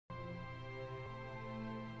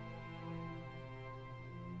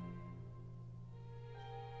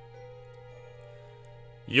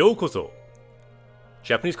Yokozo!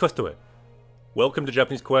 Japanese Quest to it. Welcome to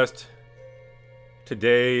Japanese Quest.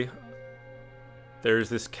 Today, there's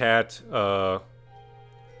this cat, well,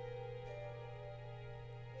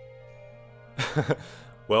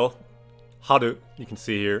 Haru, you can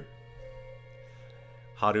see here.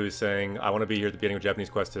 Haru is saying, I want to be here at the beginning of Japanese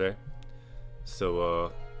Quest today.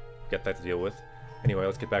 So, get that to deal with. Anyway,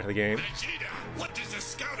 let's get back to the game. Vegeta, what does the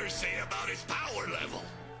scouter say about his power level?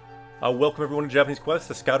 Welcome everyone to Japanese Quest.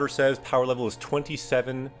 The scouter says power level is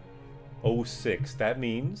 2706. That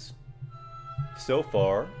means, so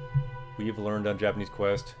far, we've learned on Japanese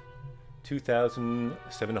Quest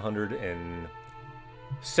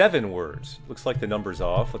 2,707 words. Looks like the number's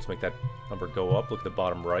off. Let's make that number go up. Look at the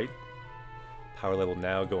bottom right. Power level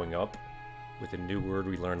now going up with a new word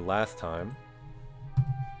we learned last time.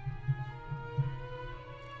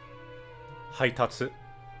 Haitatsu,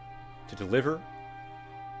 to deliver.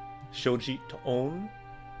 Shoji, to own.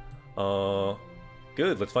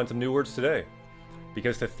 Good, let's find some new words today.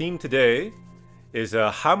 Because the theme today is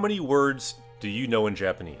how many words do you know in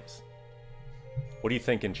Japanese? What do you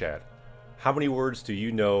think in chat? How many words do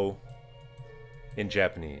you know in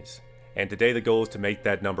Japanese? And today the goal is to make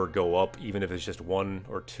that number go up, even if it's just 1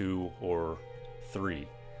 or 2 or 3.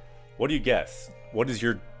 What do you guess? What is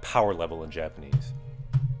your power level in Japanese?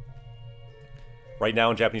 Right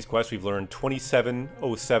now in Japanese Quest, we've learned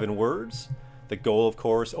 2707 words. The goal, of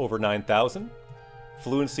course, over 9,000.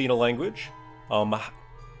 Fluency in a language.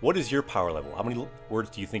 What is your power level? How many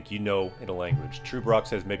words do you think you know in a language? True Brock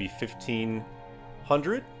says maybe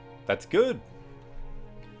 1,500? That's good.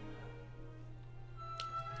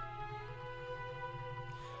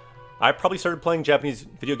 I probably started playing Japanese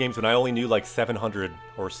video games when I only knew like 700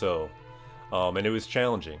 or so. And it was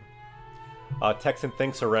challenging. Texan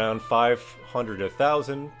thinks around 500 to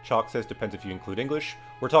 1,000. Chalk says depends if you include English.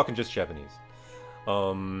 We're talking just Japanese.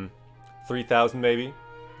 3,000 maybe.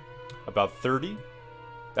 About 30.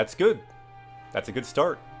 That's good. That's a good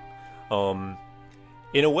start. In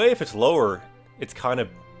a way, if it's lower, it's kind of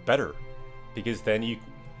better. Because then you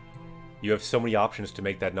have so many options to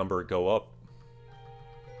make that number go up.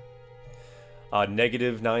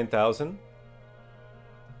 Negative 9,000.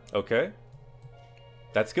 Okay.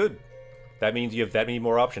 That's good. That means you have that many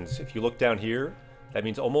more options. If you look down here, that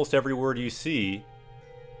means almost every word you see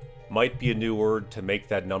might be a new word to make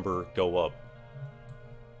that number go up.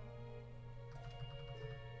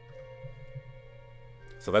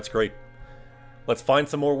 So that's great. Let's find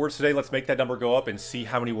some more words today. Let's make that number go up and see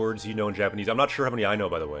how many words you know in Japanese. I'm not sure how many I know,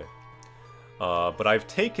 by the way. But I've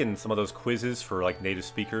taken some of those quizzes for like native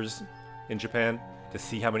speakers in Japan to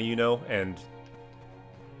see how many you know, and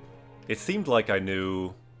it seemed like I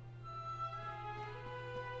knew,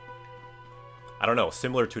 I don't know,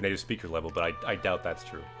 similar to a native speaker level, but I doubt that's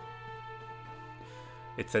true.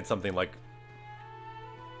 It said something like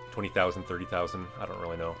 20,000, 30,000, I don't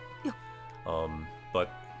really know. But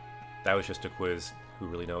that was just a quiz. Who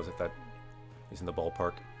really knows if that is in the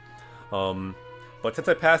ballpark? But since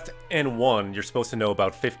I passed N1, you're supposed to know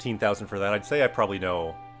about 15,000 for that. I'd say I probably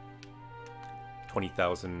know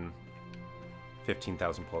 20,000,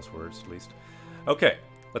 15,000 plus words at least. Okay,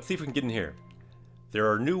 let's see if we can get in here. There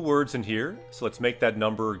are new words in here, so let's make that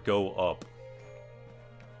number go up.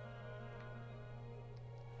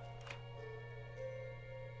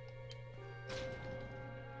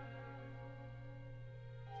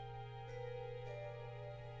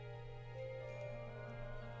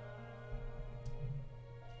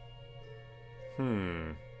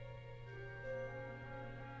 Hmm.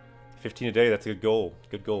 15 a day, that's a good goal.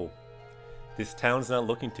 Good goal. This town's not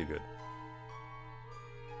looking too good.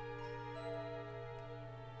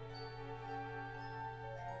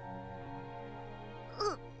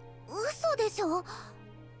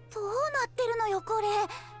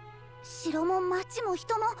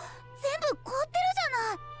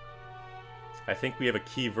 I think we have a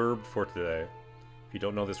key verb for today. If you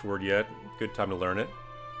don't know this word yet, good time to learn it.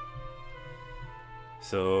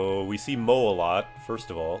 So we see mo a lot. First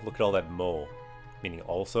of all, look at all that mo, meaning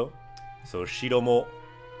also. So shiro mo,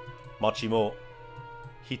 machi mo,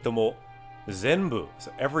 hito mo, zenbu.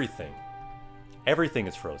 So everything. Everything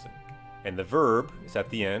is frozen. And the verb is at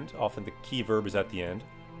the end. Often the key verb is at the end.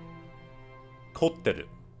 Kotteru.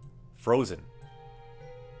 Frozen.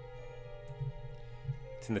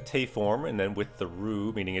 It's in the te form, and then with the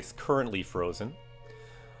ru, meaning it's currently frozen.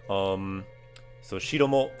 So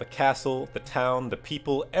shiromo, the castle, the town, the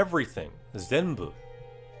people, everything. Zenbu.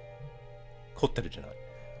 Kotteru janai.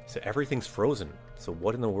 So everything's frozen. So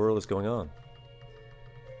what in the world is going on?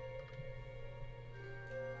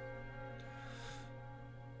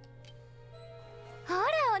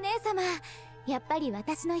 やっぱり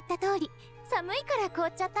私の言った通り、寒いから凍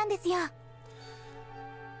っちゃったんですよ。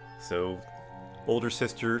So, older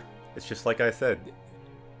sister, it's just like I said.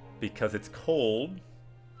 Because it's cold,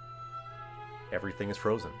 everything is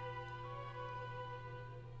frozen.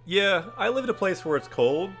 Yeah, I live in a place where it's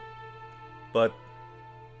cold, but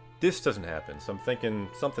this doesn't happen, so I'm thinking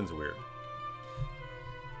something's weird.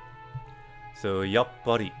 So, やっ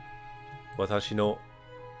ぱり、私の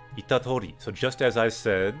言った通り. So, just as I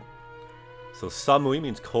said, so samui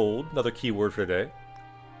means cold, another key word for today.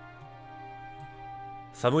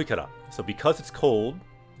 寒いから. So, because it's cold,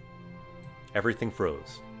 everything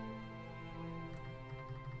froze.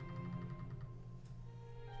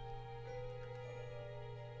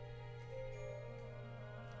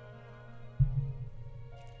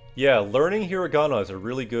 Yeah, learning hiragana is a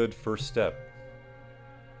really good first step.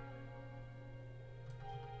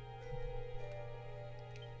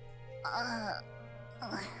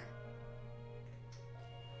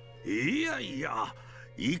 いやいや、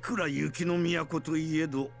いくら雪の都といえ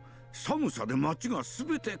ど、寒さで街がす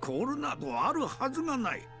べて凍るなどあるはずが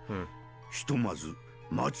ない。ひとまず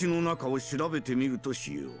街の中を調べてみると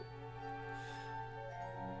しよう。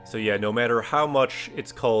So yeah, no matter how much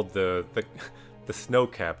it's called the snow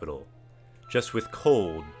capital, just with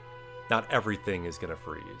cold, not everything is gonna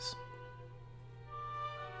freeze.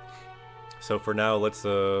 So for now, let's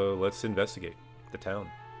investigate the town.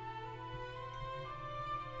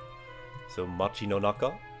 So Machi no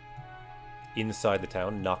Naka, inside the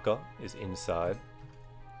town. Naka is inside.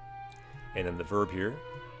 And then the verb here,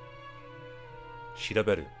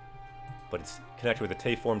 shiraberu. But it's connected with the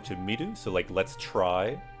te form to miru, so like let's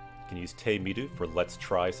try. You can use te miru for let's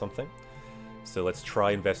try something. So let's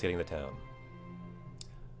try investigating the town.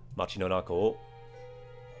 Machi no naka o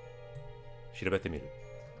shirabete miru.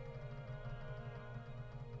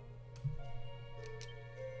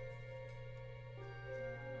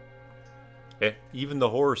 Even the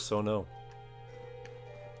horse, oh no.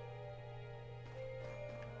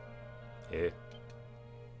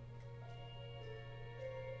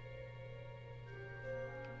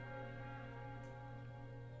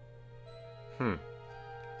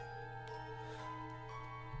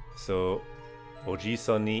 So, おじい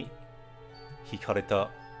さんに引かれ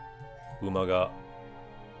た馬が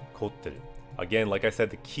凍ってる. Again, like I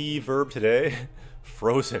said, the key verb today,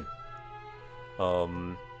 frozen.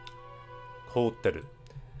 凍ってる.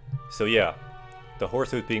 So yeah, the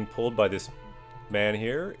horse that was being pulled by this man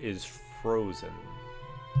here is frozen.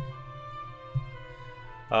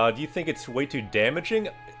 Do you think it's way too damaging?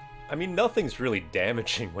 I mean, nothing's really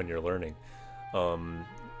damaging when you're learning.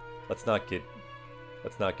 Let's not get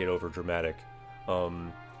over dramatic. I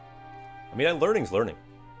mean, learning's learning.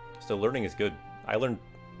 So learning is good. I learned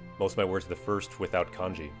most of my words the first without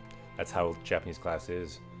kanji. That's how Japanese class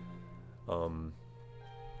is.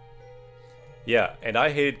 Yeah, and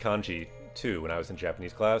I hated kanji too when I was in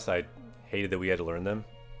Japanese class. I hated that we had to learn them.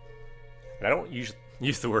 And I don't use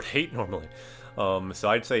the word hate normally. So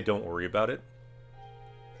I'd say don't worry about it.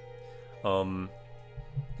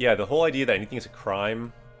 Yeah, the whole idea that anything is a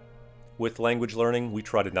crime with language learning, we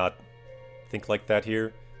try to not think like that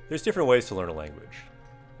here. There's different ways to learn a language.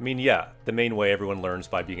 I mean, yeah, the main way everyone learns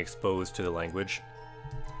by being exposed to the language.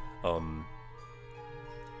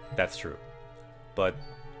 That's true. But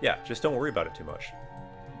yeah, just don't worry about it too much.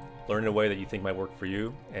 Learn in a way that you think might work for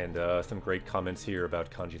you, and some great comments here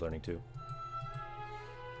about kanji learning too.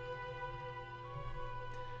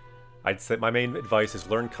 I'd say my main advice is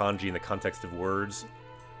learn kanji in the context of words.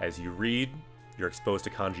 As you read, you're exposed to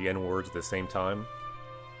kanji and words at the same time.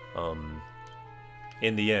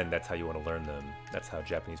 In the end, that's how you want to learn them. That's how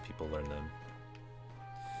Japanese people learn them.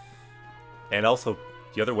 And also,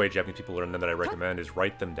 the other way Japanese people learn them that I recommend is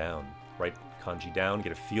write them down. Write kanji down,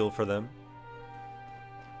 get a feel for them.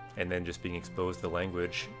 And then just being exposed to the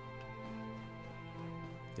language,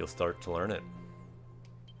 you'll start to learn it.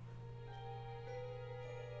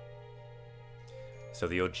 So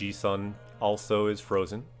the Oji-san also is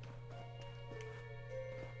frozen.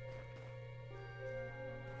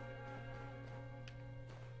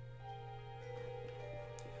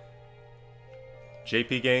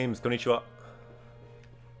 JP Games, konnichiwa.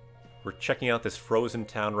 We're checking out this frozen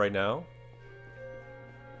town right now.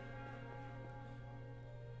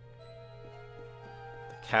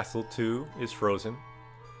 The castle too is frozen.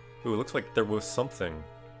 Ooh, it looks like there was something.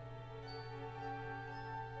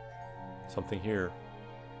 Something here.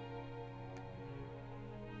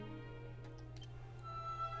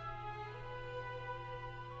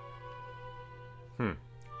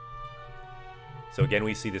 So again,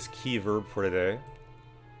 we see this key verb for today.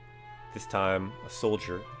 This time, a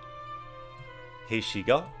soldier. Heishi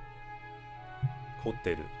ga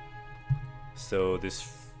Koteru. So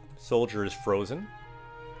this soldier is frozen,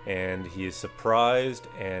 and he is surprised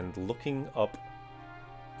and looking up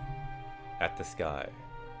at the sky.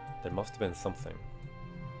 There must have been something.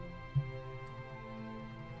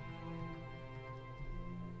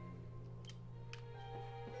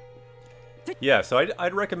 Yeah, so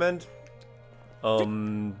I'd recommend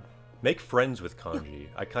make friends with kanji.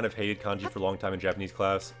 I kind of hated kanji for a long time in Japanese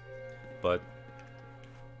class, but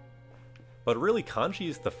really kanji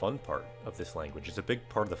is the fun part of this language. It's a big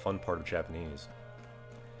part of the fun part of Japanese.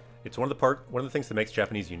 It's one of the things that makes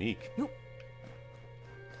Japanese unique.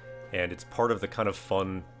 And it's part of the kind of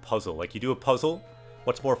fun puzzle. Like, you do a puzzle,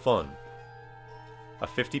 what's more fun? A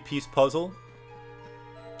 50-piece puzzle?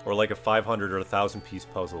 Or like a 500 or 1,000-piece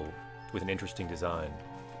puzzle with an interesting design?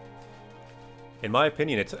 In my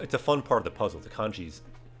opinion, it's a fun part of the puzzle. The kanji's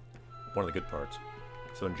one of the good parts.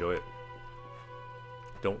 So enjoy it.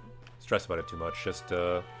 Don't stress about it too much. Just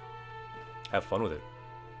have fun with it.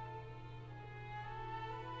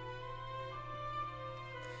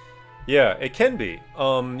 Yeah, it can be.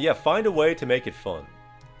 Yeah, find a way to make it fun.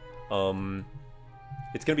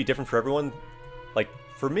 It's gonna be different for everyone. Like,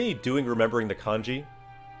 for me, remembering the kanji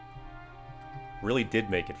really did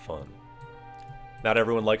make it fun. Not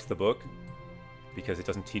everyone likes the book, because it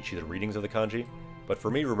doesn't teach you the readings of the kanji. But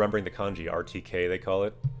for me, remembering the kanji, RTK they call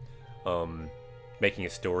it, making a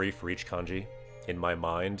story for each kanji in my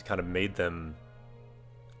mind kind of made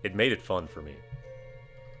it fun for me.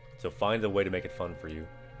 So find a way to make it fun for you.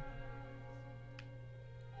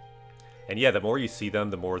 And yeah, the more you see them,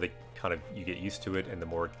 the more you get used to it, and the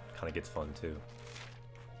more it kind of gets fun too.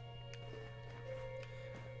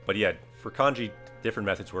 But yeah, for kanji, different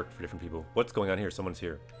methods work for different people. What's going on here? Someone's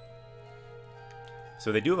here.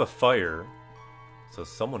 So they do have a fire, so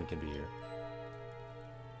someone can be here.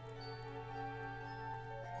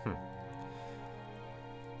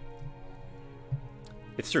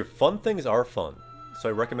 It's true, fun things are fun, so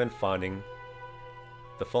I recommend finding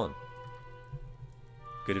the fun.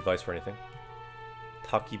 Good advice for anything.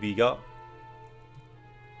 Takibi ga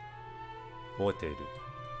moeteiru.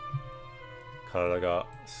 Karada ga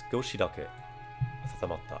skoshi dake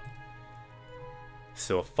asatamatta.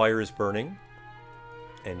 So a fire is burning,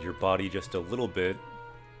 and your body just a little bit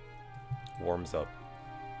warms up.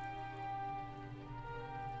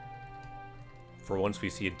 For once we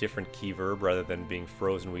see a different key verb, rather than being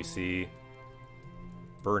frozen, we see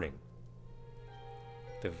burning.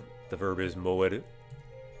 The verb is moeru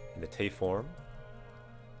in the te form.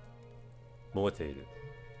 Moeteiru.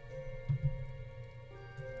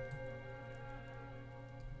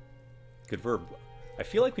 Good verb. I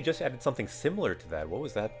feel like we just added something similar to that. What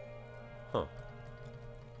was that? Huh.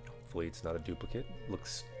 Hopefully it's not a duplicate.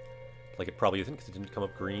 Looks like it probably isn't because it didn't come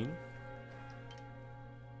up green.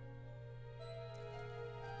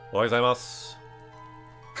 Ohayou gozaimasu.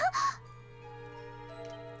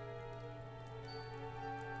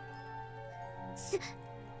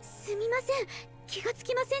 すみません、気がつ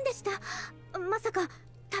きませんでした。まさか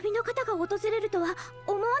旅の方が訪れるとは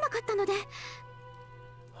思わなかったので。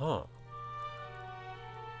Huh.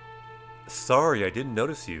 Sorry, I didn't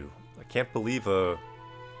notice you. I can't believe a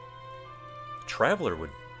traveler would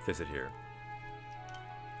visit here.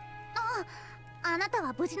 あなた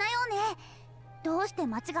は無事なようね。どうして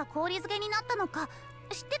町が氷漬けになったのか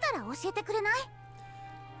知ってたら教えてくれない？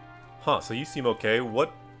 Huh, so you seem okay.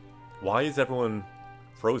 Why is everyone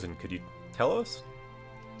frozen? Could you tell us?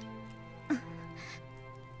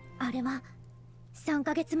 あれは3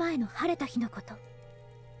ヶ月前の晴れた日のこと。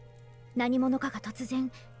何者かが突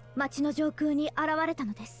然町の上空に現れた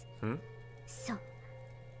のです。そう。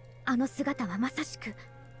あの姿はまさしく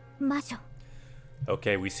魔女。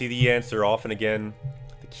 Okay, we see the answer often again.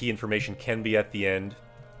 The key information can be at the end.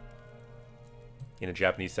 In a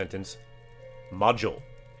Japanese sentence. Majo.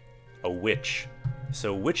 A witch.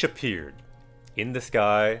 So, witch appeared in the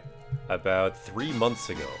sky about 3 months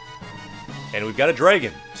ago. And we've got a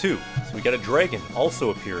dragon, too. So we got a dragon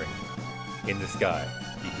also appearing in the sky.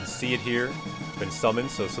 You can see it here. It's been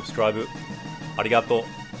summoned, so subscribe. Arigato.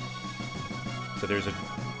 So there's a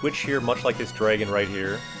witch here, much like this dragon right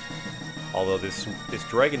here. Although this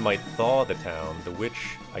dragon might thaw the town, the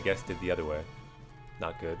witch, I guess, did the other way.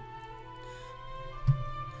 Not good.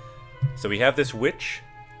 So we have this witch,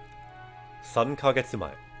 3ヶ月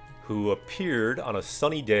前, who appeared on a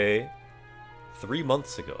sunny day 3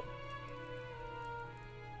 months ago.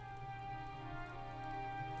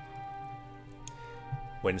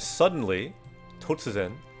 When suddenly, 突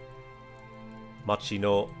然, machi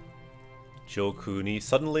no joku ni,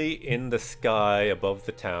 suddenly in the sky above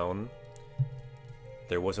the town,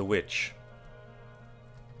 there was a witch.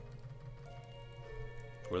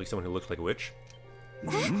 Or at least someone who looks like a witch.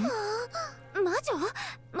 魔女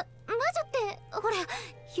ってほら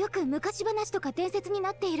よく昔話とか伝説に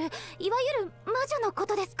なっているいわゆる魔女のこ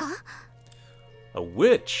とですか？ A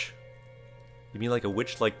witch? You mean like a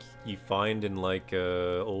witch like you find in like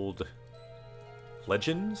old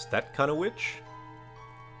legends? That kind of witch?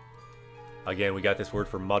 Again, we got this word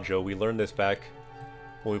for majo. We learned this back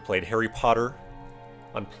when we played Harry Potter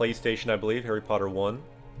on PlayStation, I believe. Harry Potter 1.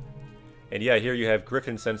 And yeah, here you have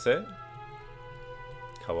Griffin Sensei.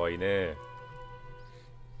 Kawaii ne.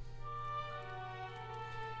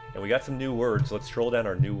 And we got some new words. Let's scroll down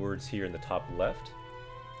our new words here in the top left.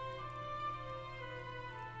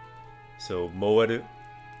 So, moeru,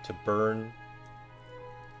 to burn.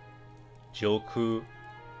 Joku,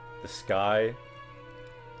 the sky.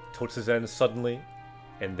 Totsuzen, suddenly.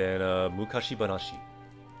 And then mukashi banashi.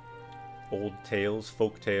 Old tales,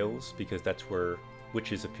 folk tales, because that's where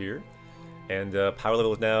witches appear. And power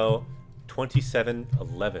level is now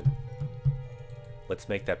 2711. Let's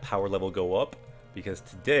make that power level go up, because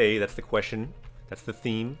today, that's the question, that's the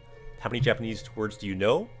theme. How many Japanese words do you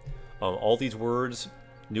know? All these words,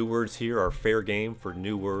 new words here, are fair game for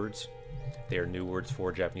new words. They are new words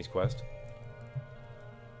for Japanese Quest.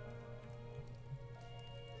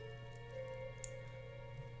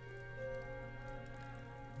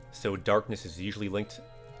 So darkness is usually linked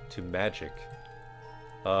to magic.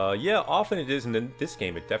 Yeah, often it is, and in this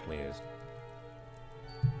game it definitely is.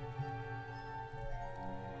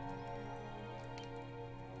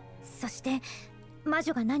 So, 魔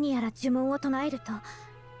女が何やら呪文を唱えると、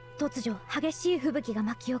突如激しい吹雪が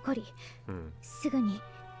巻き起こり、すぐに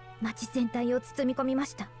街全体を包み込みま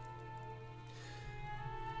した。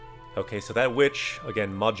Okay, so that witch,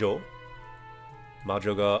 again, Majo.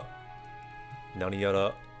 Majo ga nani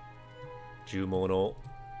yara jumon o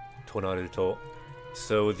tonareru to.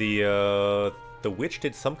 So the witch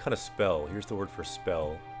did some kind of spell. Here's the word for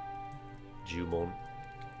spell. Jumon.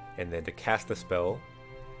 And then to cast the spell,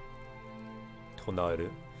 tonareru.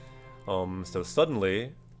 So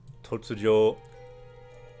suddenly, totsujo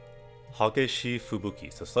hageshi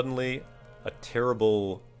fubuki. So suddenly, a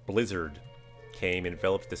terrible blizzard came,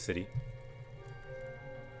 enveloped the city.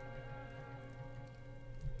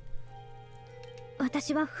 I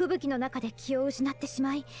私は吹雪の中で気を失ってし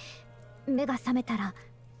まい、目が覚めたら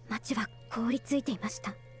街は凍りついていまし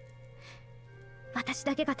た。私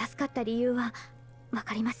だけが助かった理由はわ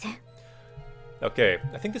かりません。Okay,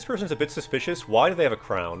 I think this person's a bit suspicious. Why do they have a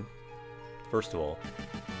crown? First of all.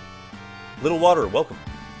 Little Water, welcome.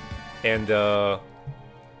 And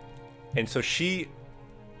so she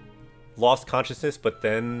lost consciousness, but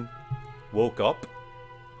then woke up,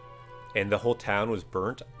 and the whole town was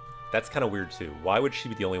burnt. That's kind of weird too. Why would she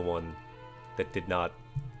be the only one that did not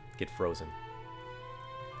get frozen?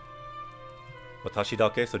 Watashi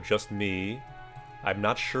dake, so just me. I'm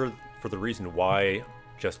not sure for the reason why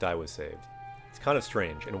just I was saved. It's kind of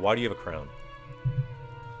strange. And why do you have a crown?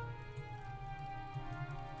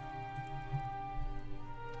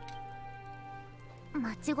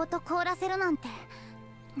 Machiごと凍らせるなんて、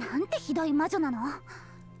なんてひどい魔女なの。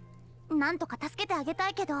なんとか助けてあげた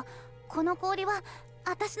いけど、この氷は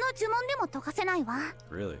私の呪文でも解かせないわ。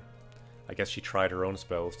Really? I guess she tried her own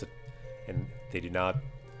spells to, and they did not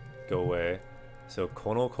go away. So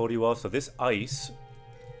kono kori wa, so this ice,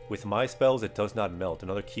 with my spells, it does not melt.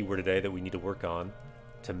 Another keyword today that we need to work on,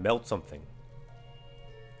 to melt something.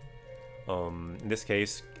 In this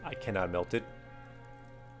case, I cannot melt it.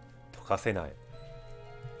 Tokasenai.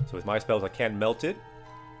 So with my spells, I can't melt it.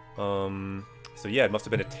 So yeah, it must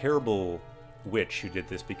have been a terrible witch who did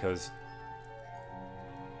this, because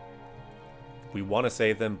we want to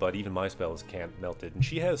save them, but even my spells can't melt it. And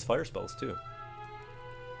she has fire spells too.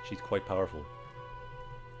 She's quite powerful.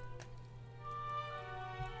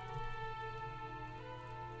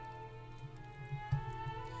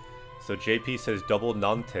 So JP says double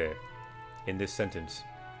nante in this sentence.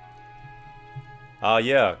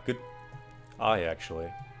 Yeah, good eye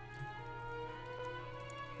actually.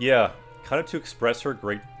 Yeah, kind of to express her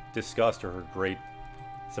great disgust or her great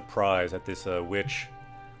surprise at this witch.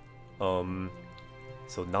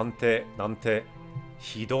 So nante,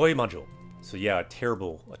 hidoi majo. So yeah, a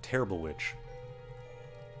terrible witch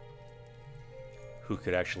who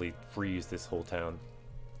could actually freeze this whole town.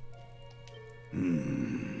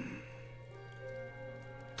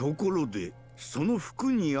 ところで、その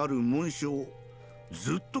服にある紋章、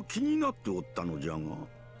ずっと気になっておったのじゃが。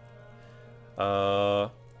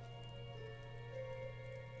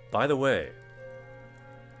By the way,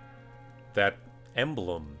 that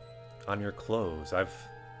emblem on your clothes, I've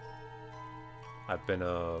been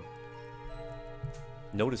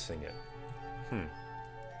noticing it.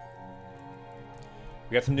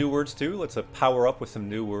 We got some new words too. Let's power up with some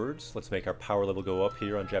new words. Let's make our power level go up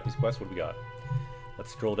here on Japanese Quest. What do we got?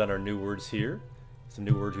 Let's scroll down our new words here. Some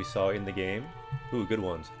new words we saw in the game. Ooh, good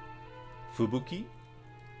ones. Fubuki,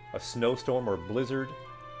 a snowstorm or blizzard.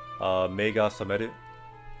 Mega sameru,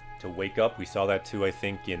 to wake up. We saw that too, I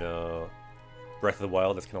think, in Breath of the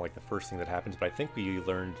Wild. That's kind of like the first thing that happens, but I think we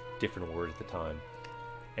learned different words at the time.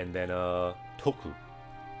 And then toku,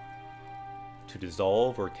 to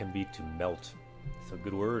dissolve, or it can be to melt. So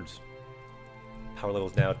good words. Power level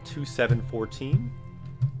is now 2714.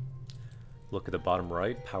 Look at the bottom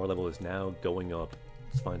right. Power level is now going up.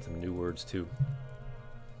 Let's find some new words too.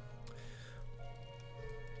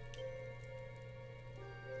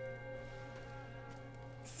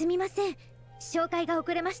 Sumimasen, 紹介が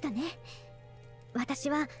遅れましたね。私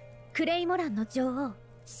はクレイモランの女王、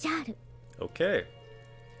シャール。Okay.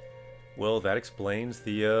 Well, that explains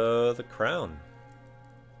the crown.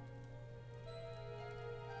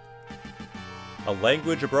 A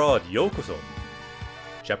language abroad, yokoso.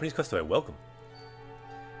 Japanese Quest, welcome.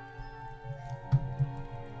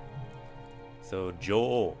 So,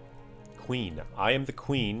 Jo, Queen. I am the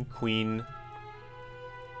Queen, Queen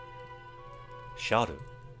Sharu.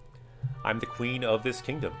 I'm the Queen of this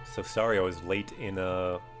kingdom. So sorry I was late in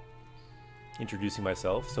introducing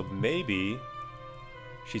myself. So maybe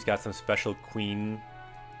she's got some special queen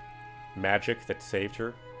magic that saved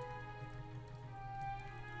her.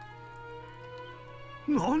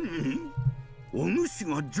 何？お主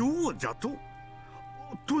が女王じゃと？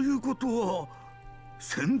ということは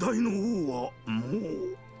先代の王はも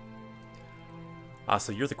う。Ah,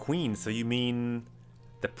 so you're the queen. So you mean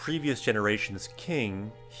the previous generation's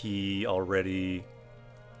king? He already.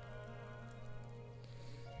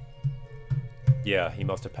 Yeah, he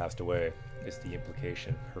must have passed away. Is the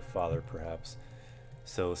implication? Her father, perhaps.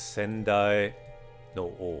 So Sendai, no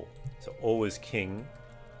O. So O is king.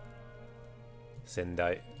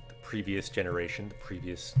 Sendai, the previous generation, the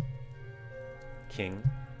previous king.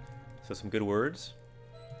 So some good words.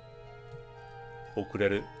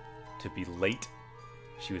 Okureru, to be late.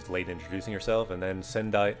 She was late in introducing herself. And then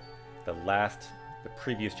Sendai, the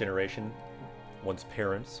previous generation, one's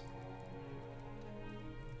parents.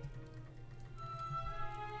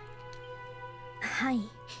 Hi.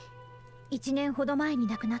 1年ほど前に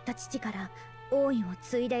亡くなった父から王位を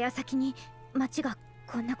継いだ矢先に町が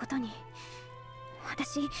こんなことに。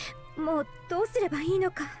私もうどうすればいい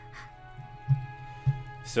のか。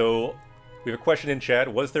So, we have a question in chat.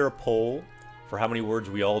 Was there a poll for how many words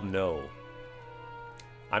we all know?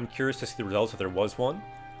 I'm curious to see the results if there was one.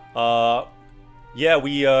 Yeah,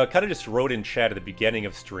 we kind of just wrote in chat at the beginning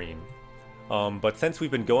of stream. But since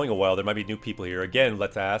we've been going a while, there might be new people here. Again,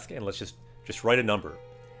 let's ask and let's just write a number.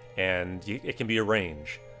 And it can be a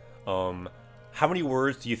range. How many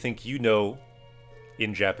words do you think you know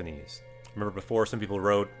in Japanese? Remember before, some people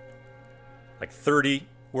wrote like 30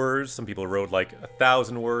 words, some people wrote like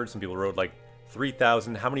 1,000 words, some people wrote like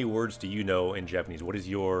 3,000. How many words do you know in Japanese? What is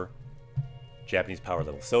your Japanese power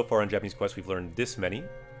level? So far on Japanese Quest, we've learned this many.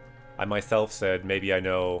 I myself said maybe I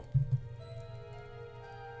know...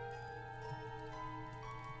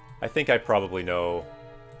 I think I probably know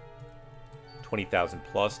 20,000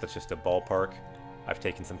 plus. That's just a ballpark. I've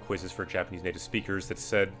taken some quizzes for Japanese native speakers that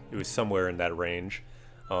said it was somewhere in that range.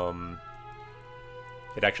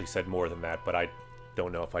 It actually said more than that, but I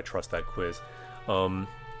don't know if I trust that quiz. But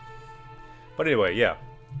anyway, yeah.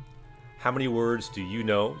 How many words do you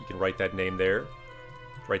know? You can write that name there.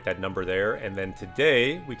 Write that number there. And then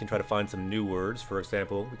today, we can try to find some new words. For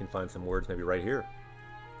example, we can find some words maybe right here.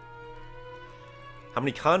 How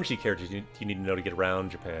many kanji characters do you need to know to get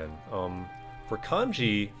around Japan? For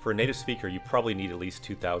kanji, for a native speaker, you probably need at least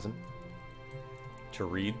 2,000 to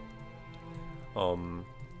read.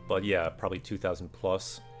 But yeah, probably 2,000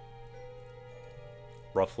 plus,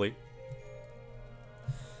 roughly.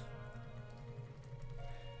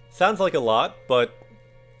 Sounds like a lot, but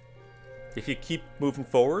if you keep moving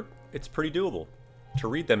forward, it's pretty doable. To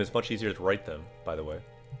read them is much easier than to write them, by the way.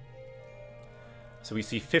 So we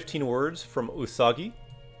see 15 words from Usagi.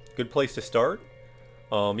 Good place to start.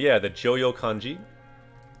 Yeah, the Joyo kanji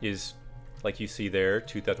is, like you see there,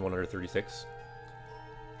 2,136.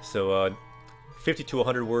 So, 50 to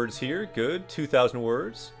 100 words here. Good. 2,000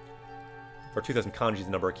 words. Or 2,000 kanji is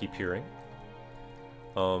the number I keep hearing.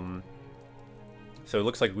 So it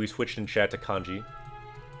looks like we switched in chat to kanji.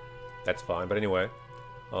 That's fine, but anyway.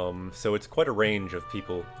 So it's quite a range of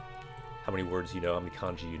people. How many words you know, how many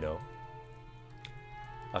kanji you know.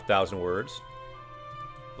 1,000 words.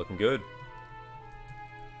 Looking good.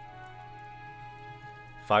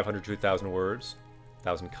 500 to 1,000 words.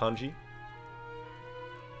 1,000 kanji.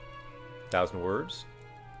 1,000 words.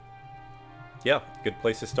 Yeah, good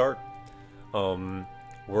place to start.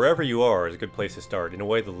 Wherever you are is a good place to start. In a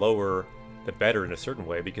way, the lower, the better in a certain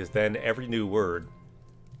way, because then every new word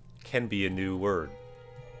can be a new word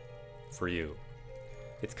for you.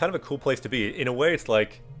 It's kind of a cool place to be. In a way, it's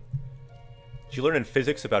like, did you learn in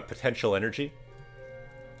physics about potential energy?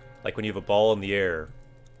 Like when you have a ball in the air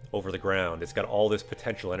over the ground, it's got all this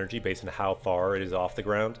potential energy based on how far it is off the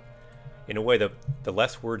ground. In a way, the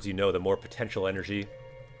less words you know, the more potential energy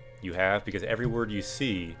you have, because every word you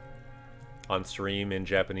see on stream in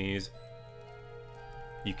Japanese,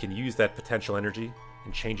 you can use that potential energy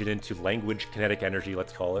and change it into language kinetic energy,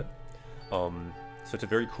 let's call it. So it's a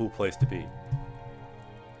very cool place to be.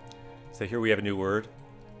 So here we have a new word.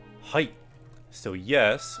 Hai. So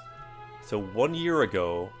yes. So 1 year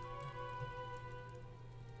ago,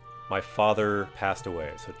 my father passed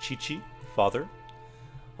away. So Chichi, father.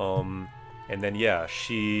 And then yeah,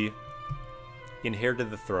 she inherited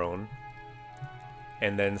the throne.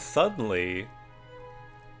 And then suddenly,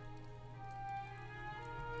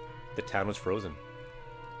 the town was frozen.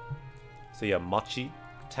 So yeah, Machi,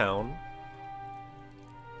 town.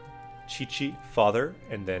 Chichi, father,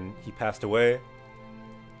 and then he passed away.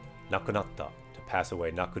 Nakunatta, to pass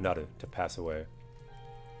away. Nakunaru, to pass away.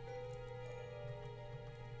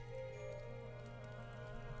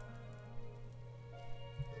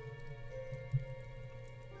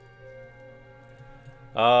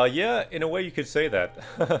 Yeah, in a way you could say that.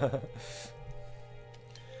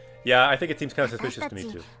 Yeah, I think it seems kind of suspicious to me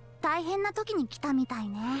too. 大変な時に来たみたい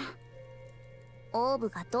ね。オーブ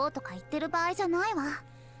がどうとか言ってる場合じゃないわ。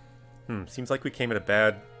Seems like we came at a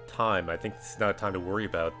bad time. I think it's not a time to worry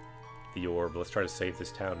about the orb. Let's try to save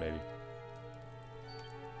this town, maybe.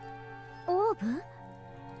 オーブ?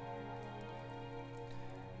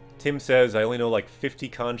 Tim says, I only know like 50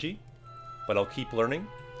 kanji, but I'll keep learning.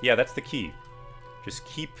 Yeah, that's the key. Just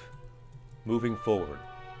keep moving forward.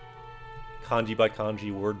 Kanji by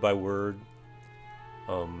kanji, word by word.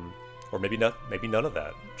 Or maybe none of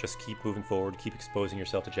that. Just keep moving forward, keep exposing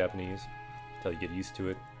yourself to Japanese until you get used to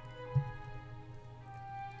it.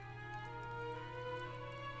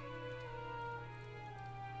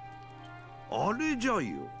 Are じゃ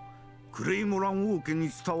よ。クレイモラン王家に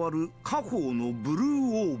伝わる家宝のブル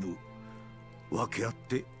ーオーブ。訳あっ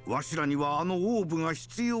てわしらにはあのオーブが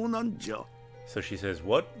必要なんじゃ。So she says,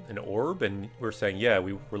 what? An orb? And we're saying, yeah,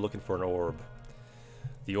 we were looking for an orb.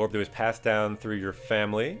 The orb that was passed down through your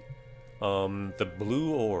family. The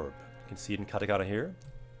blue orb. You can see it in katakana here.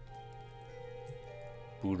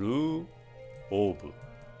 Buru obu.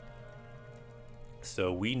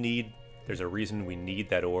 So we need, there's a reason we need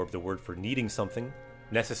that orb. The word for needing something.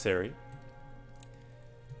 Necessary.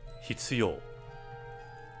 Hitsuyo.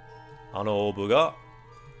 Ano obu ga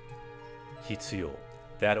hitsuyo.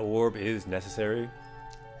 That orb is necessary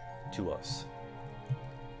to us.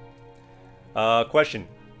 Question.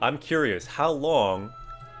 I'm curious, how long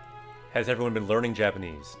has everyone been learning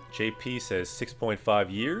Japanese? JP says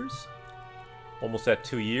 6.5 years. Almost at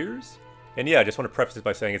 2 years. And yeah, I just want to preface it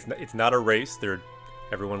by saying it's not a race.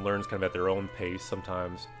 Everyone learns kind of at their own pace.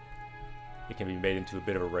 Sometimes it can be made into a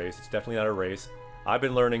bit of a race. It's definitely not a race. I've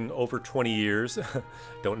been learning over 20 years.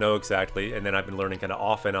 Don't know exactly. And then I've been learning kind of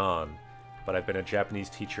off and on. But I've been a Japanese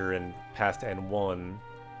teacher and passed N1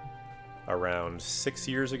 around 6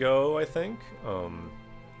 years ago, I think.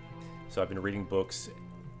 So I've been reading books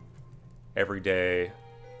every day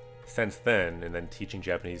since then, and then teaching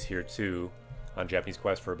Japanese here too on Japanese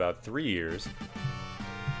Quest for about 3 years.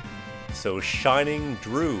 So Shining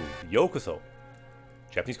Drew, yokoso.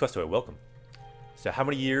 Japanese Quest, welcome. So how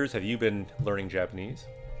many years have you been learning Japanese?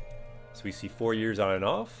 So we see 4 years on and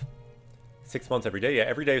off. 6 months every day. Yeah,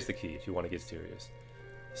 every day is the key if you want to get serious.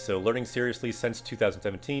 So learning seriously since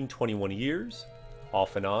 2017, 21 years.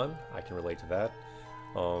 Off and on. I can relate to that.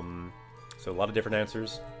 So a lot of different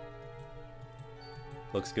answers.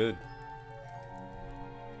 Looks good.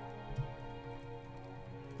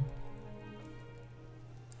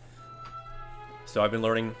 So I've been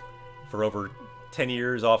learning for over 10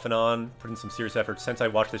 years off and on, putting some serious effort since I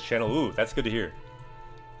watched this channel. Ooh, that's good to hear.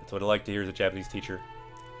 That's what I like to hear as a Japanese teacher.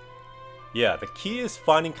 Yeah, the key is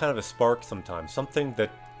finding kind of a spark sometimes. Something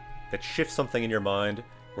that shifts something in your mind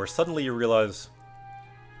where suddenly you realize,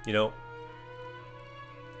 you know,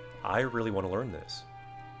 I really want to learn this.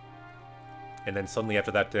 And then suddenly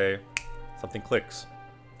after that day, something clicks.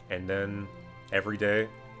 And then every day,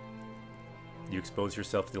 you expose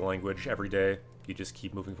yourself to the language. Every day, you just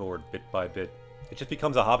keep moving forward bit by bit. It just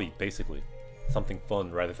becomes a hobby, basically. Something fun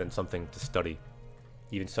rather than something to study.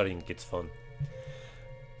 Even studying gets fun.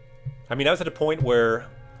 I mean, I was at a point where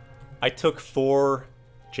I took 4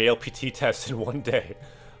 JLPT tests in one day.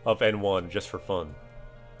 of N1 just for fun.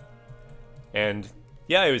 And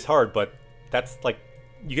yeah, it was hard, but that's like,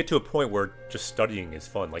 you get to a point where just studying is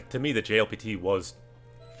fun. Like, to me, the JLPT was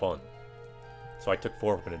fun. So I took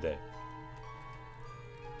 4 of them in a day.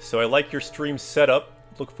 So I like your stream setup.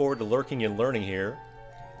 Look forward to lurking and learning here.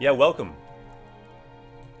 Yeah, welcome.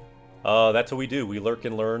 That's what we do. We lurk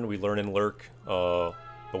and learn. We learn and lurk.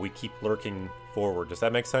 But we keep lurking forward. Does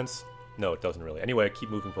that make sense? No, it doesn't really. Anyway, keep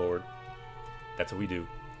moving forward. That's what we do.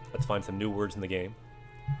 Let's find some new words in the game.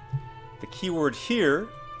 The keyword here,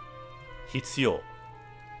 hitsuyo,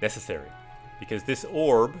 necessary. Because this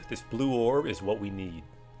orb, this blue orb, is what we need.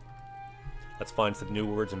 Let's find some new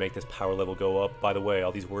words and make this power level go up. By the way,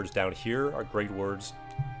 all these words down here are great words.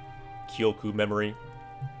 Kyoku, memory.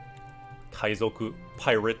 Kaizoku,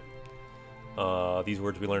 pirate. These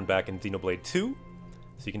words we learned back in Xenoblade 2.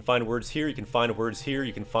 So you can find words here, you can find words here,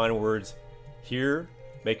 you can find words here.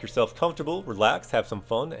 Make yourself comfortable, relax, have some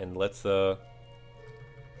fun, and let's learn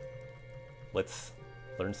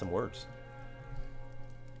some words.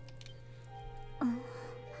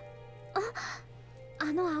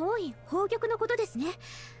 あの青い宝玉のことですね。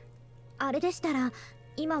あれでしたら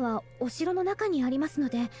今はお城の中にありますの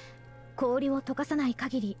で、氷を溶かさない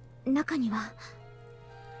限り中には。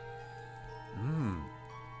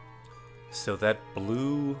So that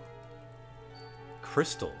blue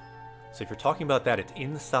crystal. So if you're talking about that, it's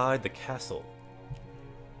inside the castle.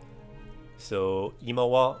 So ima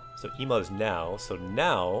is now. So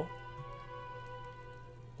now,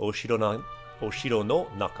 oshiro no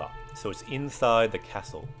naka. So it's inside the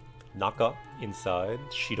castle. Naka, inside.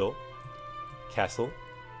 Shiro, castle.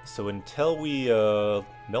 So until we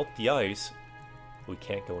melt the ice, we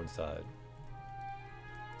can't go inside.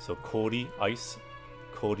 So kori, ice.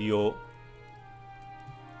 Kori o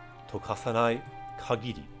tokasanai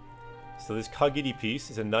kagiri. So this kagiri piece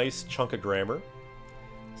is a nice chunk of grammar.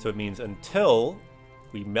 So it means until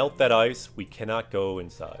we melt that ice, we cannot go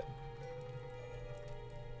inside.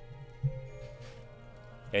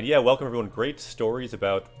 And yeah, welcome everyone. Great stories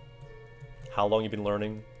about how long you've been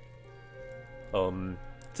learning.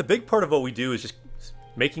 It's a big part of what we do is just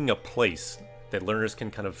making a place that learners can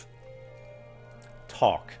kind of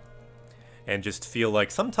talk and just feel like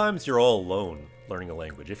sometimes you're all alone learning a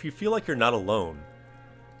language. If you feel like you're not alone,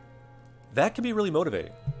 that can be really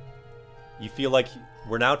motivating. You feel like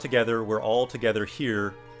we're now together, we're all together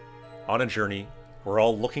here on a journey, we're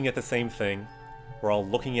all looking at the same thing, we're all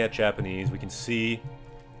looking at Japanese, we can see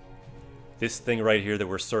this thing right here that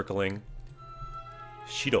we're circling.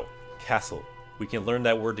 Shiro, castle. We can learn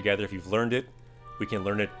that word together. If you've learned it, we can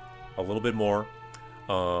learn it a little bit more.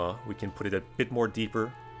 We can put it a bit more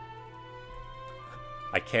deeper.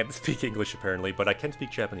 I can't speak English apparently, but I can speak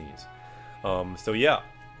Japanese. So yeah,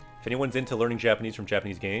 if anyone's into learning Japanese from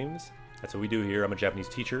Japanese games, that's what we do here. I'm a Japanese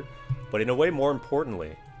teacher. But in a way, more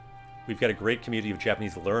importantly, we've got a great community of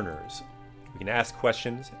Japanese learners. We can ask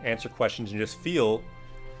questions, answer questions, and just feel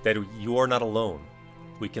that you are not alone.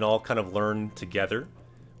 We can all kind of learn together.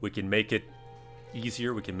 We can make it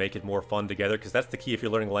easier. We can make it more fun together, because that's the key. If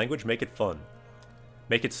you're learning a language, make it fun.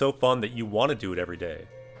 Make it so fun that you want to do it every day.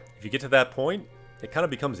 If you get to that point, it kind of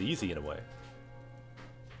becomes easy in a way.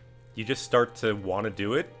 You just start to want to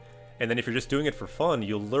do it, and then if you're just doing it for fun,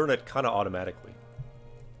 you'll learn it kind of automatically.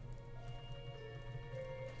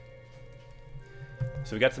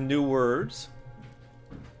 So we got some new words.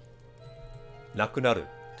 Nakunaru,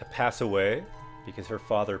 to pass away, because her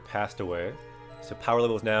father passed away. So power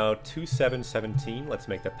level is now 2717. Let's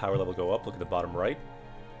make that power level go up. Look at the bottom right.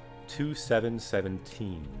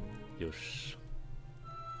 2717. Yosh.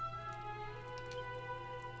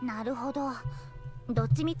 なるほど。ど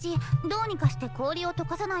っちみちどうにかして氷を溶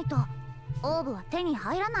かさないとオーブは手に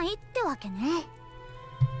入らないってわけね。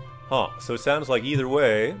Huh, so it sounds like either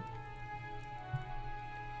way,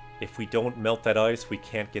 if we don't melt that ice, we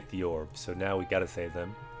can't get the orb. So now we gotta save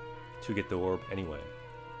them to get the orb anyway.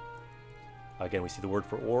 Again, we see the word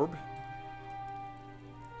for orb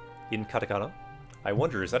in katakana. I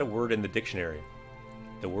wonder, is that a word in the dictionary?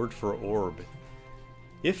 The word for orb.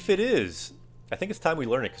 If it is, I think it's time we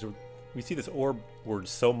learn it, because we see this orb word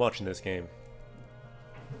so much in this game.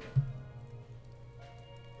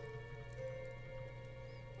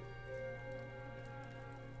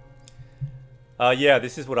 Yeah,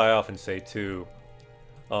 this is what I often say too.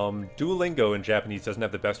 Duolingo in Japanese doesn't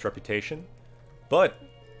have the best reputation, but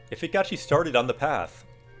if it got you started on the path,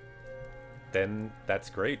 then that's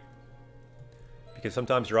great. Because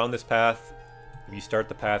sometimes you're on this path, if you start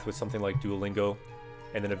the path with something like Duolingo,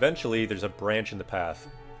 and then eventually there's a branch in the path,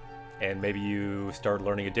 and maybe you start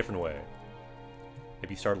learning a different way.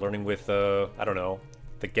 Maybe you start learning with, I don't know,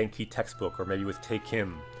 the Genki textbook, or maybe with Take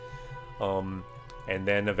Him. And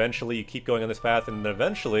then eventually you keep going on this path, and then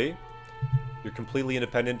eventually you're completely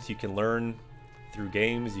independent. You can learn through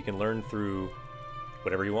games, you can learn through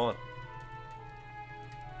whatever you want.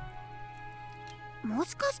 も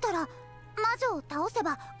しかしたら魔女を倒せ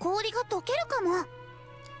ば氷が溶けるかも。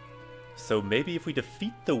 So maybe if we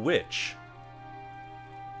defeat the witch,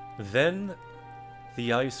 then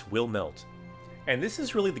the ice will melt. And this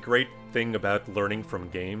is really the great thing about learning from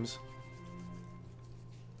games.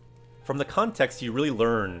 From the context, you really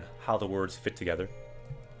learn how the words fit together.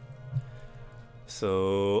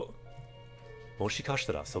 So,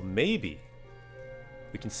 moshikashitara. So maybe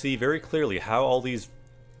we can see very clearly how all these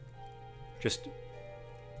just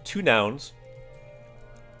two nouns,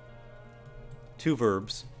 two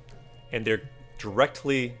verbs, and they're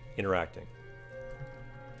directly interacting.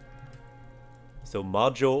 So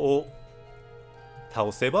majo o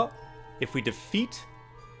taoseba, if we defeat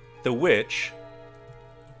the witch,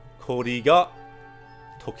 kori ga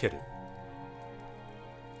tokeru.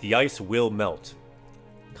 The ice will melt.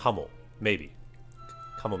 Kamo, maybe.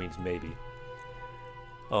 Kamo means maybe.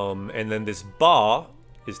 And then this ba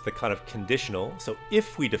is the kind of conditional. So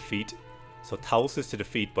if we defeat, so taos is to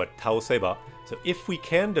defeat, but taoseba. So if we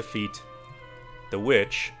can defeat the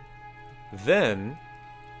witch, then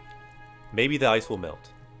maybe the ice will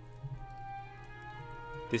melt.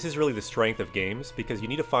 This is really the strength of games, because you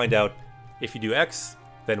need to find out if you do X,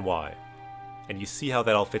 then Y. And you see how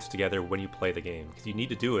that all fits together when you play the game, because you need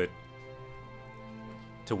to do it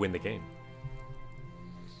to win the game.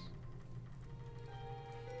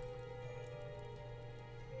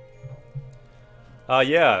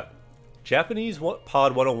 Yeah, Japanese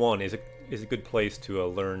Pod 101 is a good place to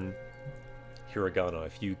learn hiragana.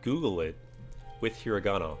 If you Google it with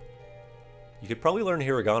hiragana, you could probably learn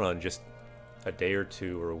hiragana in just a day or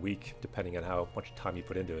two or a week, depending on how much time you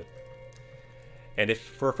put into it. And if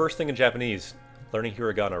for a first thing in Japanese, learning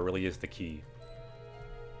hiragana really is the key.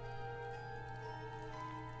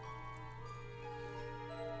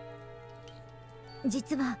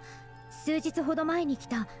実は数日ほど前に来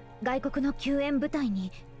た外国の救援部隊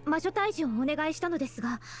に魔女退治をお願いしたのです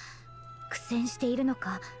が、苦戦しているの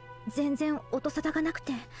か全然音沙汰がなく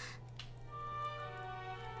て。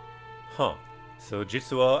Huh. So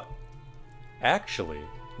実は actually,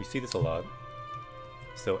 we see this a lot.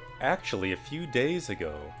 So actually, a few days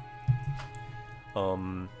ago,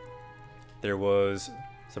 there was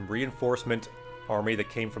some reinforcement army that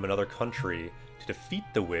came from another country to defeat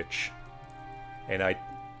the witch, and I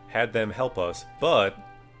had them help us, but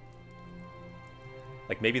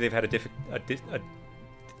like maybe they've had a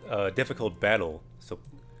difficult battle. So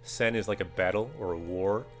sen is like a battle or a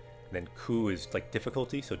war, and then ku is like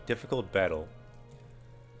difficulty, so difficult battle.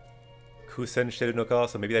 Kusen shiteru no ka,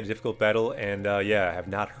 so maybe they had a difficult battle, and yeah, I have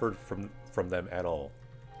not heard from them at all.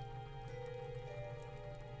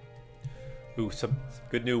 Ooh, some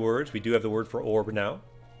good new words. We do have the word for orb now.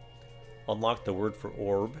 Unlock the word for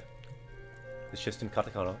orb. It's just in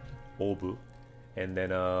katakana, obu. And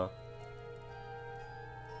then,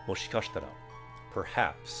 moshikashitara,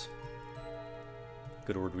 perhaps.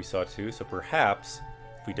 Good word we saw too. So perhaps,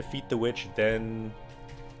 if we defeat the witch, then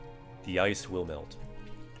the ice will melt.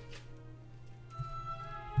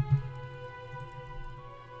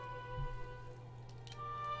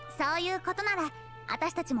 そういうことなら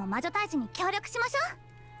私たちも魔女退治に協力しましょ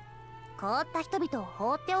う。凍った人々を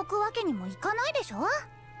放っておくわけにもいかないでしょ。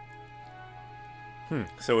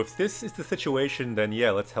So if this is the situation, then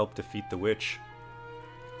yeah, let's help defeat the witch.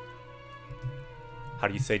 How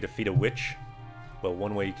do you say defeat a witch? Well,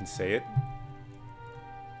 one way you can say it.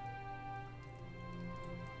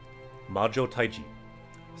 Majo Taiji.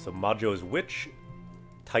 So Majo is witch.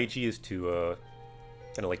 Taiji is to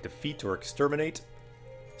kind of like defeat or exterminate.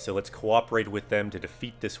 So let's cooperate with them to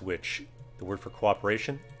defeat this witch. The word for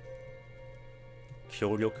cooperation?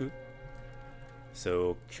 Kyoryoku.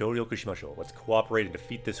 So, kyoryoku shimashou. Let's cooperate and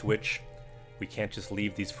defeat this witch. We can't just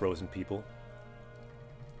leave these frozen people.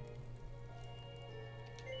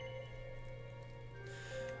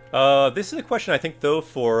 This is a question I think though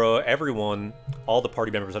for everyone, all the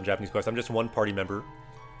party members on Japanese Quest. I'm just one party member.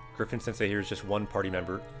 Griffin Sensei here is just one party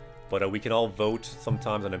member. But we can all vote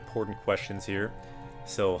sometimes on important questions here.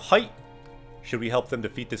 So, hai! Should we help them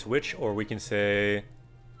defeat this witch? Or we can say,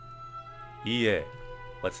 iie.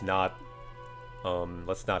 Let's not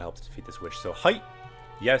help to defeat this witch. So, hai!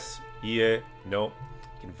 Yes, iie, no.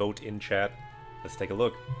 You can vote in chat. Let's take a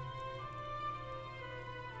look.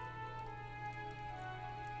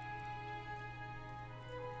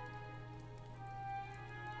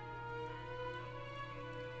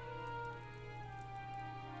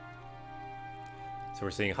 So we're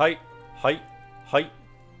seeing height, height, height.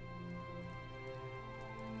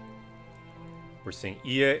 We're seeing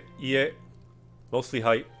ie, ie. Mostly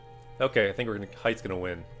height. Okay, I think height's gonna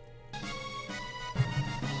win.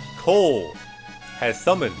 Cole has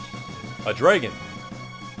summoned a dragon.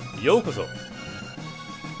 Yokozo.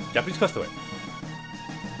 Japanese Castaway.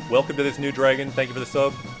 Welcome to this new dragon. Thank you for the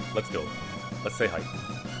sub. Let's go. Let's say hi.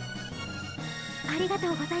 ありが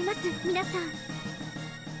とうございます、皆さん。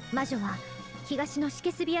魔女は東のシ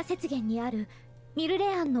ケスビア雪原にあるミル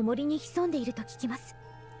レアンの森に潜んでいると聞きます。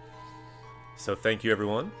So thank you,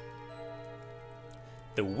 everyone.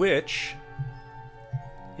 The witch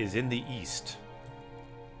is in the east,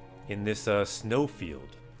 in this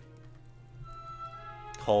snowfield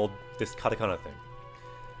called this katakana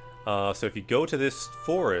thing. So if you go to this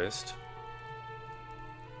forest,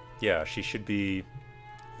 yeah, she should be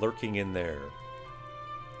lurking in there.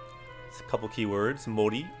 It's a couple keywords: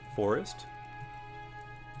 Mori, forest;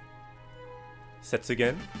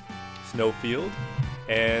 Setsugen, snowfield;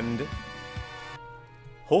 and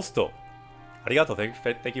Hosto. Arigato,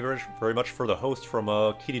 thank you very much for the host from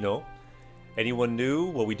Kirino. Anyone new?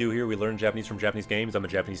 What we do here, we learn Japanese from Japanese games. I'm a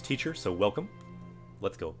Japanese teacher, so welcome.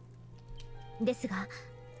 Let's go. ですが、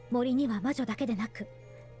森には魔女だけでなく、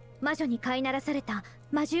魔女に飼いならされた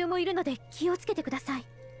魔獣もいるので気をつけてください。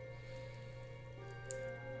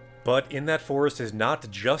But in that forest is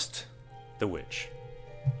not just the witch.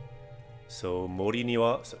 So Mori ni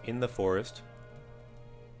wa, so in the forest,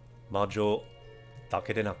 majo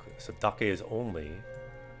dake de naku. So dake is only,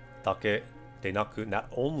 dake de naku, not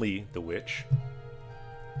only the witch.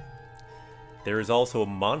 There is also a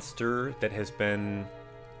monster that has been,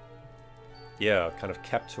 yeah, kind of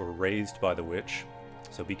kept or raised by the witch.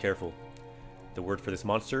 So be careful. The word for this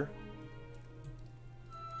monster,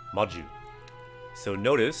 Maju. So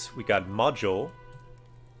notice we got Majo,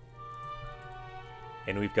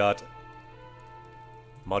 and we've got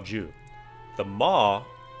Maju. The Ma,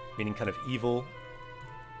 meaning kind of evil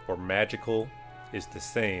or magical, is the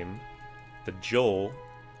same. The Jo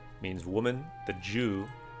means woman. The Ju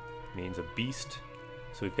means a beast.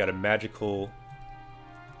 So we've got a magical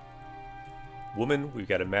woman. We've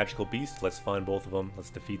got a magical beast. Let's find both of them. Let's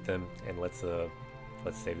defeat them, and let's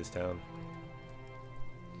save this town.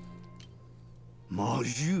 魔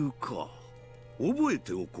獣か。覚え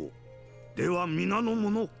ておこう。では皆の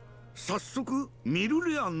者、早速ミル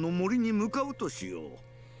レアンの森に向かうとしよう。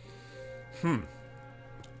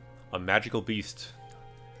A magical beast.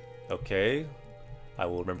 Okay, I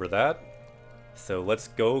will remember that. So let's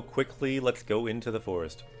go quickly. Let's go into the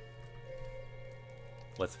forest.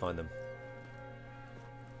 Let's find them.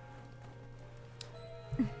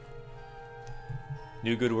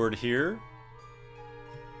 New good word here.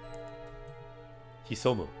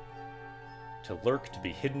 Hisomu. To lurk, to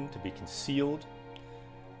be hidden, to be concealed.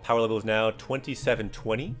 Power level is now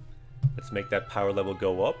 2720. Let's make that power level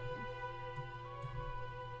go up.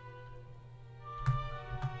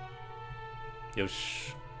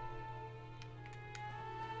 Yosh.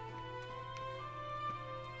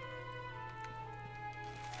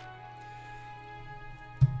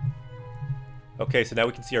 Okay, so now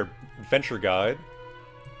we can see our adventure guide.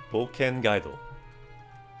 Boken Gaido.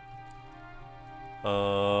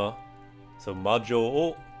 So Majo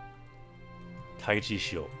o Taichi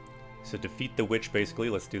Shio. So defeat the witch, basically.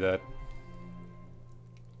 Let's do that.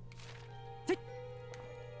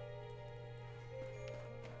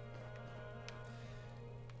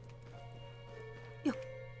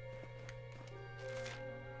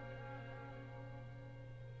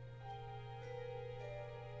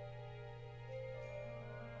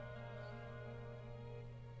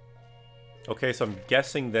 Okay, so I'm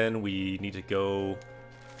guessing then we need to go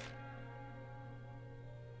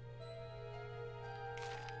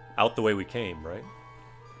out the way we came, right?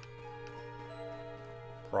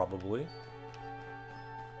 Probably.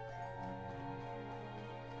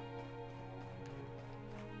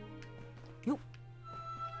 Yo.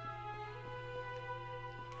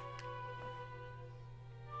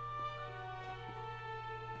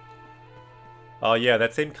 Yeah,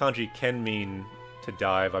 that same kanji can mean to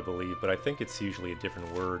dive, I believe, but I think it's usually a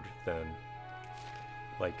different word than,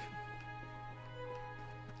 like...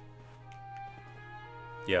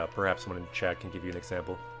 Yeah, perhaps someone in chat can give you an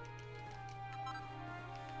example.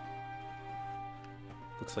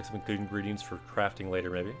 Looks like some good ingredients for crafting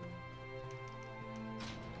later, maybe.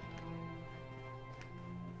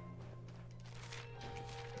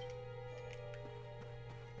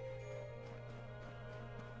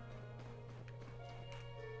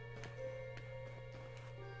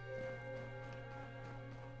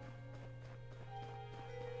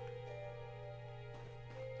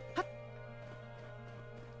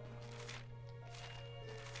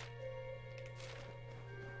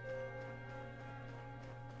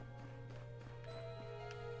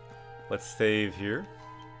 Let's save here.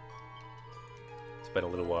 It's been a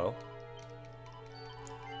little while.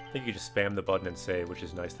 I think you can just spam the button and save, which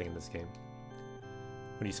is a nice thing in this game.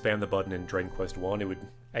 When you spam the button in Dragon Quest 1, it would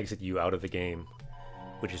exit you out of the game,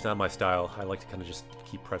 which is not my style. I like to kind of just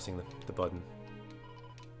keep pressing the button.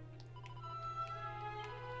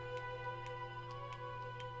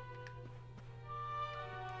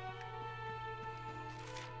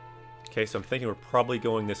 Okay, so I'm thinking we're probably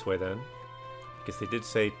going this way then, because they did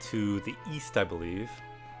say to the east, I believe.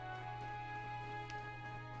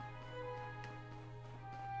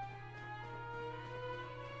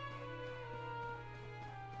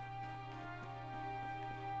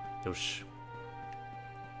 Yosh.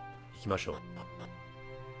 Ikimashou.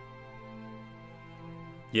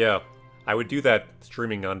 Yeah, I would do that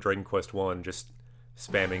streaming on Dragon Quest 1, just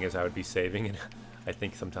spamming as I would be saving, and I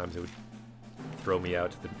think sometimes it would throw me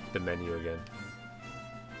out to the menu again.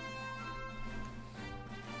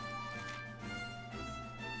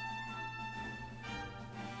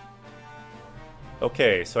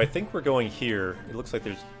 Okay, so I think we're going here. It looks like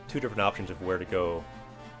there's two different options of where to go.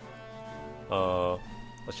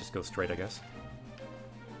 Let's just go straight, I guess.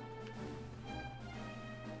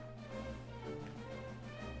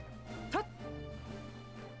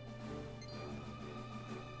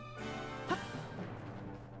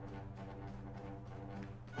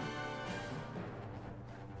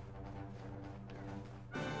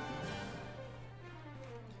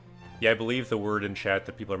 Yeah, I believe the word in chat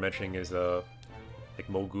that people are mentioning is like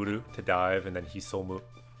moguru, to dive, and then hisomu,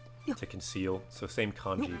 to conceal. So same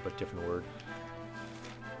kanji, but different word.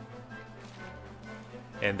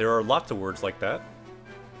 And there are lots of words like that.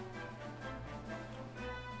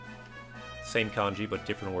 Same kanji, but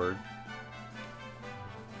different word.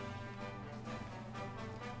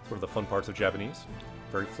 It's one of the fun parts of Japanese.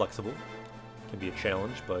 Very flexible. Can be a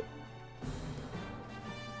challenge, but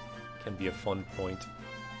can be a fun point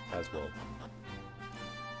as well.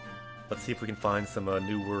 Let's see if we can find some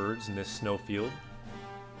new words in this snowfield.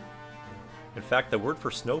 In fact, the word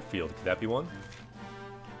for snowfield, could that be one?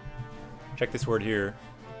 Check this word here.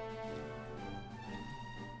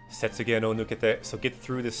 Setsuge no nukete. So get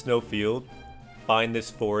through the snowfield, find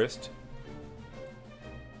this forest,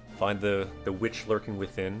 find the witch lurking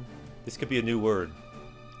within. This could be a new word.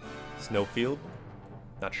 Snowfield.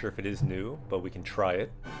 Not sure if it is new, but we can try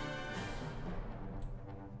it.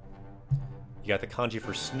 You got the kanji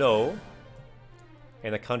for snow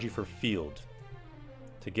and the kanji for field.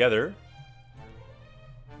 Together,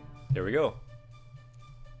 there we go.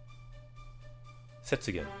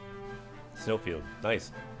 Setsugen. Snowfield.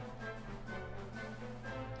 Nice.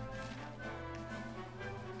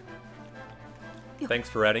 Thanks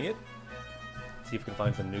for adding it. See if we can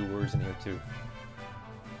find some new words in here too.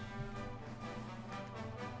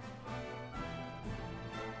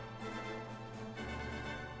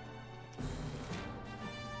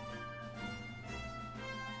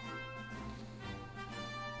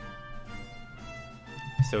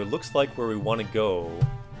 So it looks like where we want to go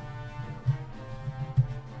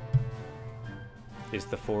is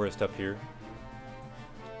the forest up here.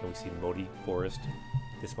 And we see Modi Forest.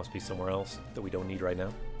 This must be somewhere else that we don't need right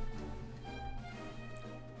now.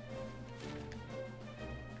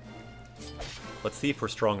 Let's see if we're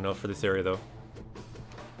strong enough for this area though,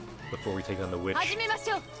 before we take on the witch. I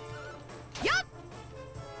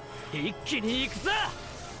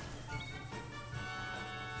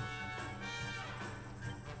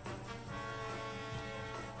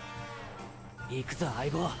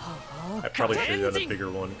probably should have done a bigger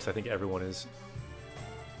one because I think everyone is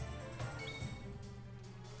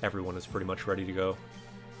pretty much ready to go.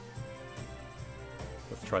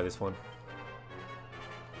 Let's try this one.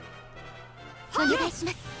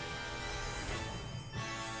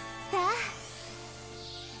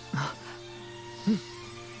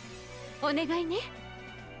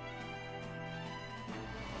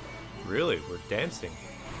 Really? We're dancing.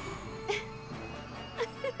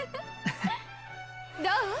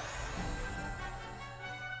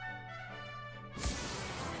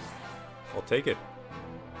 I'll take it.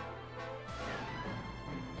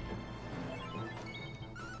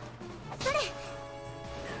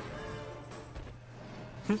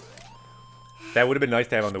 That would have been nice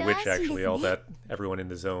to have on the witch, actually, all that, everyone in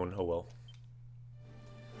the zone. Oh well.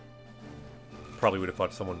 Probably would have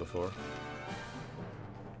fought someone before.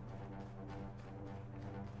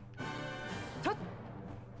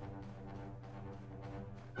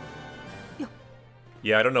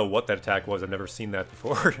 Yeah, I don't know what that attack was. I've never seen that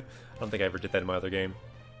before. I don't think I ever did that in my other game.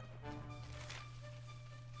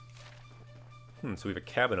 So we have a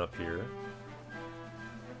cabin up here.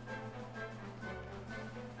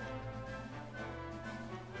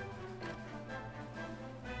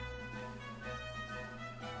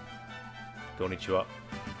 Konnichiwa.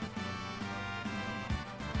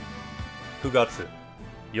 9月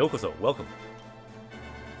Yokoso, welcome.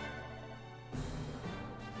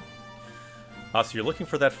 So you're looking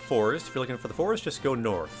for that forest. If you're looking for the forest, just go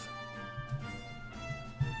north.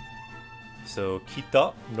 So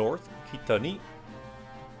kita, north, kita ni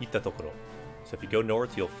ita tokoro. So if you go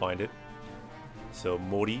north, you'll find it. So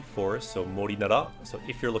mori, forest, so mori nara. So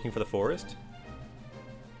if you're looking for the forest,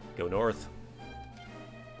 go north.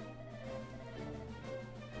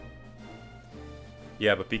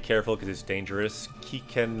 Yeah, but be careful because it's dangerous.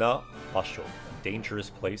 Kiken na basho. Dangerous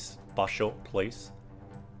place. Basho, place.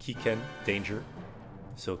 Kiken, danger.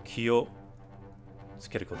 So kyo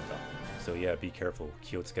tsukeru koto da. So yeah, be careful.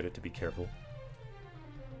 Kyo tsukeru, to be careful.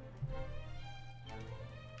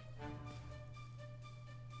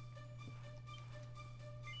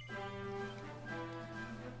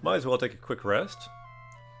 Might as well take a quick rest.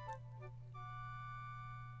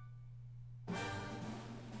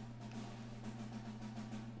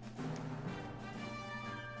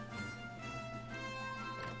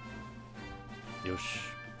 Yosh.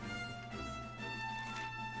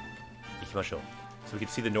 Ikimashou. So we can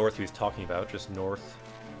see the north he was talking about, just north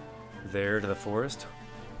there to the forest.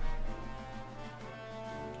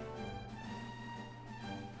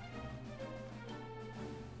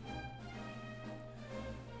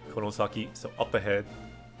 Konosaki, so up ahead,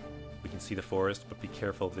 we can see the forest, but be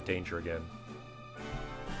careful of the danger again.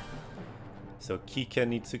 So Kiken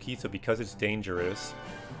Nitsuki, so because it's dangerous,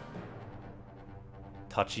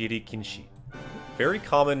 Tachiiri Kinshi. Very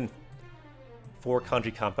common 4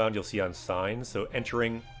 kanji compound you'll see on signs. So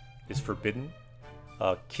entering is forbidden,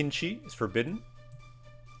 Kinshi is forbidden,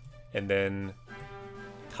 and then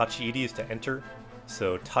Tachiiri is to enter.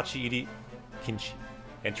 So Tachiiri Kinshi,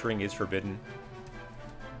 entering is forbidden.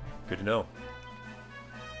 Good to know.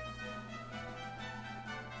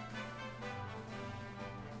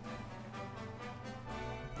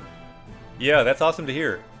 Yeah, that's awesome to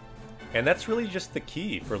hear. And that's really just the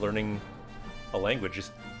key for learning a language.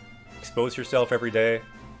 Just expose yourself every day,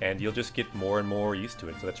 and you'll just get more and more used to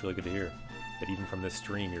it. So that's really good to hear. That even from this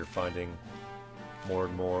stream, you're finding more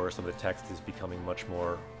and more, some of the text is becoming much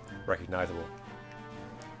more recognizable.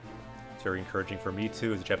 It's very encouraging for me,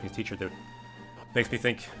 too, as a Japanese teacher, that makes me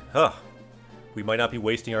think, we might not be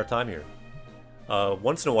wasting our time here.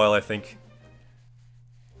 Once in a while, I think,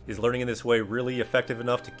 is learning in this way really effective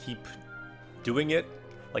enough to keep doing it?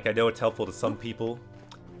 Like, I know it's helpful to some people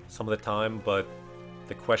some of the time, but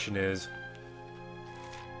the question is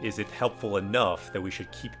it helpful enough that we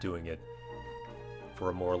should keep doing it for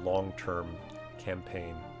a more long-term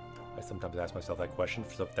campaign? I sometimes ask myself that question,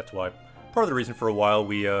 so that's why part of the reason for a while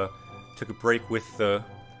we took a break with the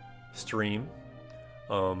stream.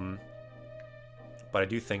 But I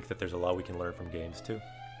do think that there's a lot we can learn from games too.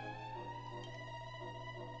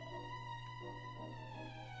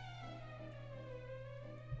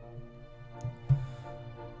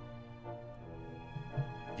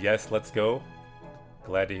 Yes, let's go.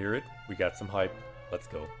 Glad to hear it. We got some hype. Let's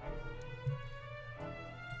go.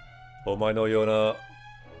 Omae no yona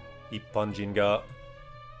ippanjin ga.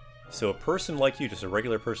 So a person like you, just a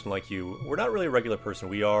regular person like you, we're not really a regular person.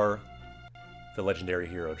 We are the legendary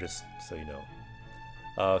hero, just so you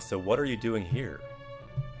know. So what are you doing here?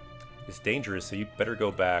 It's dangerous, so you better go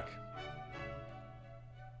back.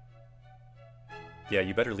 Yeah,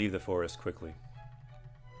 you better leave the forest quickly.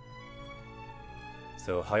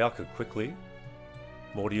 So hayaku, quickly.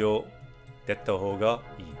 Mori o detta hou ga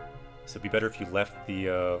ii. So it'd be better if you left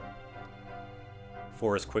the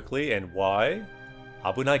forest quickly. And why?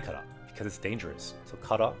 Abunai kara, because it's dangerous. So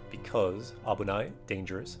kara, because. Abunai,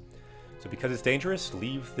 dangerous. So because it's dangerous,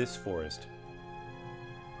 leave this forest.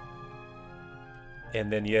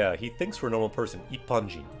 And then, yeah, he thinks we're a normal person.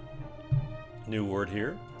 Ippanjin. New word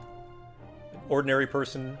here. Ordinary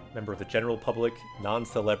person, member of the general public,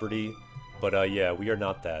 non-celebrity. But yeah, we are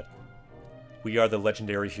not that. We are the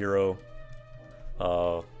legendary hero,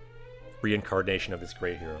 reincarnation of this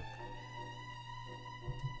great hero.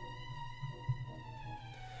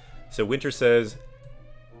 So Winter says,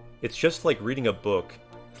 it's just like reading a book.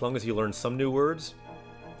 As long as you learn some new words,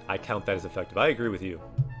 I count that as effective. I agree with you.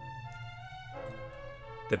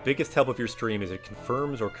 The biggest help of your stream is it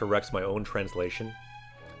confirms or corrects my own translation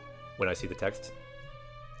when I see the text.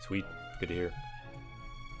 Sweet. Good to hear.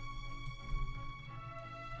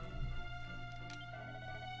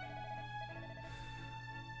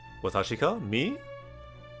 Watashi ka? Me?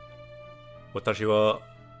 Watashi wa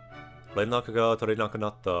rennaku ga torenaku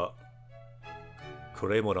natta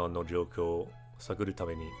Kuremoran no joukyou o saguru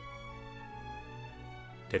tame ni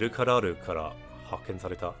Teru kara aru kara hakken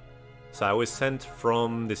sareta. So I was sent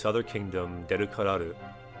from this other kingdom, Derukararu,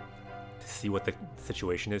 to see what the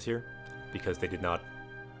situation is here, because they did not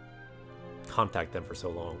contact them for so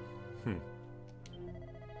long.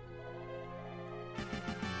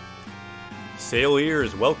 Sail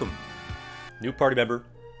Ears, welcome. New party member.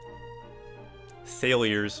 Sail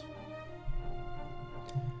Ears.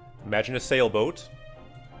 Imagine a sailboat.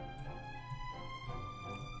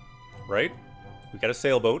 Right? We got a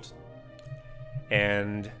sailboat.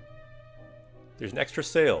 And there's an extra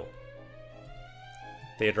sail.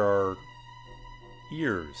 There are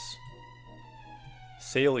ears.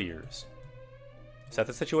 Sail ears. Is that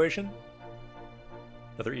the situation?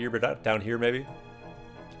 Another ear, but down here maybe?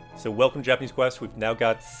 So welcome Japanese Quest. We've now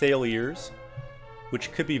got sail ears,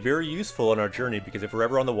 which could be very useful on our journey, because if we're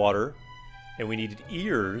ever on the water and we needed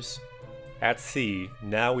ears at sea,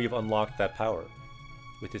 now we've unlocked that power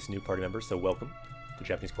with this new party member. So welcome to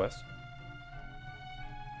Japanese Quest.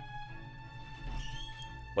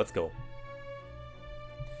 Let's go.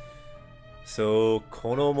 So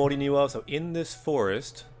Kono Mori ni wa, so in this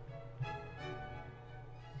forest,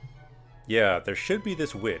 yeah, there should be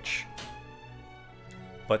this witch.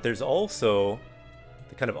 But there's also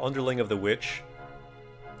the kind of underling of the witch,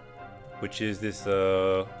 which is this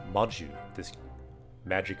Maju, this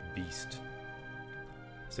magic beast.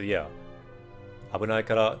 So yeah, Abunai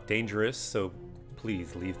kara, dangerous, so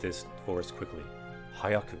please leave this forest quickly.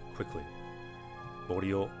 Hayaku, quickly.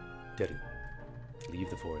 Mori o deru, leave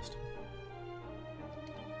the forest.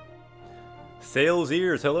 Sail's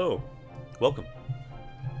Ears, hello, welcome.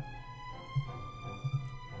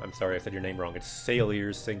 I'm sorry, I said your name wrong. It's Sail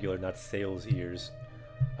Ears, singular, not Sail's Ears.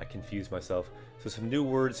 I confused myself. So some new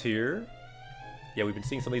words here. Yeah, we've been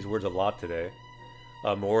seeing some of these words a lot today.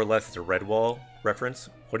 More or less, it's a Redwall reference.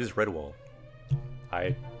 What is Redwall?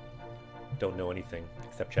 I don't know anything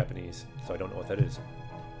except Japanese, so I don't know what that is.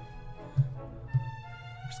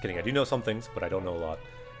 Just kidding, I do know some things, but I don't know a lot.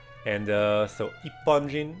 And so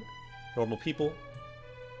Ippanjin, normal people.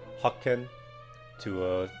 Hakken,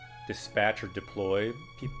 to dispatch or deploy.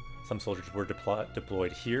 Some soldiers were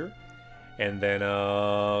deployed here. And then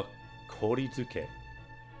Korizuke,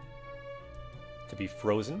 to be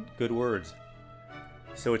frozen. Good words.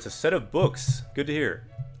 So it's a set of books. Good to hear.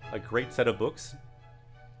 A great set of books.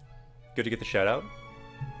 Good to get the shout out.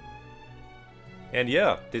 And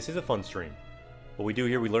yeah, this is a fun stream. What we do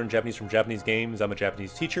here, we learn Japanese from Japanese games. I'm a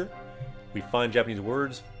Japanese teacher. We find Japanese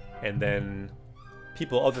words, and then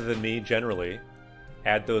people other than me generally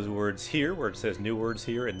add those words here where it says new words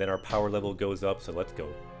here, and then our power level goes up, so let's go.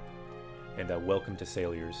 And welcome to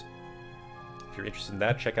Sail Ears. If you're interested in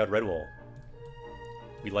that, check out Redwall.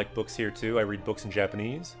 We like books here too. I read books in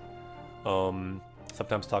Japanese.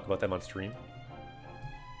 Sometimes talk about them on stream.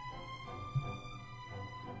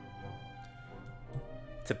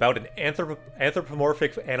 It's about an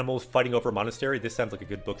anthropomorphic animals fighting over a monastery. This sounds like a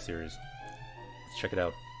good book series. Let's check it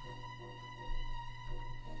out.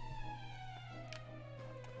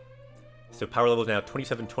 So power level is now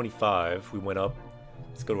 2725. We went up.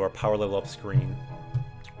 Let's go to our power level up screen.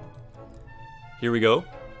 Here we go.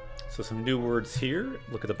 So some new words here.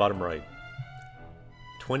 Look at the bottom right.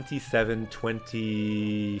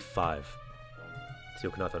 2725.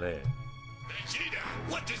 Tsuyoku ne. Vegeta,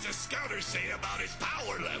 what does the scouter say about his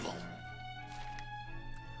power level?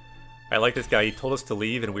 I like this guy. He told us to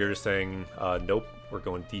leave, and we were just saying, nope, we're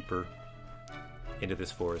going deeper into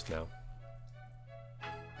this forest now.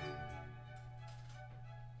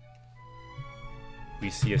 We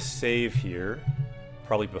see a save here,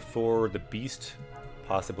 probably before the beast,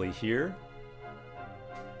 possibly here,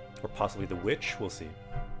 or possibly the witch, we'll see.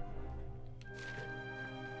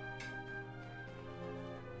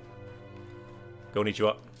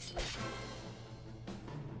 Konnichiwa.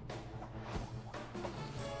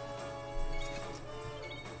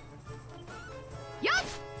 Yup!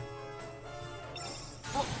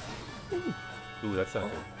 Ooh, that's not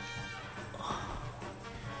good.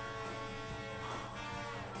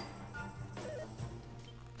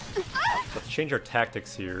 Let's change our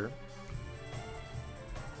tactics here.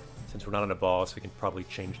 Since we're not on a boss, we can probably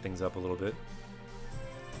change things up a little bit.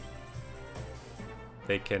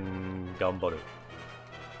 They can gambaru.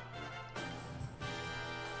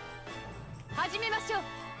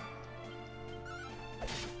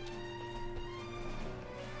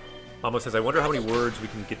 Mama says, I wonder how many words we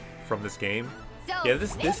can get from this game. Yeah,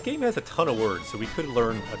 this game has a ton of words, so we could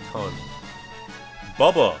learn a ton.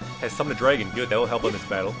 Bubba has summoned a dragon. Good, that will help on this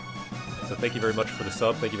battle. So thank you very much for the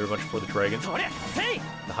sub. Thank you very much for the dragon.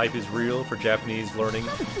 The hype is real for Japanese learning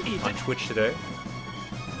on Twitch today.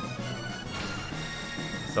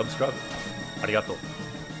 Subscribe. Arigato.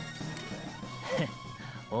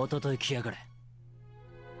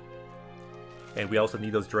 And we also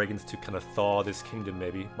need those dragons to kind of thaw this kingdom,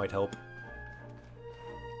 maybe. Might help.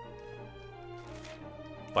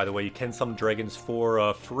 By the way, you can summon dragons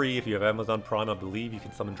for free if you have Amazon Prime, I believe. You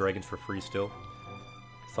can summon dragons for free still.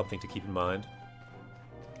 Something to keep in mind.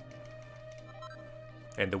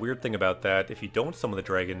 And the weird thing about that, if you don't summon the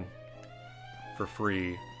dragon for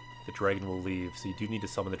free, the dragon will leave. So you do need to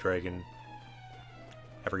summon the dragon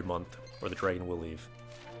every month, or the dragon will leave.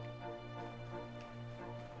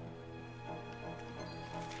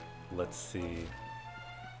 Let's see.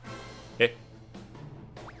 Hey.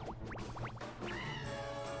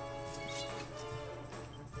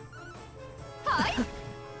 Hi.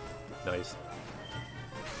 Nice.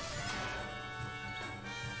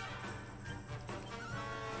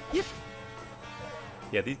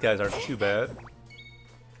 Yeah, these guys aren't too bad.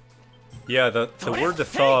 Yeah, the word to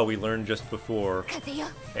thaw we learned just before.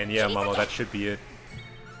 And yeah, Mama, that should be it.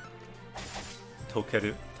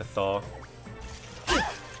 Tokeru, to thaw.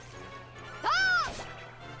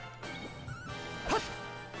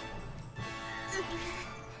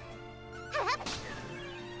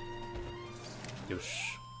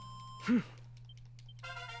 Yosh.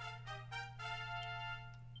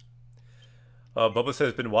 Bubba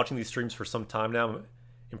says, been watching these streams for some time now. I'm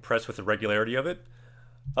impressed with the regularity of it.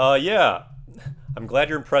 Yeah. I'm glad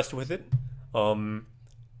you're impressed with it.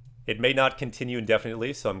 It may not continue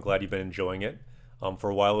indefinitely, so I'm glad you've been enjoying it. For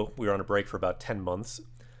a while, we were on a break for about 10 months.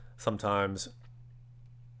 Sometimes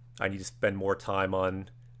I need to spend more time on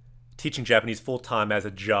teaching Japanese full-time as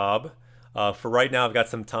a job. For right now, I've got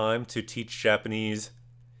some time to teach Japanese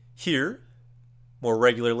here more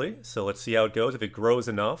regularly. So let's see how it goes. If it grows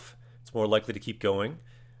enough, it's more likely to keep going.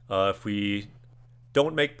 If we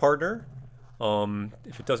don't make partner,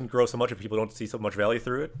 if it doesn't grow so much, if people don't see so much value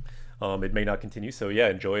through it, it may not continue. So yeah,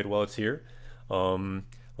 enjoy it while it's here.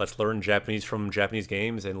 Let's learn Japanese from Japanese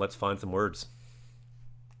games, and let's find some words.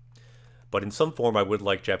 But in some form, I would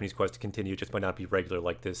like Japanese Quest to continue. It just might not be regular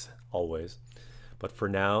like this always. But for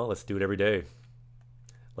now, let's do it every day.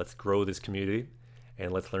 Let's grow this community,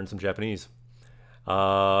 and let's learn some Japanese.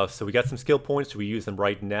 So we got some skill points. Do we use them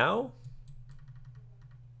right now?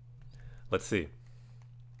 Let's see.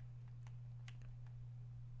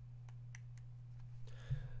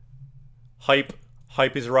 Hype.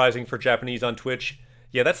 Hype is rising for Japanese on Twitch.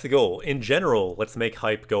 Yeah, that's the goal. In general, let's make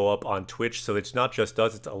hype go up on Twitch, so it's not just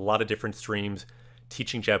us, it's a lot of different streams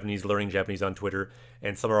teaching Japanese, learning Japanese on Twitter,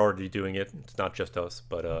 and some are already doing it. It's not just us,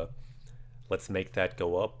 but let's make that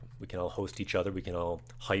go up. We can all host each other. We can all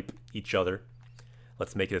hype each other.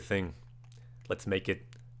 Let's make it a thing. Let's make it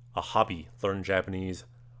a hobby. Learn Japanese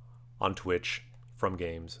on Twitch from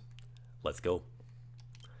games. Let's go.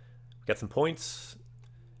 We got some points.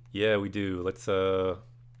 Yeah, we do. Let's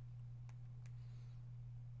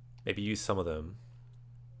maybe use some of them.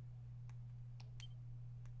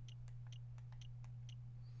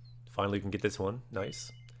 Finally, we can get this one.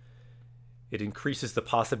 Nice. It increases the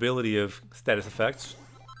possibility of status effects,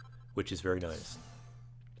 which is very nice.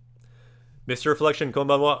 Mr. Reflection,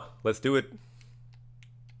 konbanwa. Let's do it.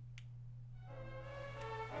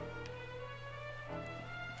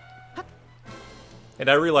 And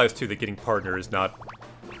I realize, too, that getting partner is not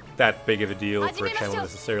that big of a deal for a channel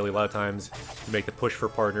necessarily. A lot of times, you make the push for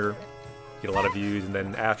partner, get a lot of views, and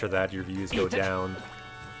then after that, your views go down.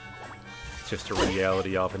 It's just a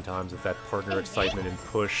reality, oftentimes, of that partner excitement and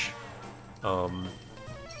push.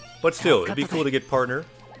 But still, it'd be cool to get partner,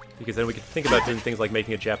 because then we could think about doing things like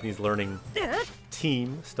making a Japanese learning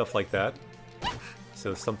team, stuff like that.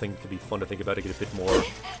 So something could be fun to think about to get a bit more...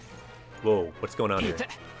 Whoa, what's going on here?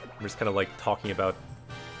 I'm just kind of like talking about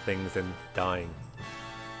things and dying.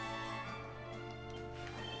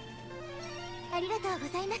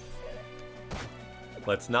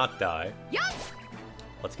 Let's not die.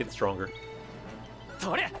 Let's get stronger.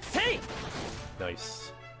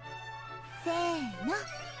 Nice.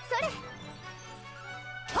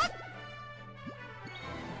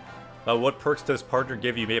 What perks does partner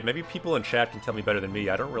give you? Maybe people in chat can tell me better than me.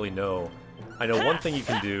 I don't really know. I know one thing you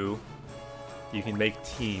can do. You can make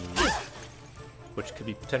teams, which could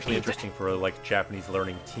be potentially interesting for a like Japanese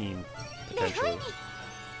learning team, potentially.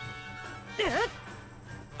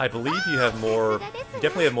 I believe you have more. You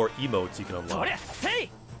definitely have more emotes you can unlock.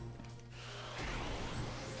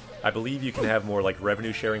 I believe you can have more like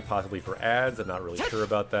revenue sharing, possibly for ads. I'm not really sure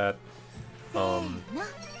about that.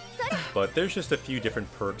 But there's just a few different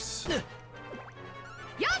perks.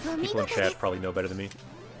 People in chat probably know better than me.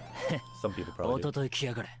 Some people probably do.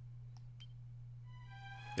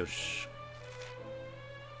 Yosh.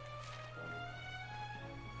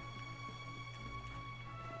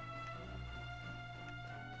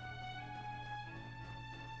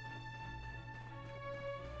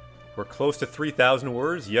 We're close to 3,000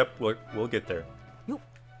 words. Yep, we'll get there. Yup.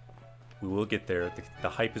 We will get there. The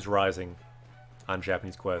hype is rising on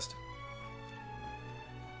Japanese Quest.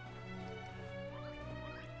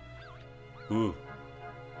 Ooh.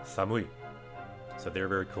 Samui. So they're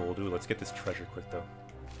very cold. Ooh, let's get this treasure quick, though.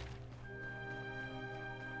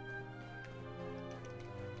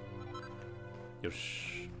 Yosh.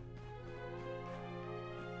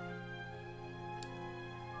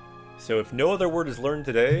 So if no other word is learned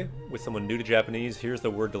today with someone new to Japanese, here's the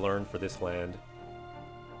word to learn for this land.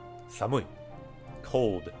 Samui.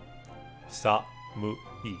 Cold.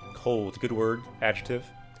 Sa-mu-i. Cold. Good word. Adjective.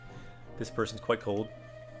 This person's quite cold.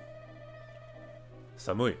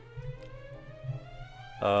 Samui.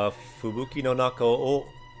 Fubuki no naka o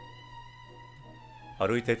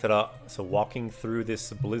aruite tara. So walking through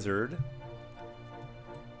this blizzard.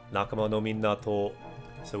 Nakama no minna to.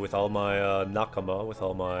 So with all my nakama, with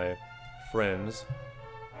all my friends.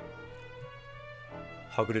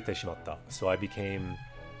 Hagurete shimatta. So I became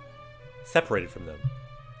separated from them.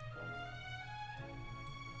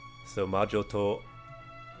 So Majo to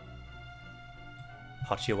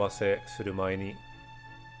hachiawase suru mae ni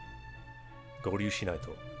goryu shinai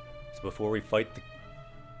to. So before we fight the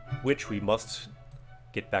witch, we must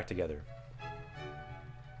get back together.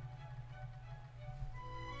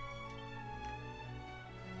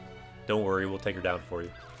 Don't worry, we'll take her down for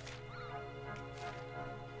you.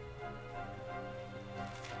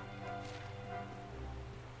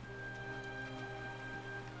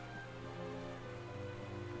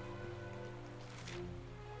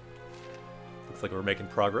 Looks like we're making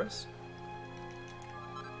progress.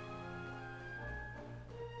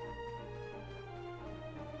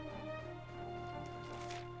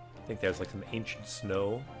 I think there's like some ancient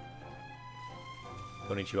snow.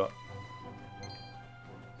 Konnichiwa.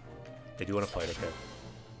 They do want to fight, okay.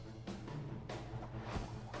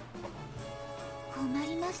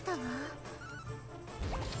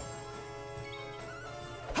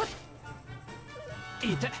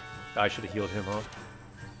 I should have healed him, huh?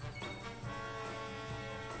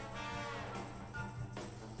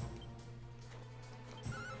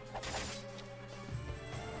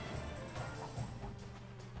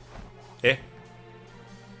 Eh?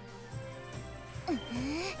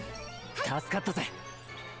 助かったぜ。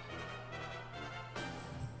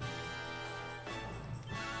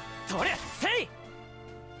そりゃせい。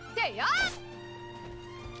てや。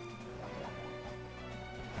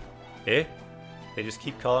Eh? They just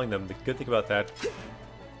keep calling them. The good thing about that,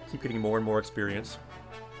 keep getting more and more experience.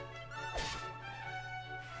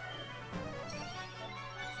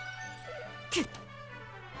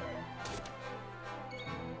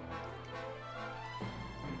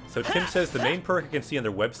 So Tim says the main perk I can see on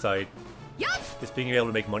their website is being able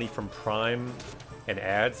to make money from Prime and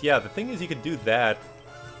ads. Yeah, the thing is you can do that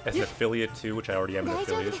as an affiliate too, which I already am an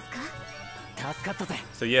affiliate.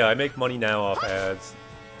 So yeah, I make money now off ads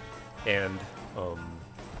and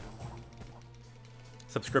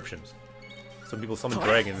subscriptions. Some people summon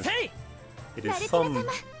dragons. It is some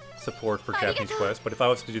support for Japanese Quest, but if I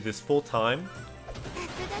was to do this full time,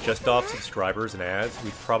 just off subscribers and ads,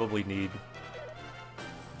 we'd probably need...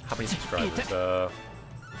 How many subscribers?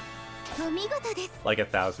 Like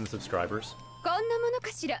 1,000 subscribers.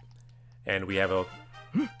 And we have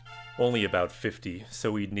only about 50,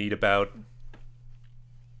 so we'd need about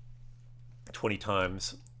 20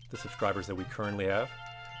 times the subscribers that we currently have,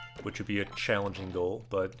 which would be a challenging goal,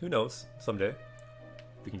 but who knows, someday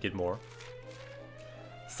we can get more.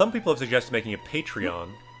 Some people have suggested making a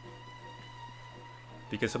Patreon,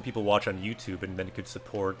 because some people watch on YouTube and then could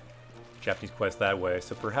support Japanese Quest that way,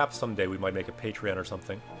 so perhaps someday we might make a Patreon or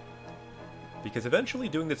something. Because eventually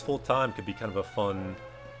doing this full time could be kind of a fun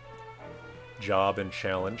job and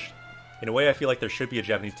challenge. In a way, I feel like there should be a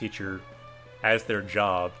Japanese teacher as their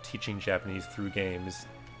job teaching Japanese through games.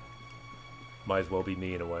 Might as well be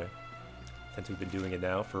me in a way, since we've been doing it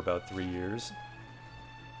now for about 3 years.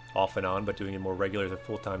 Off and on, but doing it more regular as a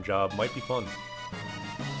full-time job might be fun.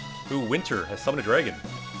 Ooh, Winter has summoned a dragon.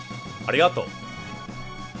 Arigato.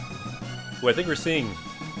 Ooh, I think we're seeing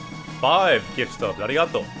 5 gift stubs.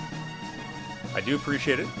 Arigato. I do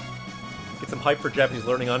appreciate it. Get some hype for Japanese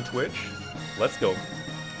learning on Twitch. Let's go.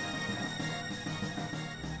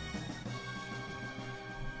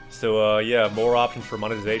 So, yeah, more options for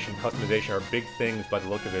monetization, customization are big things by the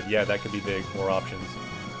look of it. Yeah, that could be big. More options.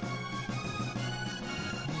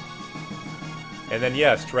 And then,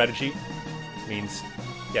 yeah, strategy means,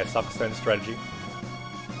 yeah, Sakusen strategy.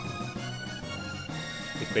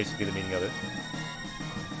 It's basically the meaning of it.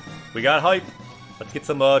 We got hype. Let's get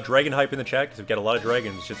some dragon hype in the chat, because we've got a lot of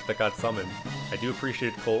dragons just that got summoned. I do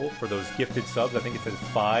appreciate Cole for those gifted subs. I think it says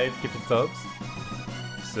 5 gifted subs.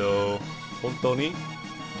 So, hontoni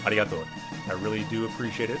arigato. I really do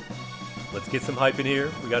appreciate it. Let's get some hype in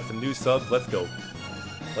here. We got some new subs. Let's go.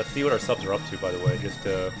 Let's see what our subs are up to, by the way, just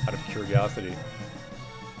out of curiosity.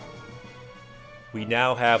 We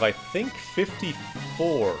now have, I think,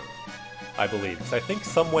 54, I believe. Because I think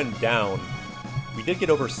some went down. We did get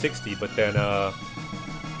over 60, but then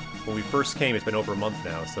when we first came, it's been over a month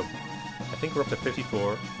now. So I think we're up to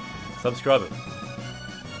 54. Subscribe.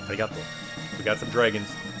 Arigato. We got some dragons.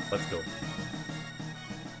 Let's go.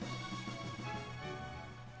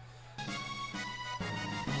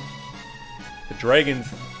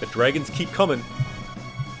 The dragons keep coming.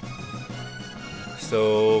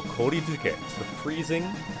 So, Korizuke, so freezing,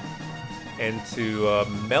 and to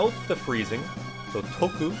melt the freezing, so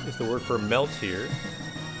Toku is the word for melt here.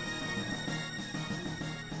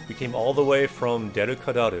 We came all the way from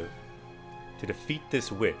Derukadaru to defeat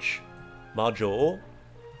this witch, Majo o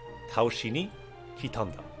Taoshi ni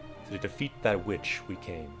Kitanda. So to defeat that witch, we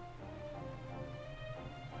came.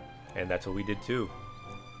 And that's what we did too.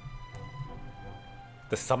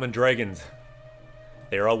 The summoned dragons.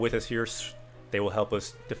 They are all with us here. They will help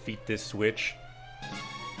us defeat this witch.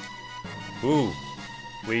 Ooh,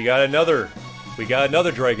 we got another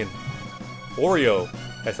dragon. Oreo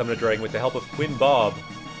has summoned a dragon with the help of Quinn Bob.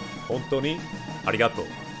 Hontoni arigato.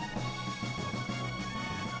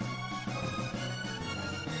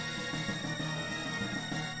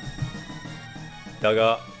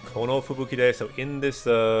 Daga kono fubuki de, so in this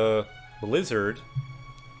blizzard,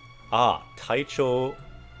 Taicho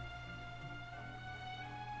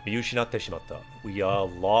Miyushinatte shimatta.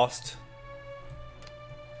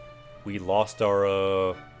 We lost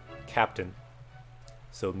our captain.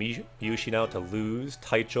 So Miyushina to lose,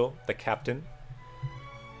 Taicho, the captain.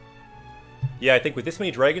 Yeah, I think with this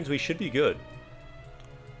many dragons we should be good.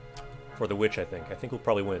 For the witch, I think. I think we'll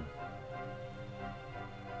probably win.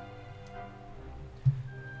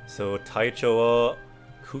 So Taicho wa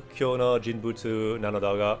Kukkyo na Jinbutsu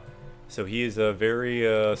nanodaga. So he is a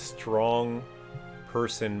very strong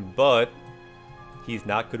person, but he's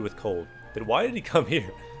not good with cold. Then why did he come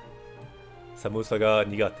here? Samusa ga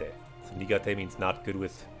nigate. So nigate means not good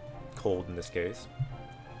with cold in this case.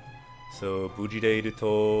 So buji de iru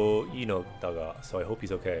to ii no daga. So I hope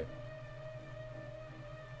he's okay.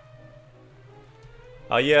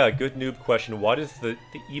 Yeah, good noob question. Why does the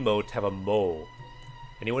emote have a mo?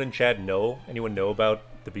 Anyone in chat know? Anyone know about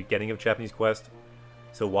the beginning of Japanese Quest?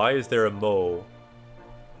 So why is there a mo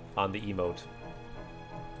on the emote?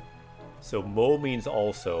 So mo means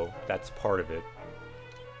also. That's part of it.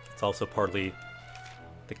 It's also partly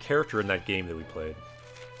the character in that game that we played.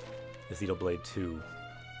 Xenoblade 2.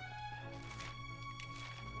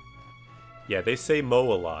 Yeah, they say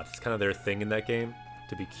mo a lot. It's kind of their thing in that game.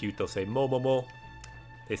 To be cute, they'll say mo mo mo.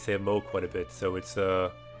 They say mo quite a bit. So it's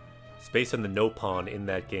based on the Nopon in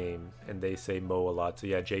that game, and they say mo a lot. So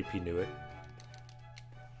yeah, JP knew it.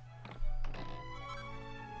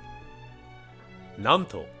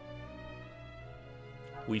 Nanto.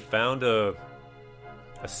 We found a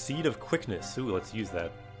seed of quickness. Ooh, let's use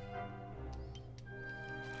that.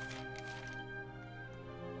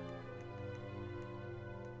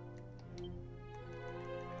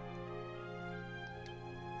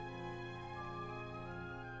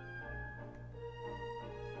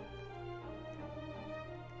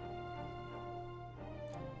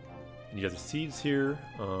 Any other seeds here?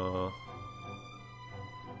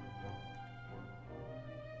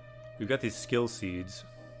 We've got these skill seeds.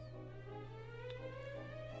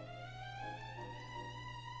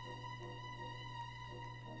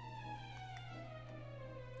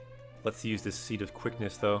 Let's use this seed of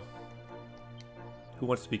quickness, though. Who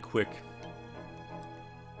wants to be quick?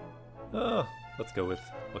 Let's go with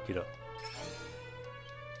Akira.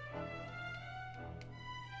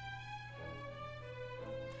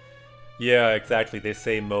 Yeah, exactly. They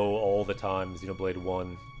say mo all the time, Xenoblade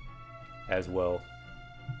 1 as well.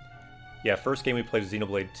 Yeah, first game we played was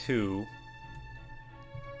Xenoblade 2.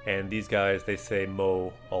 And these guys, they say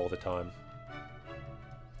mo all the time.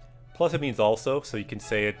 Plus it means also, so you can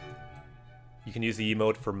say it. You can use the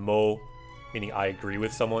emote for mo, meaning I agree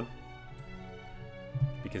with someone.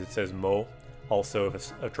 Because it says mo. Also,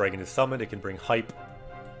 if a dragon is summoned, it can bring hype.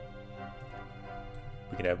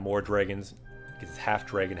 We can have more dragons. Because it's half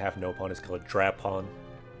dragon, half Nopon. It's called Drapon.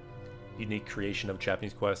 Unique creation of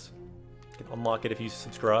Japanese Quest. You can unlock it if you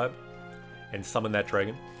subscribe. And summon that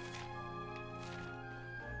dragon.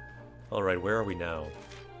 Alright, where are we now?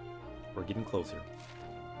 We're getting closer.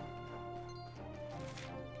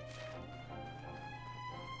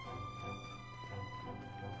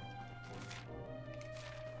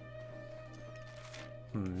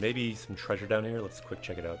 Maybe some treasure down here. Let's quick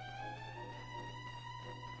check it out.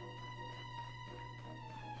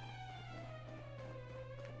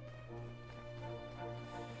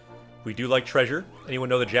 We do like treasure. Anyone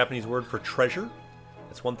know the Japanese word for treasure?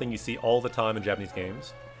 That's one thing you see all the time in Japanese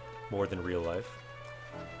games, more than real life.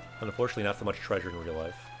 Unfortunately, not so much treasure in real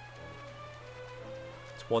life.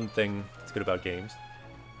 It's one thing that's good about games.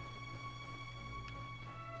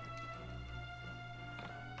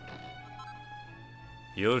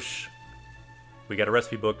 Yosh. We got a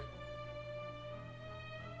recipe book.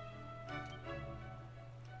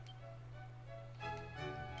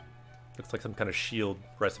 Looks like some kind of shield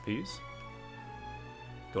recipes.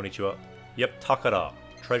 Konnichiwa. Yep, Takara.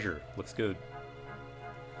 Treasure. Looks good.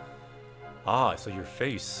 Ah, I saw your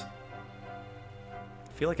face.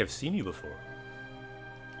 I feel like I've seen you before.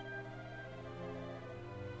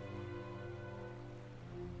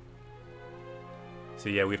 So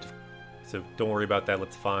yeah, we have to... So don't worry about that.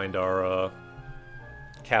 Let's find our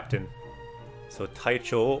captain. So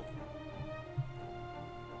Taicho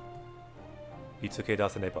Itsuke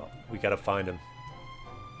Dasanepa. We gotta find him.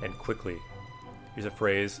 And quickly. Here's a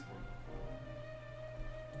phrase.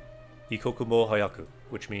 Ikoku mo hayaku,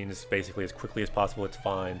 which means basically as quickly as possible let's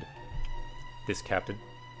find this captain.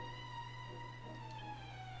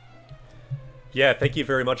 Yeah, thank you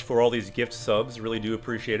very much for all these gift subs. Really do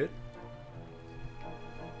appreciate it.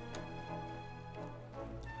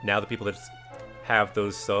 Now the people that have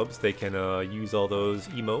those subs, they can use all those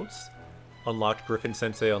emotes. Unlocked Griffin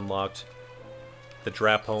Sensei, unlocked the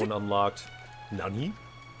Drapone, unlocked Nani?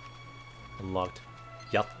 Unlocked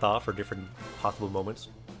Yatta for different possible moments.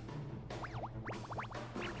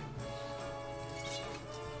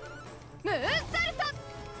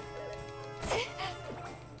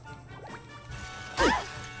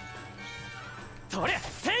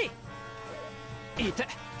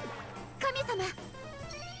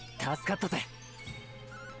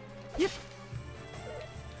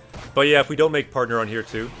 But yeah, if we don't make partner on here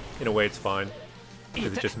too, in a way it's fine.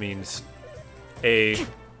 Because it just means, A,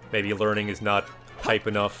 maybe learning is not hype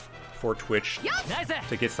enough for Twitch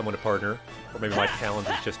to get someone to partner. Or maybe my talent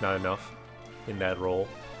is just not enough in that role.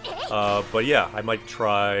 But yeah, I might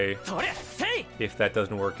try, if that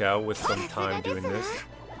doesn't work out with some time doing this.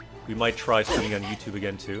 We might try streaming on YouTube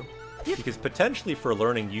again too. Because potentially for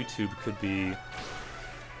learning, YouTube could be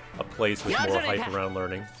a place with more hype around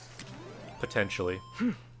learning. Potentially.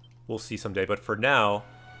 We'll see someday. But for now,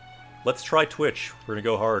 let's try Twitch. We're gonna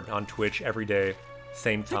go hard on Twitch every day,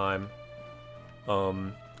 same time.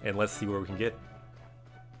 And let's see where we can get.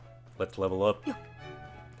 Let's level up.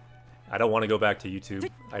 I don't want to go back to YouTube.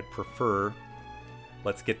 I'd prefer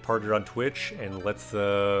let's get partnered on Twitch and let's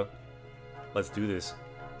do this.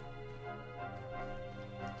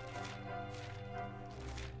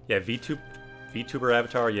 Yeah, VTuber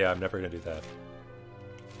avatar, yeah, I'm never gonna do that.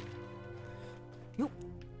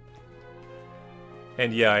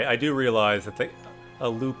 And yeah, I do realize that a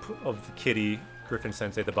loop of the kitty, Griffin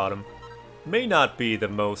Sensei at the bottom, may not be the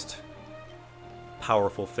most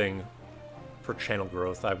powerful thing for channel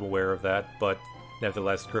growth. I'm aware of that, but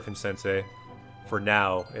nevertheless, Griffin Sensei, for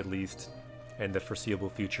now at least, and the foreseeable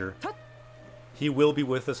future, he will be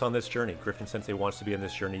with us on this journey. Griffin Sensei wants to be on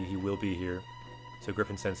this journey. He will be here. So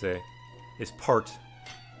Griffin Sensei is part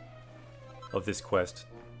of this quest,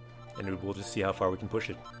 and we'll just see how far we can push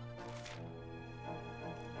it.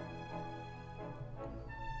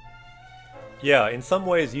 Yeah, in some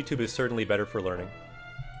ways, YouTube is certainly better for learning.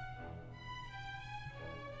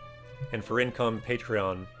 And for income,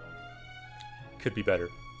 Patreon could be better.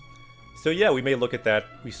 So yeah, we may look at that.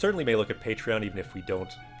 We certainly may look at Patreon even if we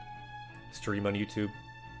don't stream on YouTube.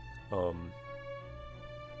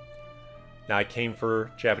 Now I came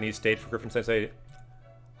for Japanese stage for Griffin Sensei.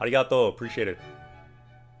 Arigato, appreciate it.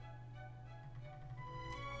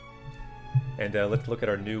 And let's look at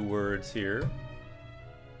our new words here.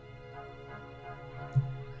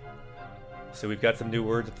 So we've got some new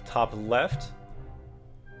words at the top left.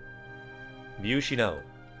 Myushinao,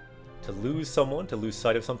 to lose someone, to lose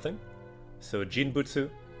sight of something. So Jinbutsu,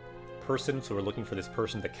 person, so we're looking for this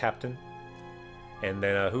person, the captain. And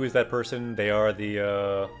then who is that person? They are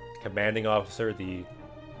the commanding officer, the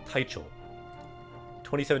Taicho.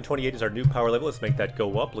 2728 is our new power level. Let's make that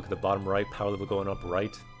go up. Look at the bottom right, power level going up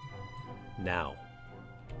right now.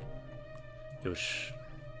 Yosh.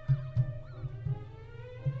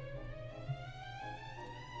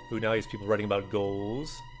 Ooh, now he's people writing about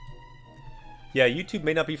goals. Yeah, YouTube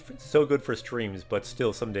may not be so good for streams, but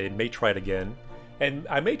still someday it may try it again. And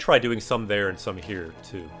I may try doing some there and some here,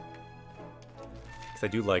 too. Because I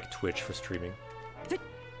do like Twitch for streaming.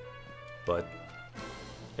 But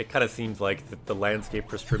It kind of seems like the landscape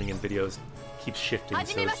for streaming and videos keeps shifting,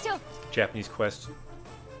 so Japanese Quest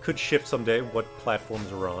could shift someday what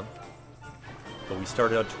platforms are on. But we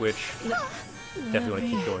started on Twitch. Definitely want to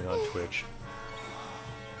keep going on Twitch.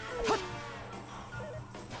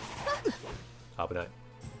 Abenai.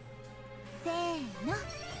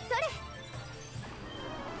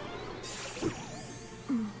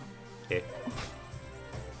 Okay.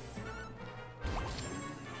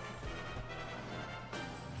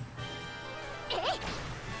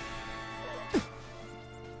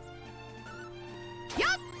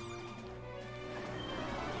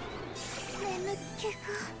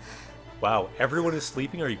 Wow, everyone is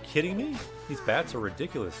sleeping? Are you kidding me? These bats are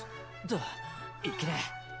ridiculous.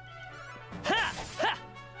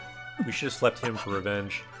 We should have slept him for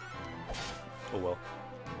revenge. Oh well.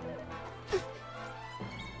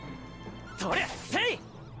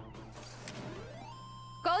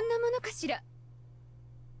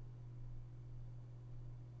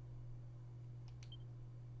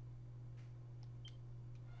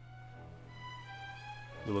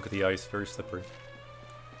 We look at the ice, very slippery.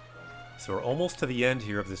 So we're almost to the end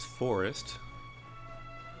here of this forest.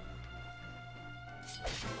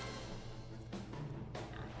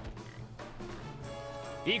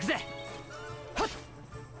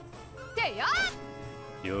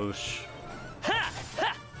 Yosh.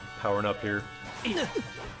 Powering up here.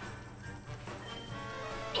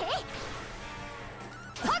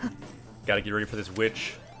 Gotta get ready for this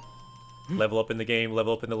witch. Level up in the game,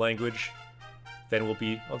 level up in the language. Then we'll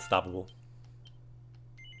be unstoppable.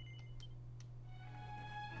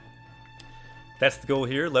 That's the goal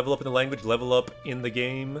here. Level up in the language, level up in the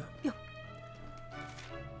game.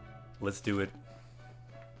 Let's do it.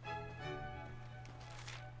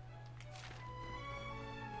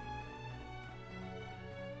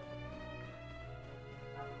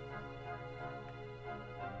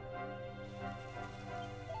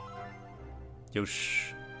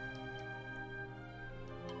 Yosh.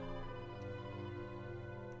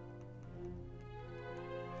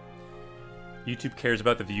 YouTube cares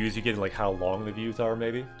about the views you get and like how long the views are,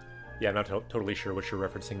 maybe? Yeah, I'm not totally sure what you're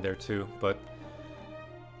referencing there too, but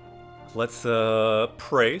let's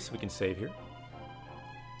pray so we can save here.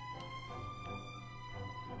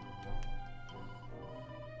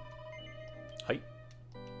 Hi.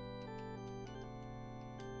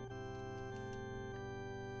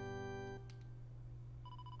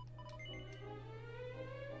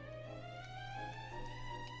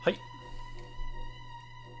 Hi.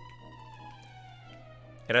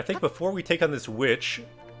 And I think before we take on this witch,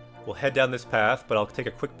 we'll head down this path, but I'll take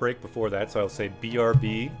a quick break before that, so I'll say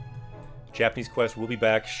BRB. Japanese Quest will be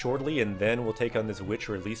back shortly, and then we'll take on this witch,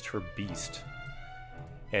 or at least her beast.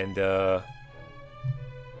 And,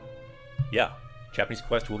 yeah, Japanese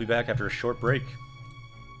Quest will be back after a short break.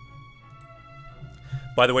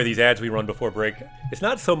 By the way, these ads we run before break, it's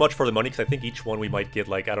not so much for the money, because I think each one we might get,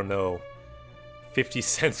 like, I don't know, 50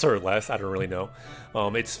 cents or less, I don't really know.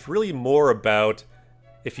 It's really more about,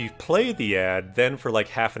 if you play the ad, then for like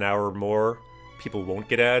half an hour or more, people won't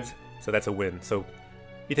get ads, so that's a win. So,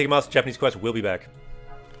 Itadakimasu, Japanese Quest will be back.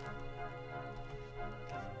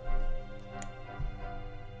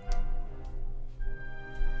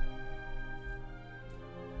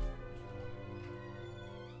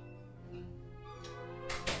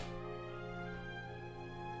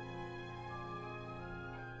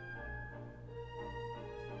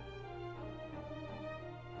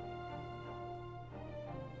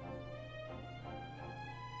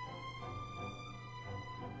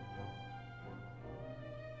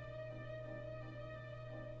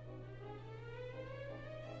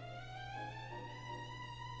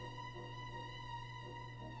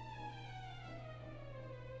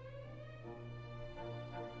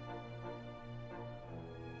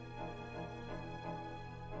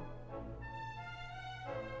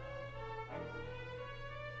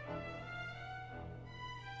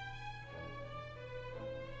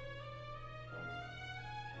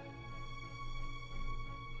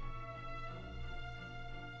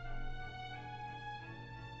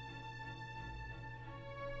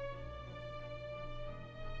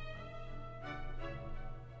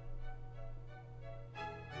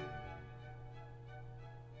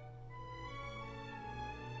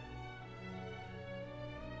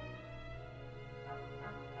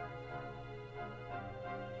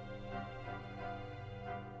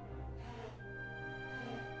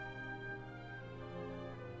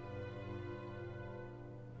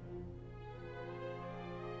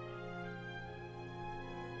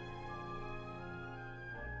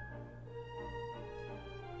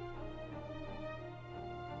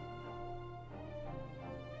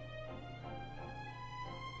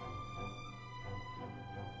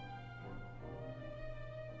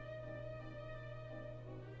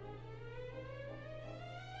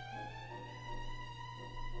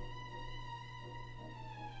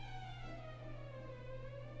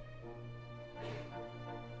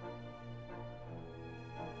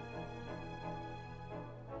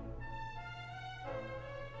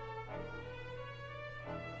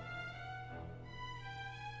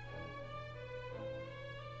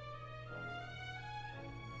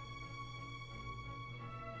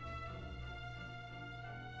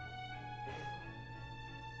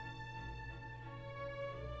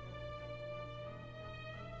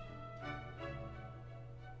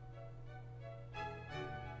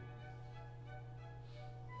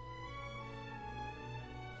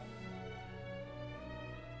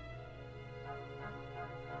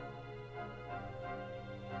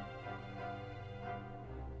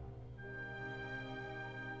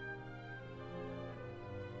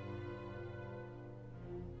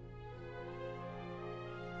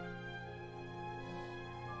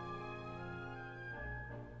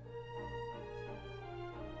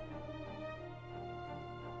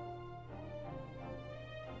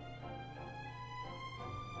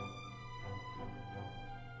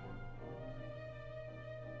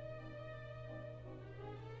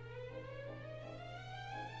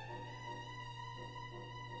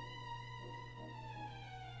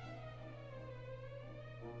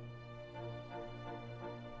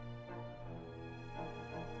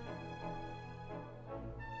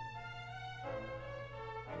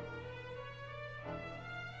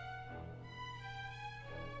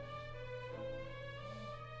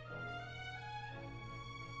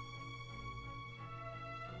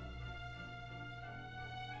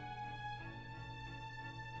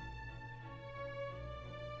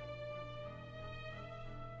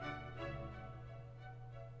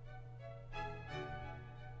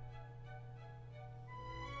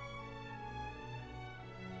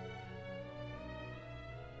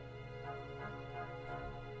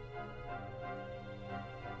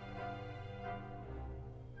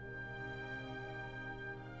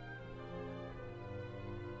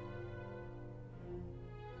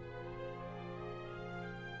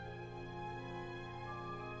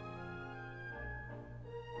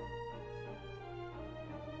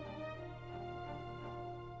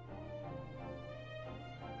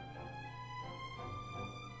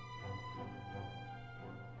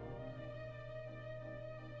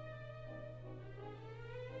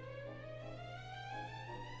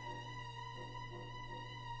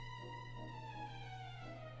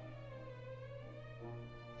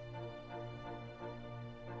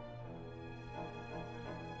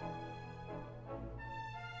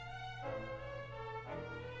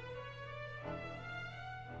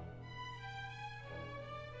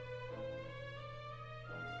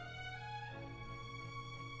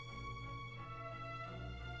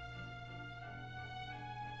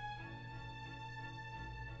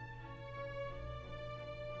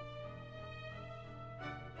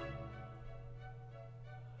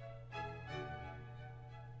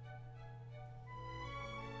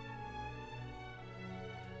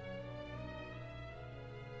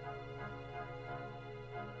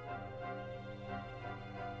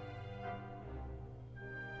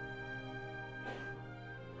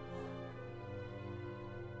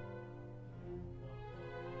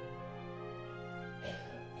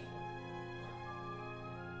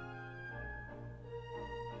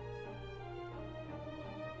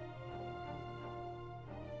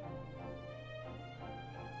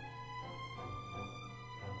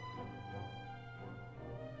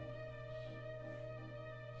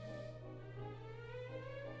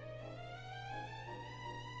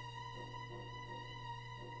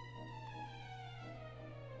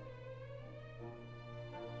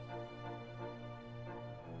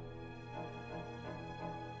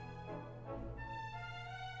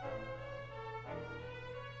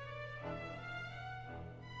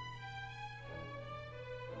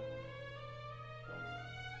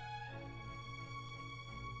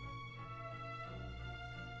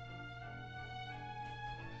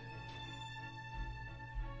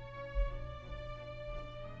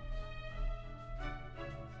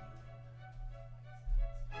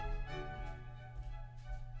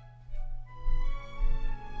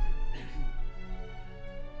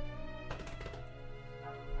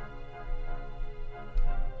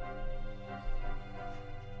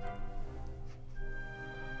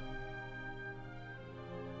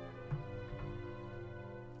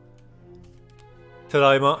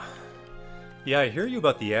 Tadaima. Yeah, I hear you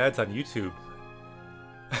about the ads on YouTube.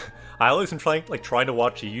 I always am trying to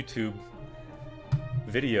watch a YouTube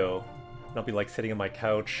video, and I'll be like sitting on my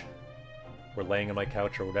couch or laying on my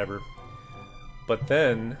couch or whatever. But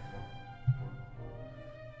then,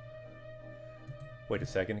 wait a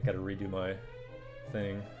second, gotta redo my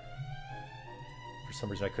thing. For some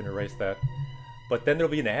reason I couldn't erase that. But then there'll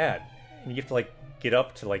be an ad, and you have to like get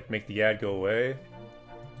up to like make the ad go away.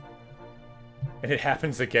 And it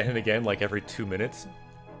happens again and again, like every 2 minutes.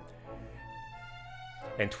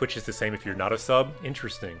 And Twitch is the same if you're not a sub.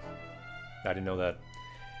 Interesting. I didn't know that.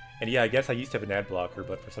 And yeah, I guess I used to have an ad blocker,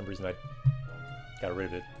 but for some reason I got rid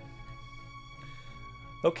of it.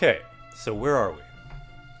 Okay, so where are we?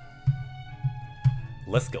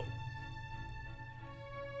 Let's go.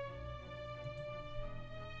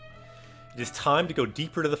 It is time to go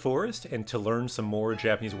deeper to the forest and to learn some more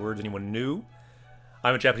Japanese words anyone new.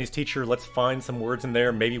 I'm a Japanese teacher, let's find some words in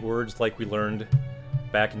there, maybe words like we learned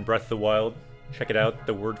back in Breath of the Wild. Check it out,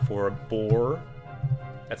 the word for a boar.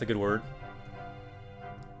 That's a good word.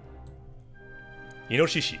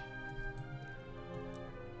 Inoshishi.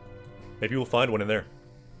 Maybe we'll find one in there.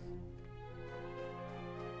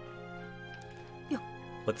 Yeah.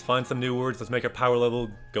 Let's find some new words, let's make our power level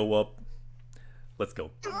go up. Let's go.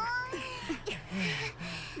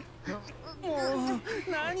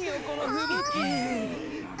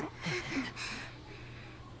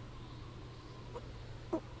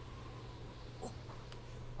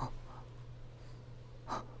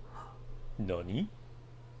 Nani?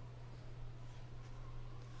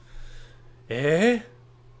 Eh?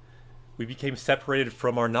 We became separated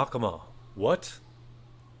from our nakama. What?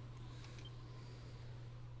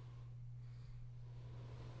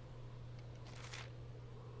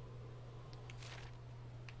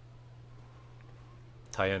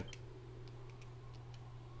 Tie-in.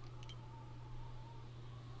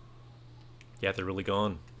 Yeah, they're really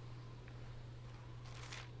gone.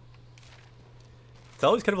 It's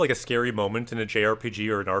always kind of like a scary moment in a JRPG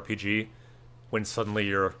or an RPG when suddenly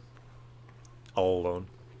you're all alone.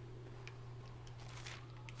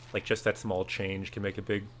 Like, just that small change can make a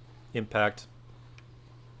big impact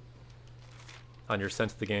on your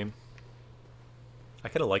sense of the game. I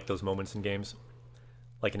kind of like those moments in games.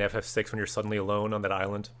 Like in FF6 when you're suddenly alone on that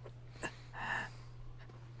island.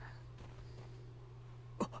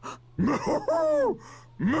 Ooh,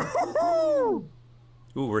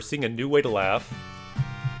 we're seeing a new way to laugh.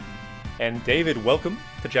 And David, welcome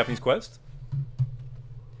to Japanese Quest.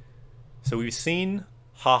 So we've seen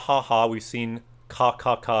ha ha ha, we've seen ka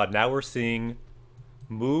ka ka. Now we're seeing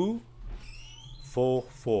mu fo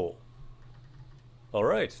fo.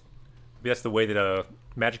 Alright. Maybe that's the way that a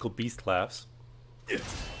magical beast laughs.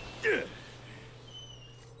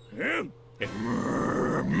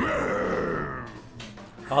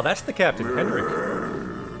 Oh, that's the Captain, Henrik.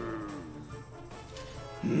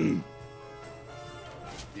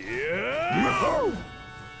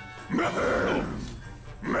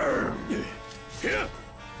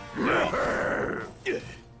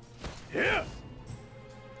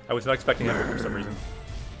 I was not expecting Henrik for some reason.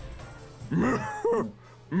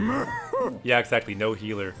 Yeah, exactly, no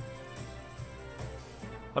healer.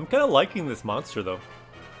 I'm kind of liking this monster, though.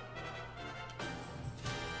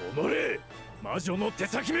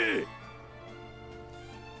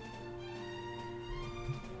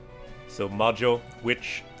 So, Majo,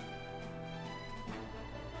 witch,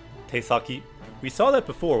 Teisaki. We saw that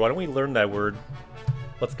before. Why don't we learn that word?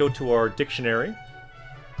 Let's go to our dictionary.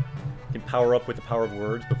 We can power up with the power of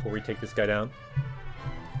words before we take this guy down.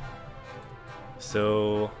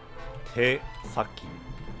 So, Teisaki.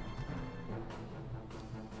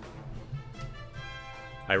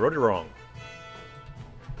 I wrote it wrong.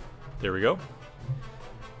 There we go.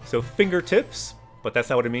 So fingertips, but that's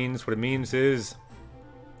not what it means. What it means is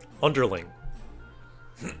underling.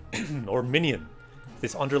 Or minion.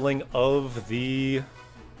 This underling of the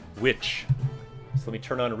witch. So let me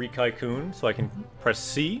turn on Rikai-kun so I can press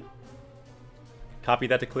C. Copy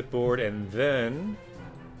that to clipboard and then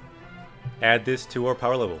add this to our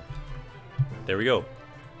power level. There we go.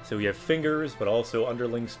 So we have fingers, but also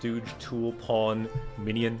underling, stooge, tool, pawn,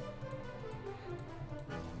 minion.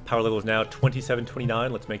 Power level is now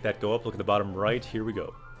 2729. Let's make that go up. Look at the bottom right. Here we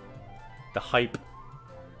go. The hype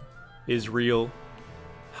is real.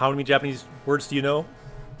 How many Japanese words do you know?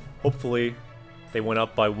 Hopefully they went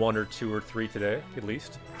up by 1 or 2 or 3 today, at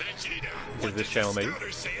least. Because of this channel, maybe.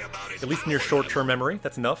 At least in your short-term memory.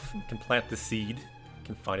 That's enough. You can plant the seed. You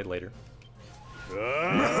can find it later.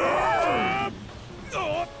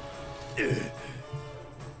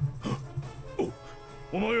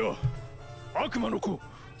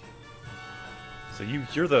 So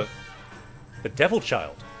you're the devil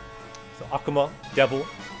child. So Akuma, devil,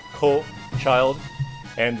 Ko, child,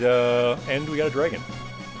 and we got a dragon,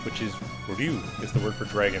 which is Ryu is the word for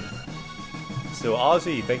dragon. So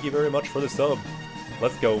Ozzy, thank you very much for the sub.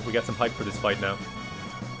 Let's go. We got some hype for this fight now.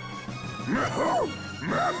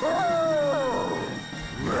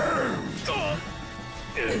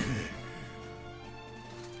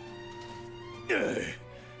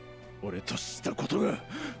 俺としたことが。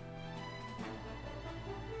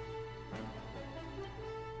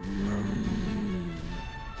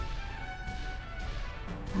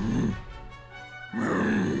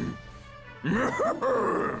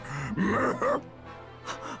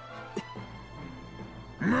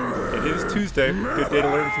It is Tuesday. Good day to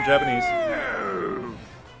learn some Japanese.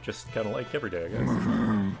 Just kind of like every day, I guess.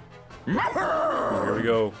 Here we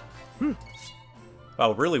go.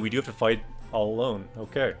 Oh, really? We do have to fight all alone.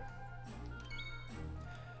 Okay.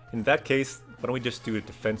 In that case, why don't we just do a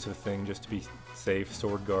defensive thing just to be safe?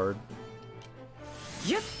 Sword guard.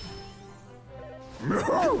 Yep.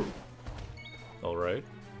 Alright.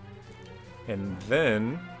 And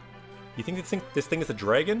then... You think this thing is a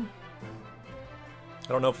dragon? I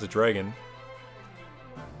don't know if it's a dragon.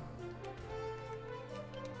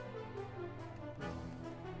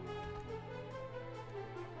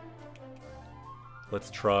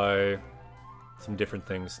 Let's try some different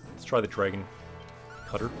things. Let's try the dragon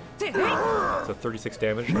cutter. So 36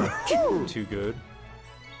 damage. Not too good.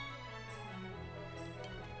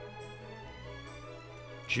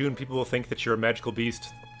 June, people will think that you're a magical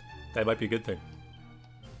beast. That might be a good thing.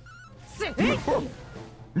 So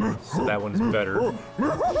that one's better.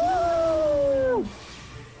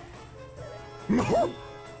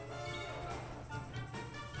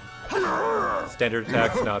 Standard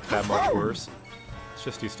attack's not that much worse. Let's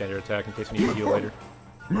just do standard attack in case we need to heal later.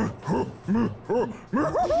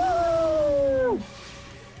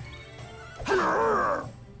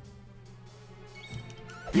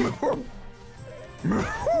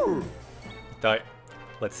 Die.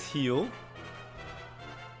 Let's heal.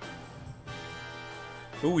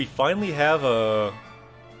 Ooh, we finally have a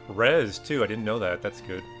res too. I didn't know that. That's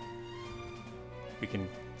good. We can.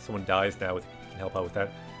 Someone dies now. We can help out with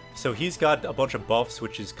that. So he's got a bunch of buffs,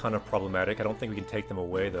 which is kind of problematic. I don't think we can take them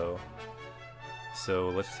away though. So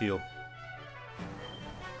let's heal.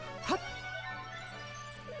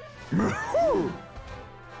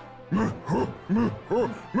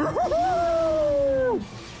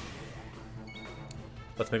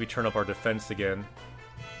 Let's maybe turn up our defense again.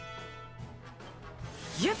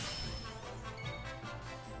 Yep.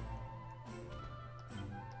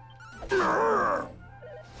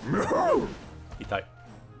 He died.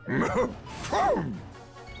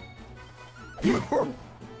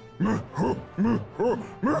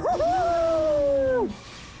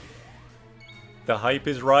 The hype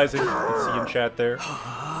is rising. You can see in chat there.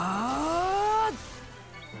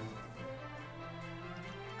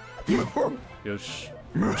 Yosh.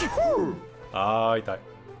 Ah, he died.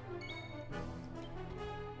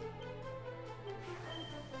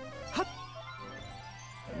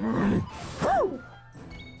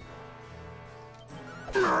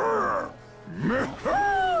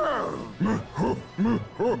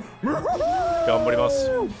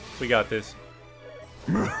 Ganbarimasu. We got this.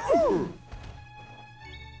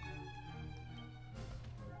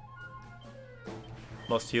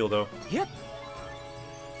 Must heal though. Yep.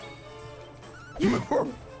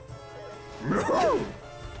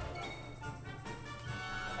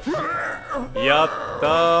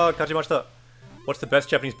 Yatta! Kajimashita! What's the best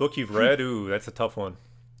Japanese book you've read? Ooh, that's a tough one.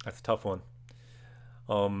 That's a tough one.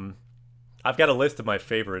 I've got a list of my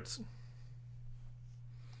favorites.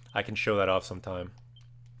 I can show that off sometime.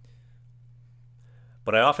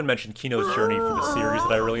 But I often mention Kino's Journey for the series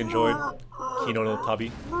that I really enjoyed. Kino no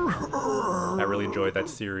Tabi. I really enjoyed that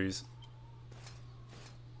series.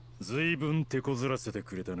 随分手こずらせて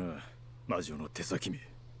くれたな、魔女の手先め。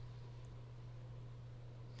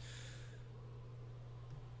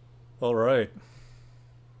 All right.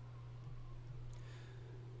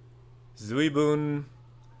 Zuibun.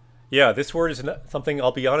 Yeah, this word is something,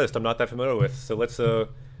 I'll be honest, I'm not that familiar with. So let's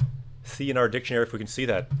see in our dictionary if we can see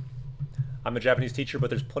that. I'm a Japanese teacher,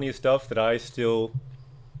 but there's plenty of stuff that I still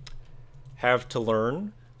have to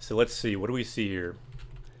learn. So let's see. What do we see here?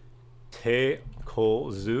 Te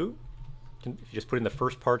ko zu. You just put in the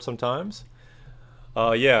first part sometimes.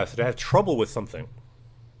 Yeah, so to have trouble with something.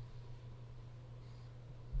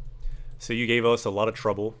 So you gave us a lot of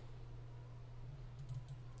trouble.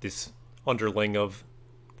 This underling of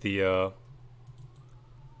the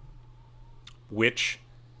witch.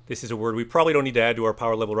 This is a word we probably don't need to add to our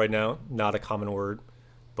power level right now. Not a common word.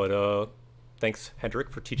 But Thanks,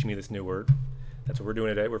 Hendrik, for teaching me this new word. That's what we're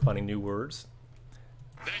doing today. We're finding new words.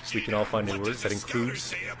 We can all find new words. That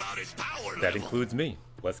includes me.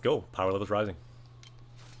 Let's go. Power level's rising.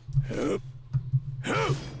 Whoa.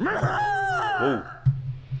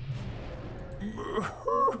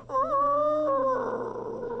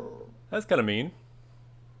 That's kind of mean.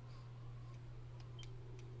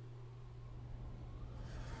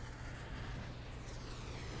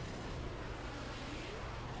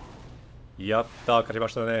 Yatta, 勝ちま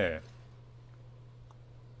したね。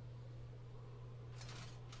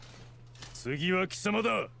次は貴様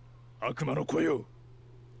だ。悪魔の子よ。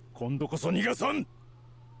今度こそ逃がさん。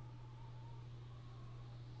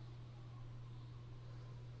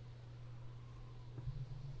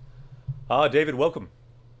Ah, David, welcome.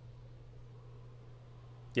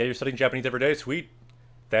 Yeah, you're studying Japanese every day. Sweet.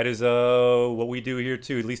 That is what we do here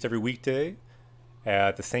too, at least every weekday.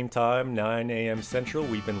 At the same time, 9 a.m. Central,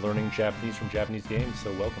 we've been learning Japanese from Japanese games,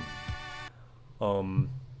 so welcome.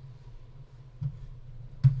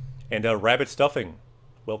 And Rabbit Stuffing,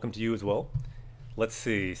 welcome to you as well. Let's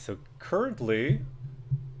see, so currently,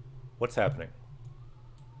 what's happening?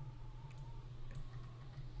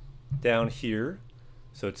 Down here,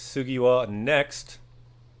 so it's Sugiwa next.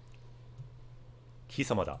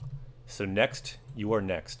 Kisama-da. So next, you are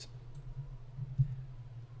next.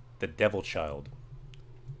 The Devil Child.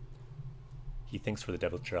 He thinks for the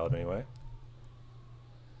Devil Child anyway.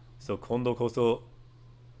 So kondo koso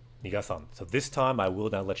nigasan. So this time I will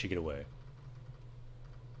not let you get away.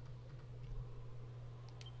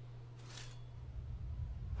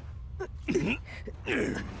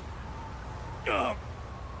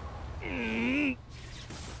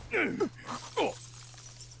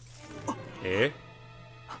 Eh?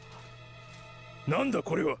 Nanda,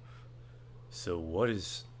 これは? So what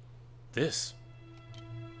is this?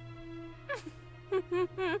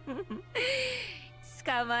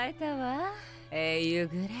 捕まえたわ、英雄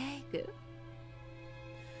グレイグ。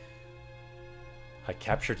I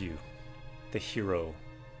captured you, the hero,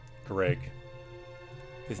 Greg.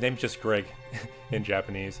 His name's just Greg in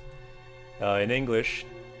Japanese. In English,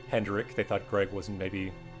 Hendrik. They thought Greg wasn't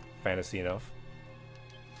maybe fantasy enough.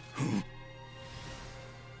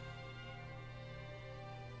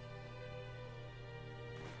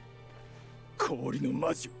 氷の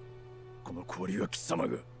魔女。この氷は貴様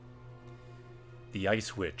が。The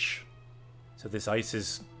Ice Witch. So this ice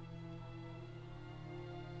is...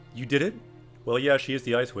 You did it? Well, yeah, she is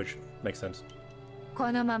the Ice Witch. Makes sense.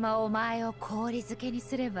 このままお前を氷漬けに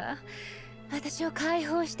すれば、私を解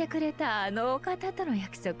放してくれたあのお方との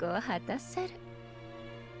約束を果たせる。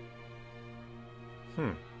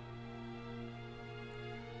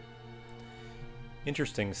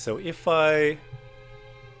Interesting. So if I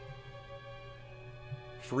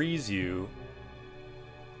freeze you,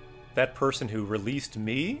 that person who released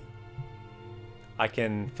me, I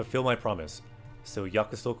can fulfill my promise. So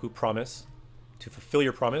yakusoku promise. To fulfill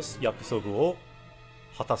your promise, yakusoku o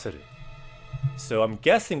hataseru. So I'm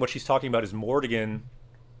guessing what she's talking about is Morrigan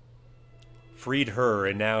freed her,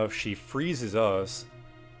 and now if she freezes us,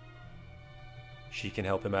 she can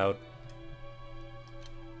help him out.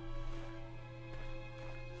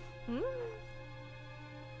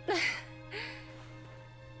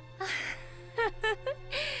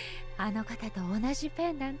 あの方と同じ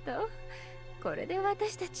ペンダント。これで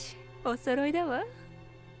私たちお揃いだわ。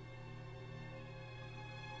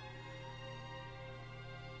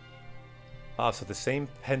Ah, so the same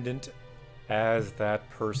pendant as that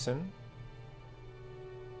person.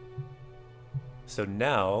 So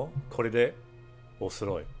now, これでお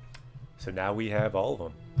揃い. So now we have all of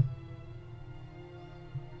them.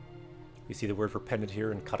 We see the word for pendant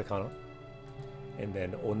here in katakana. And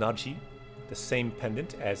then onaji, the same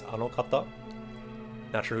pendant as anokata.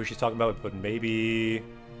 Not sure who she's talking about, but maybe...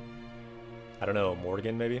 I don't know,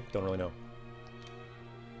 Morrigan maybe? Don't really know.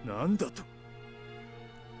 なんだと?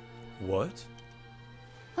 What?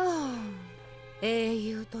 はあ、英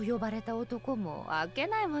雄と呼ばれた男もあっけ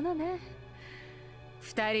ないものね。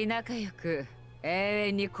二人仲良く永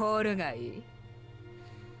遠にコールがいい。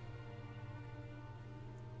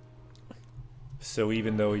So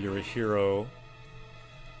even though you're a hero,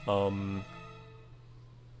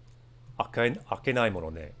 開けないも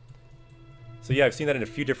のね. So yeah, I've seen that in a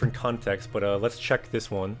few different contexts, but let's check this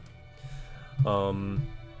one.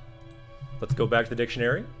 Let's go back to the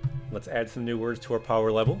dictionary. Let's add some new words to our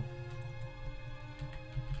power level.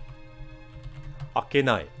 開け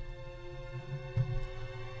ない.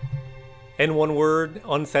 And one word,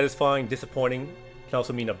 unsatisfying, disappointing, can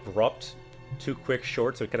also mean abrupt, too quick,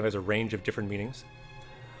 short, so it kind of has a range of different meanings.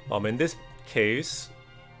 In this case,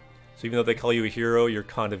 so even though they call you a hero, you're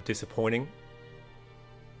kind of disappointing.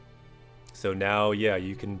 So now, yeah,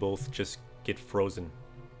 you can both just get frozen.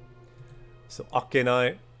 So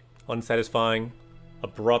akenai, unsatisfying,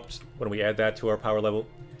 abrupt, when we add that to our power level.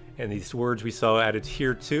 And these words we saw added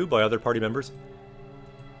here too by other party members.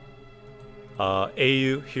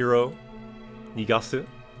 Eiyu, hero, nigasu,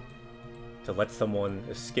 to let someone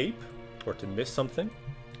escape or to miss something.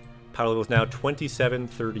 Power level is now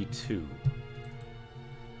 2732.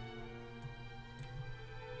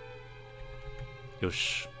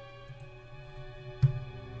 Yosh.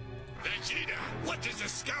 Vegeta, what does the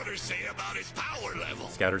scouter say about his power level?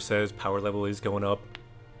 Scouter says power level is going up.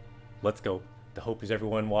 Let's go. The hope is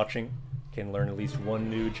everyone watching can learn at least one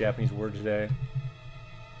new Japanese word today.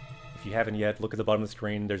 If you haven't yet, look at the bottom of the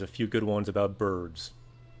screen. There's a few good ones about birds.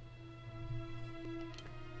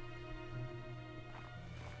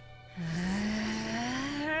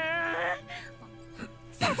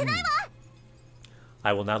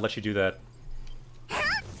 I will not let you do that.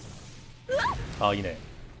 Oh, you know.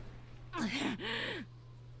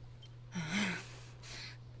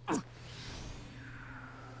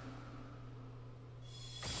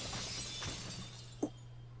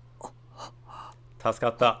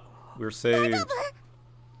 Tasukata. We're saved.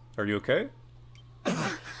 Are you okay?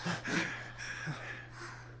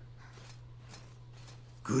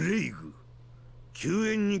 グレイグ、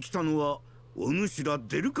救援に来たのはお主ら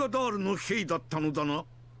デルカダールの兵だったのだな。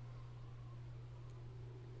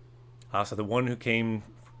Ah, so the one who came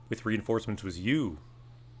with reinforcements was you.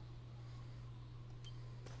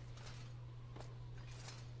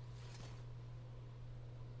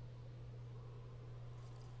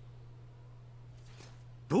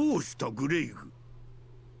 どうしたグレイグ、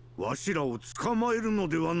わしらを捕まえるの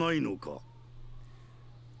ではないのか。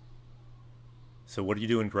 So what are you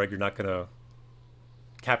doing, Greg? You're not gonna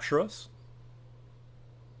capture us?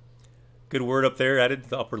 Good word up there, added to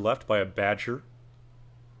the upper left by a badger.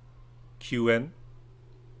 QN.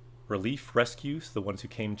 Relief, rescue, so the ones who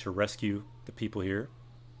came to rescue the people here.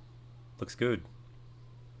 Looks good.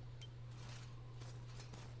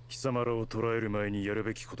 貴様らを捕らえる前にやる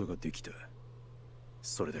べきことができた。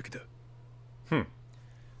それだけだ。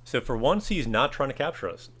So for once, he's not trying to capture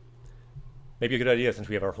us. Maybe a good idea since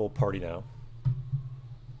we have our whole party now.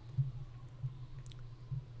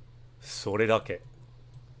 それだけ.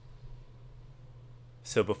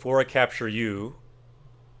 So before I capture you,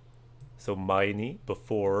 so 前に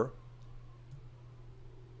before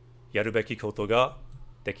やるべきことが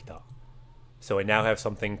できた. So I now have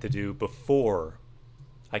something to do before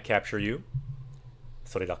I capture you.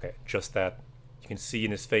 それだけ. Just that. You can see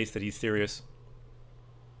in his face that he's serious.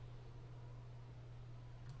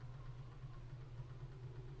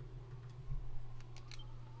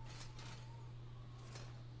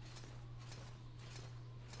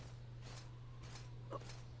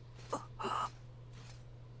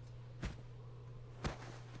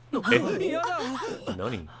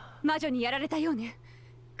 Nani? 魔女にやられたようね。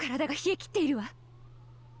体が冷え切っているわ。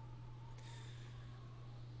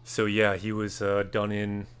So yeah, he was done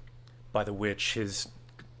in by the witch. His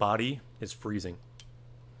body is freezing.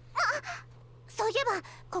 そういえば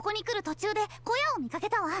ここに来る途中で小屋を見かけ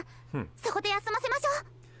たわ。そこで休ませましょう。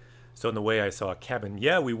 So on the way, I saw a cabin.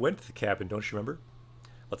 Yeah, we went to the cabin. Don't you remember?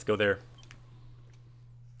 Let's go there.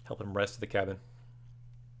 Help him rest at the cabin.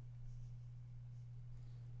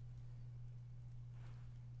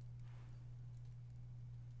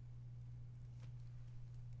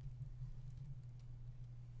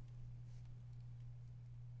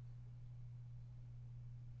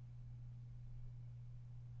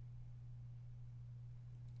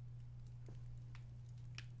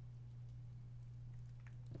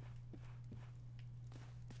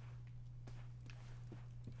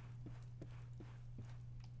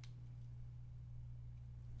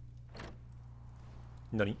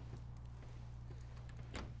 Nani?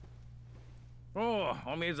 おお、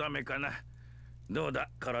お目覚めかな。どうだ、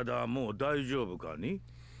体はもう大丈夫かに？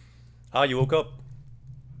 Ah, you woke up.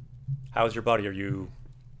 How's your body? Are you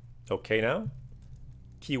okay now?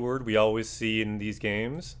 Keyword we always see in these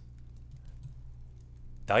games.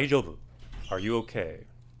 大丈夫. Are you okay?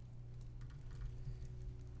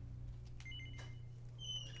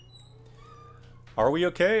 Are we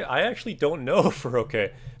okay? I actually don't know if we're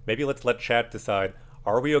okay. Maybe let's let chat decide.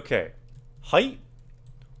 Are we okay? Hi?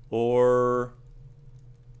 Or...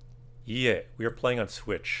 Yeah, we are playing on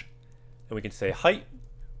Switch. And we can say, hi,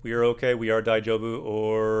 we are okay, we are daijobu,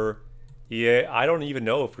 or... Yeah, I don't even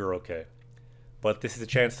know if we're okay. But this is a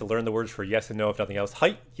chance to learn the words for yes and no, if nothing else.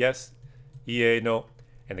 Hi, yes. Yeah, no.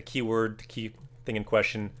 And the keyword, the key thing in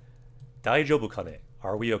question, daijobu kane?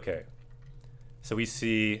 Are we okay? So we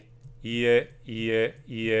see... Yeah,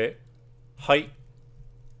 hi.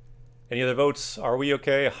 Any other votes? Are we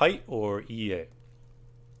okay? Height or EA?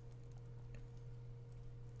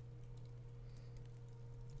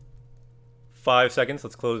 Five seconds.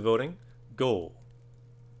 Let's close voting. Go.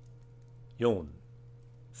 4,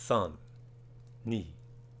 3, 2,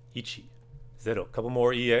 1, 0. Couple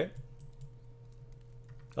more EA.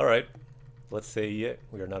 Alright. Let's say EA.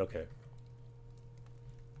 We are not okay.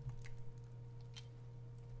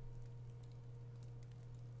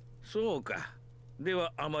 Soか。で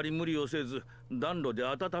はあまり無理をせず暖炉で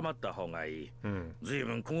温まった方がいい。ずい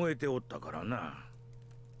ぶん凍えておったからな。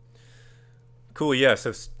Cool, yeah.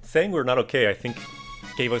 So saying we're not okay, I think,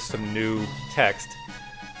 gave us some new text.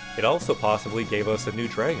 It also possibly gave us a new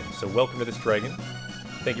dragon. So welcome to this dragon.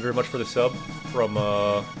 Thank you very much for the sub from,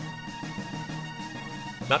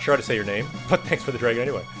 not sure how to say your name, but thanks for the dragon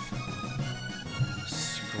anyway.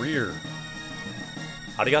 Screer.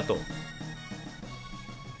 Arigato.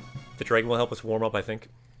 The dragon will help us warm up, I think.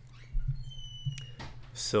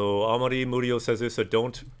 So Amari Murio says this, so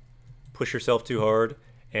don't push yourself too hard.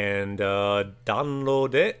 And danro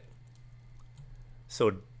de.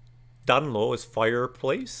 So danro is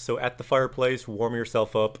fireplace. So at the fireplace, warm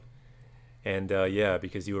yourself up. And yeah,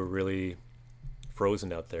 because you were really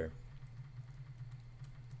frozen out there.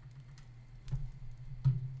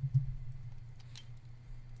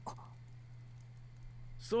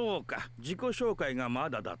 So I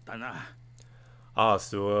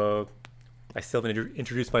still haven't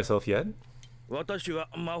introduced myself yet. 私は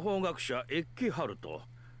魔法学者エッキハルト。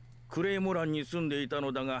クレイモランに住んでいた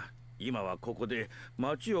のだが、今はここで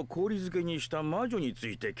町を氷漬けにした魔女につ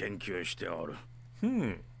いて研究しておる。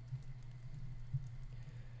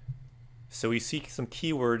So we see some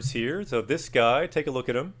keywords here. So this guy, take a look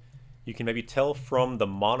at him. You can maybe tell from the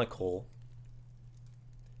monocle.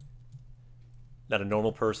 Not a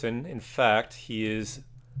normal person. In fact, he is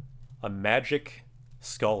a magic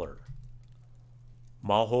scholar.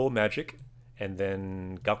 Maho magic, and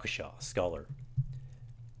then Gakusha, scholar.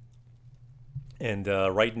 And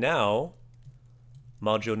right now,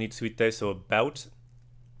 Majo Nitsuite, so about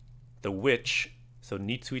the witch. So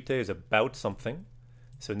Nitsuite is about something.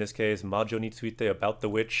 So in this case, Majo Nitsuite, about the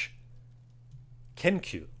witch.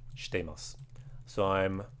 Kenkyu shitemasu. So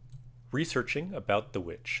I'm researching about the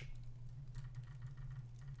witch.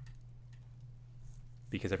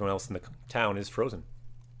 Because everyone else in the town is frozen.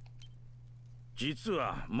 実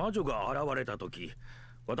は魔女が現れた時、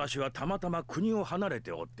私はたまたま国を離れ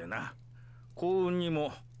ておってな。幸運に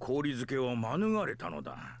も氷漬けを免れたの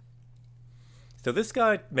だ。So this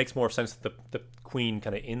guy makes more sense that the queen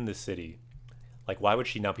kind of in the city. Like, why would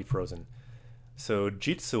she not be frozen? So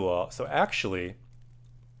Jitsuwa, so actually,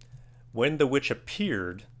 when the witch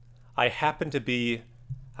appeared, I happened to be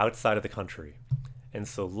outside of the country. And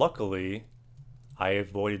so luckily, I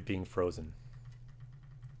avoided being frozen.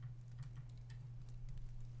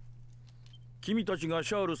 君たちが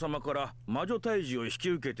シャール様から魔女退治を引き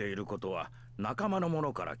受けていることは仲間の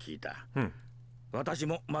者から聞いた。私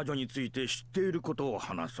も魔女について知っていることを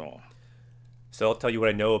話そう。So I'll tell you what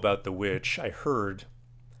I know about the witch. I heard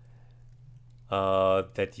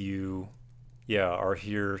that you, are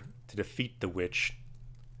here to defeat the witch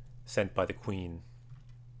sent by the queen.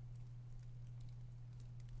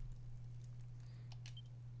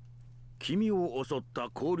 君を襲っ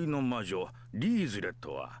た氷の魔女リーズレッ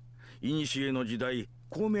トは、古の時代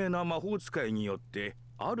高名な魔法使いによって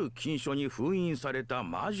ある禁書に封印された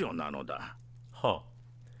魔女なのだ。Huh.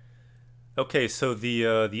 Okay, so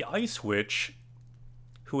the ice witch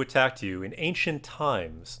who attacked you in ancient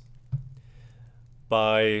times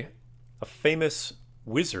by a famous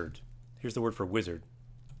wizard. Here's the word for wizard.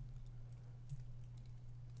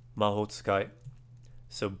 Mahotsukai.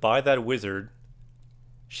 So by that wizard,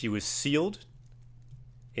 she was sealed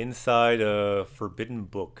inside a forbidden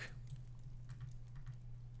book.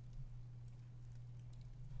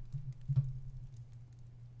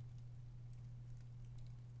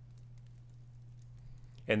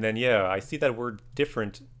 And then, I see that word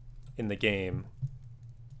different in the game.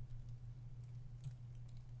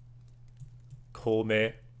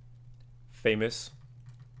 Kolme, famous.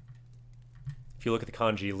 If you look at the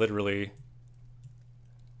kanji, literally,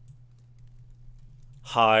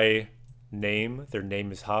 high name, their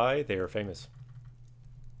name is high, they are famous.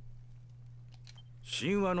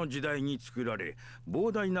 神話の時代に作られ、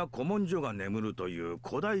膨大な古文書が眠るという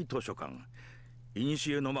古代図書館。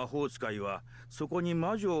古の魔法使いはそこに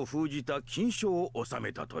魔女を封じた禁書を収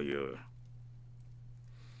めたという。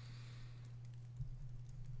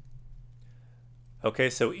Okay,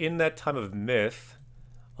 so in that time of myth,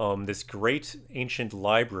 this great ancient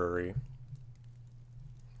library,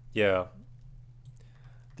 there's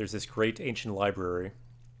this great ancient library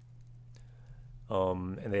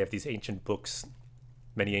And they have these ancient books,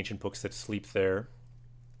 many ancient books that sleep there.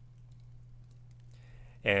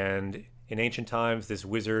 And in ancient times, this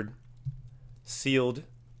wizard sealed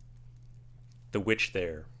the witch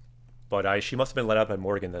there. But she must have been let out by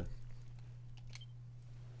Morgan then.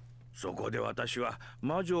 そこで私は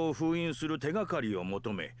魔女を封印する手がかりを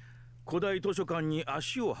求め、古代図書館に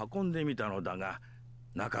足を運んでみたのだが、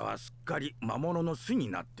中はすっかり魔物の巣に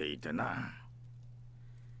なっていてな。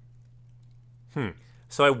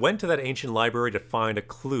So I went to that ancient library to find a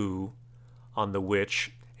clue on the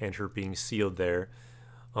witch and her being sealed there.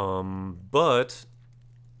 But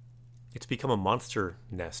it's become a monster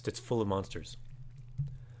nest. It's full of monsters.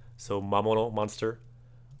 So Mamono monster,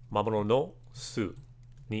 Mamono no su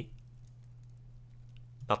ni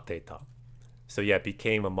natteta. So yeah, it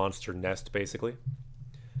became a monster nest basically.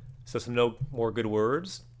 So some no more good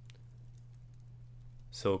words.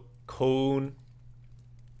 So koun,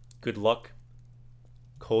 good luck.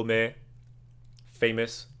 Kome,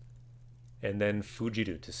 famous. And then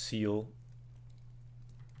fujiru, to seal.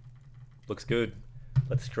 Looks good.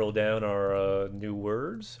 Let's scroll down our new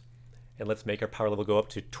words. And let's make our power level go up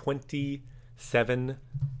to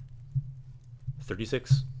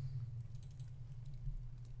 2736.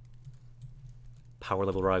 Power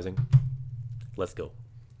level rising. Let's go.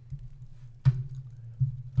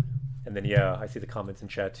 And then, yeah, I see the comments in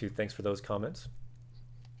chat too. Thanks for those comments.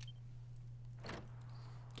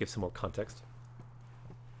 Give some more context.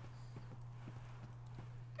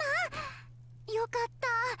 よかった。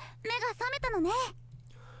目が覚めたのね。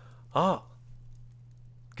Ah,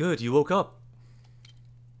 good, you woke up.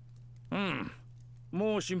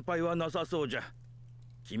 もう心配はなさそうじゃ。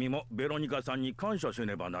君もベロニカさんに感謝せ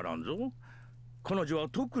ねばならんぞ。彼女は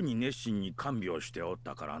特に熱心に看病しておっ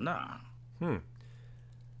たからな。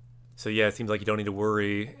So yeah, it seems like you don't need to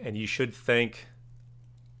worry, and you should thank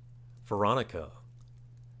Veronica.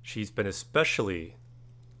 She's been especially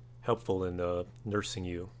helpful in nursing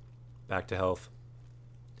you back to health.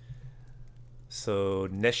 So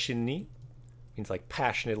neshini means like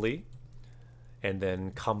passionately, and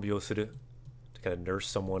then kambyo suru, to kind of nurse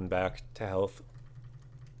someone back to health.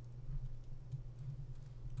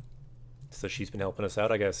 So she's been helping us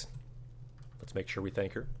out, I guess. Let's make sure we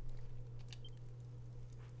thank her.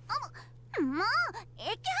 もう、エキハ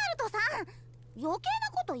ルトさん、余計な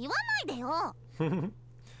こと言わないでよ。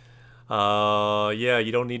Yeah,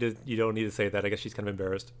 you don't need to say that. I guess she's kind of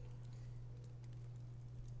embarrassed.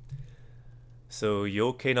 So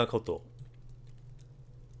yoke na koto.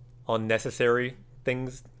 Unnecessary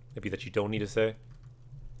things, maybe that you don't need to say.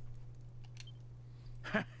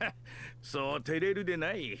 そう照れるで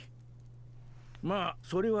ない。まあ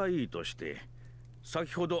それはいいとして、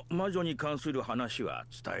先ほど魔女に関する話は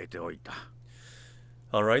伝えておいた。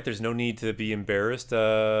All right, there's no need to be embarrassed.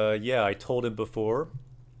 Yeah, I told him before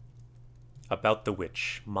about the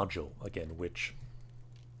witch. Majo, again, witch.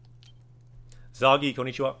 Zagi,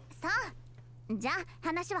 konnichiwa. さあ、じゃあ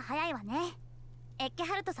話は早いわね。エッケ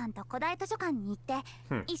ハルトさんと古代図書館に行って、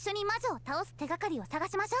一緒に魔女を倒す手がかりを探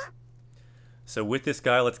しましょう。So with this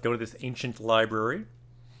guy, let's go to this ancient library,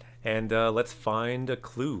 and let's find a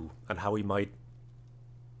clue on how we might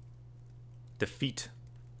defeat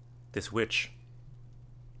this witch.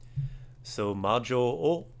 So Majo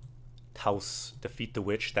o taos, defeat the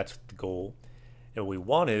witch, that's the goal. And what we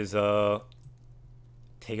want is tegakari,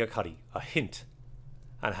 a hint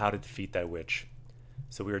on how to defeat that witch.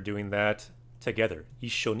 So we are doing that together.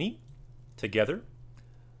 Ishoni, together.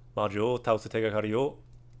 Majo o taos tegakari o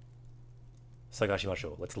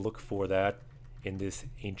sagashimashou. Let's look for that in this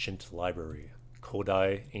ancient library.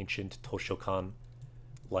 Kodai, ancient Toshokan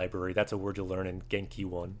library. That's a word to learn in Genki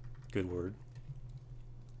 1. Good word.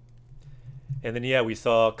 And then, yeah, we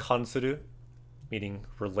saw kansuru, meaning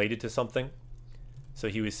related to something. So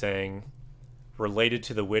he was saying, related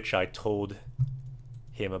to the witch, I told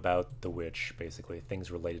him about the witch, basically.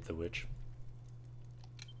 Things related to the witch.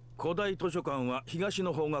 古代図書館は東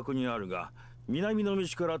の方角にあるが、南の道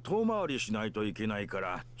から遠回りしないといけないか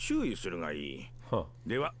ら注意するがいい。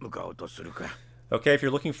では向かおうとするか。Okay, if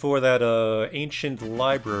you're looking for that ancient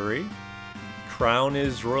library, Crown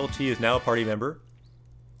is royalty, is now a party member.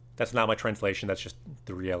 That's not my translation, that's just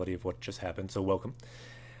the reality of what just happened, so welcome.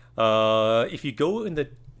 If you go in the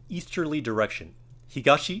easterly direction,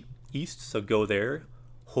 Higashi, east, so go there.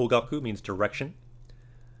 Hogaku means direction.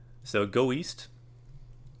 So go east.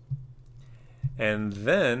 And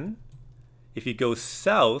then, if you go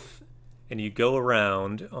south and you go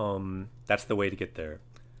around, that's the way to get there.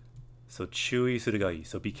 So chui surugai,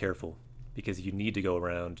 so be careful, because you need to go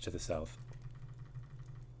around to the south.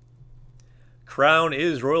 Crown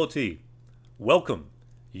is royalty. Welcome.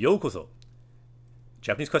 Yokoso.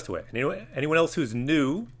 Japanese Quest away. Anyone else who's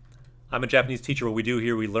new? I'm a Japanese teacher. What we do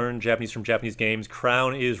here, we learn Japanese from Japanese games.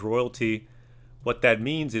 Crown is royalty. What that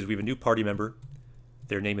means is we have a new party member.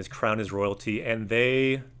 Their name is Crown is royalty, and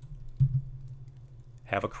they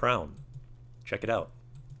have a crown. Check it out.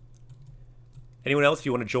 Anyone else, if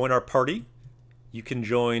you want to join our party, you can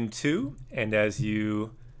join too. And as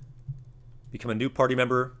you become a new party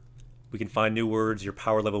member, we can find new words. Your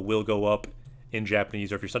power level will go up in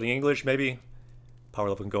Japanese. Or if you're studying English, maybe, power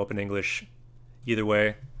level can go up in English. Either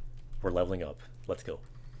way, we're leveling up. Let's go.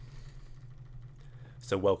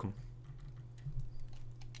 So welcome.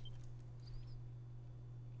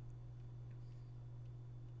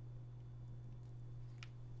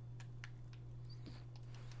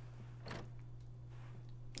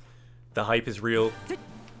 The hype is real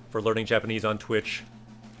for learning Japanese on Twitch.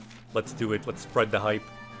 Let's do it. Let's spread the hype.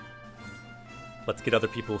 Let's get other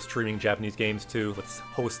people streaming Japanese games too. Let's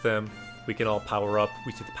host them. We can all power up.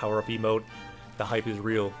 We see the power up emote. The hype is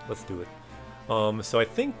real. Let's do it. So I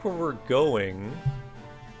think where we're going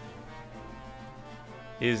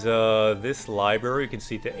is this library. You can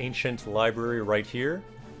see the ancient library right here.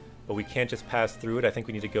 But we can't just pass through it. I think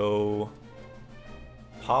we need to go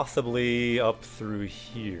possibly up through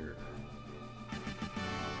here.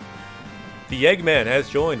 The Eggman has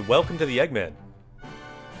joined. Welcome to the Eggman.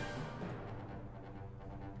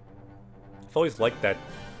 I've always liked that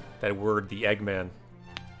word, the Eggman.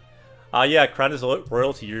 Yeah, Crown is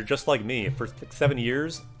royalty. You're just like me. For like 7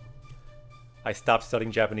 years, I stopped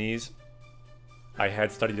studying Japanese. I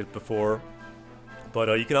had studied it before, but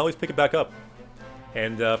you can always pick it back up.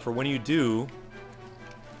 And for when you do,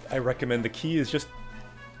 I recommend the key is just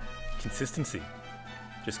consistency.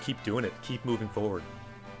 Just keep doing it. Keep moving forward.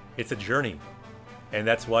 It's a journey, and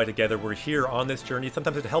that's why together we're here on this journey.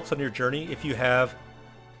 Sometimes it helps on your journey if you have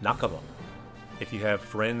nakama, if you have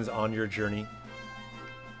friends on your journey,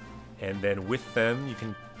 and then with them you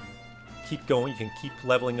can keep going, you can keep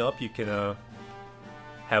leveling up, you can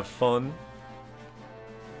have fun,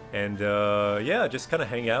 and yeah, just kind of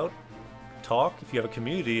hang out, talk. If you have a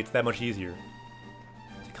community, it's that much easier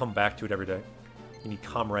to come back to it every day. You need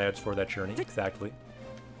comrades for that journey. Exactly.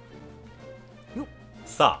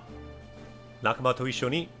 さあ、仲間と一緒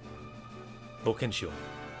に冒険しよう。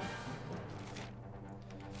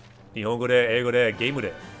日本語で、英語で、ゲーム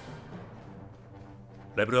で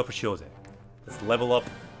レベルアップしようぜ。Let's level up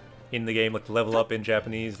in the game. Let's level up in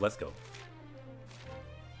Japanese. Let's go.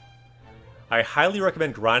 I highly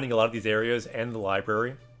recommend grinding a lot of these areas and the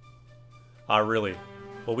library. Really?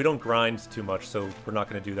 Well, we don't grind too much, so we're not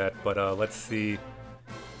going to do that. But let's see.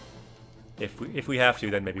 If we have to,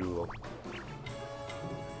 then maybe we will.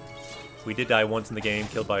 We did die once in the game,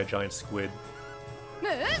 killed by a giant squid.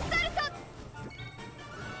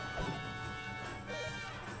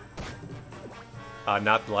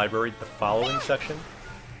 Not the library, the following section?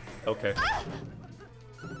 Okay.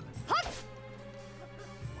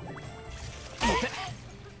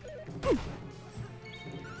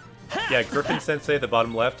 Yeah, Griffin Sensei, the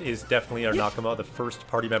bottom left, is definitely our Nakama, the first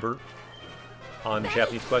party member on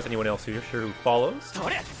Japanese Quest. Anyone else here who follows,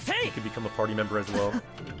 you can become a party member as well.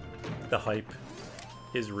 The hype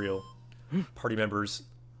is real. Party members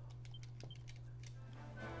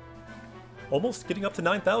almost getting up to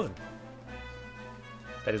 9,000.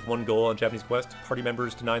 That is one goal on Japanese Quest. Party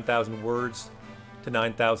members to 9,000, words to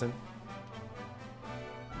 9,000.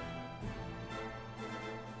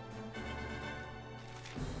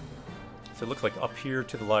 So it looks like up here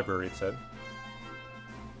to the library, it said.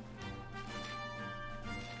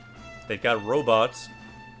 They've got robots.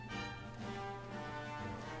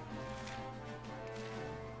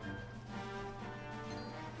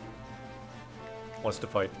 Wants to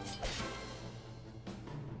fight.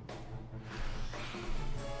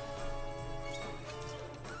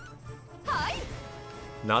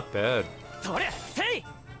 Not bad.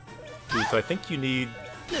 Dude, so I think you need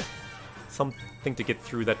something to get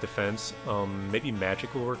through that defense. Maybe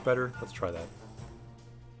magic will work better. Let's try that.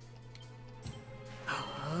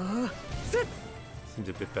 Seems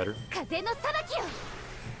a bit better.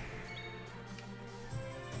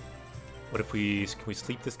 What if we... Can we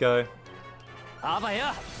sleep this guy?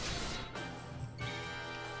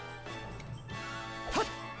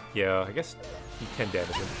 Yeah, I guess you can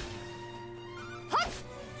damage him.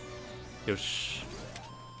 Yosh.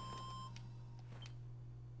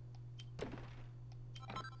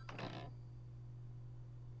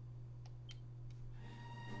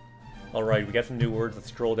 Alright, we got some new words. Let's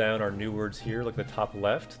scroll down our new words here. Look at the top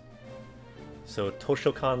left. So,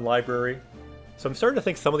 Toshokan Library. So I'm starting to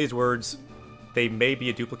think some of these words they may be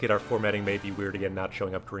a duplicate. Our formatting may be weird again, not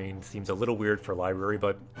showing up green. Seems a little weird for library,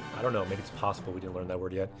 but I don't know. Maybe it's possible we didn't learn that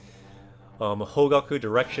word yet. Hogaku,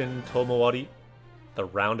 direction, tomowari, the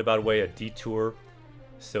roundabout way, a detour.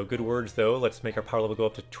 So good words, though. Let's make our power level go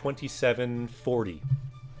up to 2740.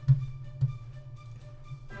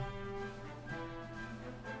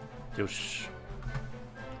 Yosh.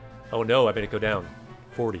 Oh no, I made it go down.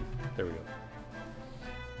 40. There we go.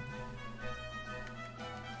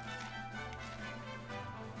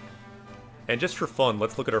 And just for fun,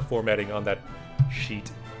 let's look at our formatting on that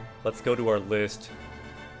sheet. Let's go to our list.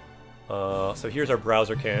 So here's our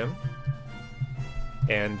browser cam.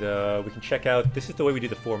 And we can check out, this is the way we do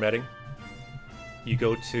the formatting. You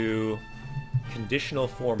go to conditional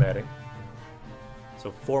formatting.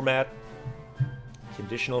 So format,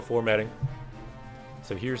 conditional formatting.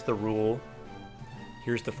 So here's the rule.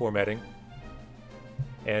 Here's the formatting.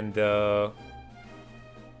 And yeah,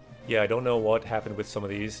 I don't know what happened with some of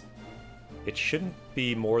these. It shouldn't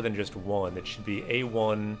be more than just one. It should be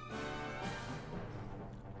A1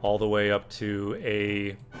 all the way up to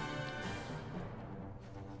A...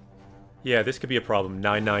 Yeah, this could be a problem.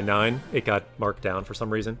 999. It got marked down for some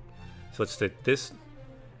reason. So let's take this.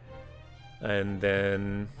 And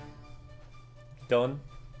then... Done.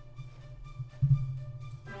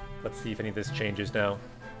 Let's see if any of this changes now.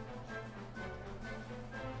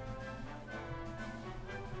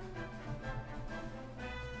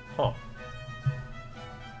 Huh.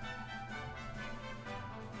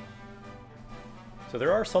 So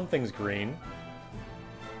there are some things green.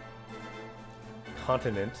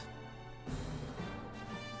 Continent.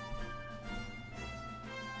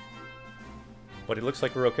 But it looks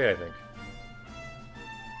like we're okay, I think.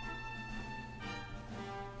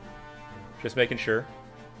 Just making sure.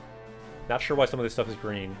 Not sure why some of this stuff is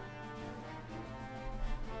green.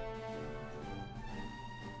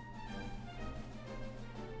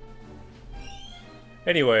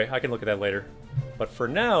 Anyway, I can look at that later. But for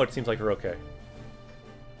now, it seems like we're okay.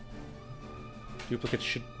 Duplicates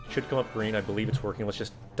should come up green. I believe it's working. Let's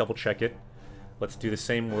just double check it. Let's do the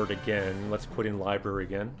same word again. Let's put in library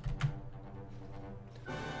again.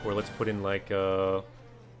 Or let's put in like tomowari.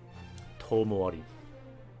 Tomowari.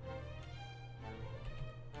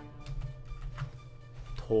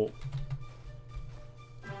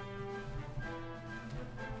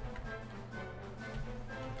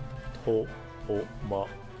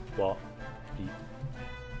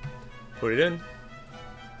 Put it in.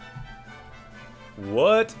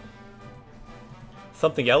 What?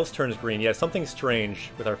 Something else turns green. Yeah, something's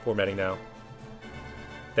strange with our formatting now.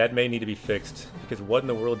 That may need to be fixed, because what in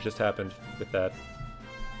the world just happened with that?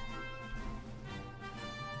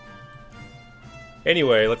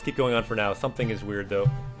 Anyway, let's keep going on for now. Something is weird, though.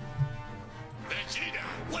 Vegeta,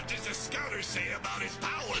 what does the scouter say about his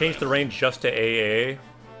power? Change the range just to AA.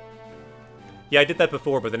 Yeah, I did that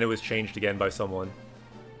before, but then it was changed again by someone.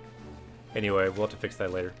 Anyway, we'll have to fix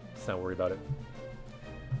that later. Let's not worry about it.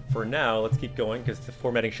 For now, let's keep going, because the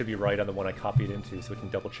formatting should be right on the one I copied into, so we can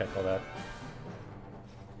double-check all that.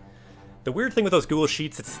 The weird thing with those Google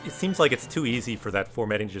Sheets, it seems like it's too easy for that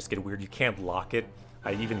formatting to just get weird. You can't lock it.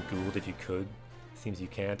 I even Googled if you could. Seems you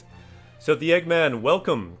can't. So the Eggman,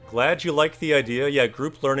 welcome. Glad you liked the idea. Yeah,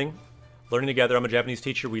 group learning. Learning together. I'm a Japanese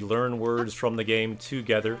teacher. We learn words from the game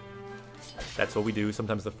together. That's what we do.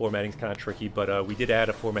 Sometimes the formatting's kind of tricky, but we did add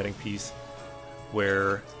a formatting piece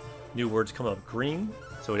where new words come up green,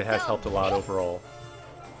 so it has helped a lot overall.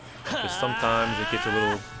 Just sometimes it gets a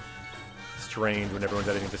little strained when everyone's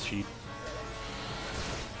editing this sheet.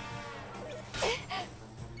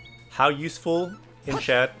 How useful, in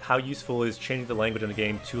chat, how useful is changing the language in the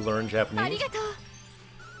game to learn Japanese?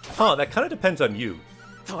 Huh, that kind of depends on you.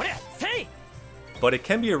 But it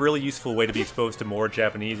can be a really useful way to be exposed to more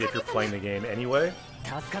Japanese if you're playing the game anyway.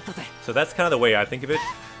 So that's kind of the way I think of it.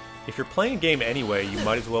 If you're playing a game anyway, you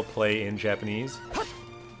might as well play in Japanese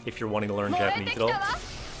if you're wanting to learn Japanese at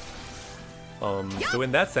all. So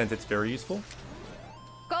in that sense, it's very useful.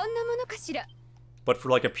 But for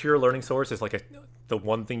like a pure learning source, it's like the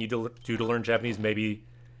one thing you do to learn Japanese, maybe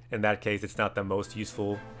in that case, it's not the most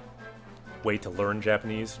useful way to learn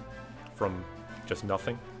Japanese from just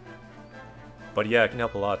nothing. But yeah, it can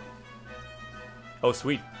help a lot. Oh,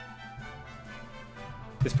 sweet.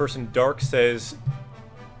 This person, Dark, says,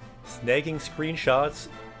 snagging screenshots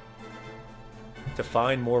to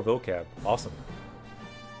find more vocab. Awesome.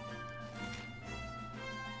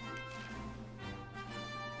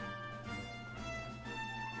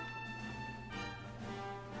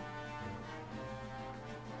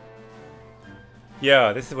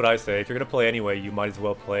 Yeah, this is what I say. If you're going to play anyway, you might as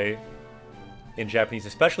well play in Japanese,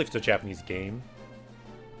 especially if it's a Japanese game.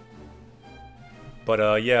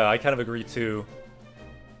 But yeah, I kind of agree too.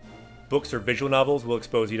 Books or visual novels will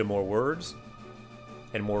expose you to more words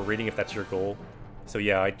and more reading if that's your goal. So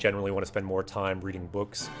yeah, I generally want to spend more time reading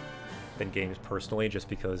books than games personally, just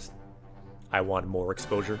because I want more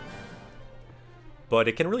exposure. But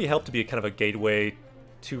it can really help to be kind of a gateway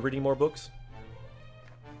to reading more books,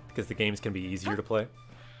 because the games can be easier to play.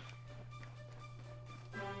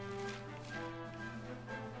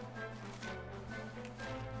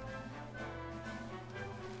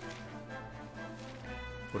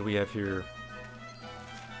 What do we have here?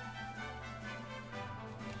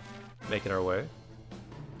 Making our way.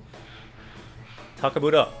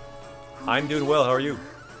 Takamura. I'm doing well, how are you?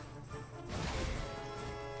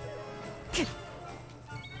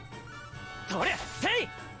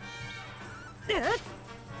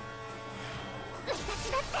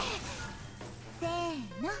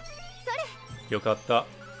 Yokatta.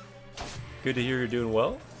 Good to hear you're doing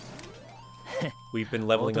well. We've been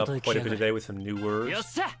leveling up quite a bit today with some new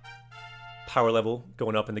words. Power level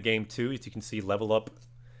going up in the game too, as you can see, level up.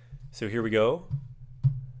 So here we go.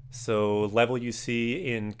 So level you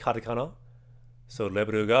see in katakana. So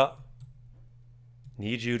level ga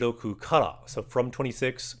 26 kara. So from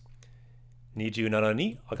 26, 27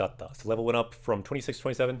 ni agatta. So level went up from 26 to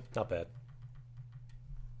 27. Not bad.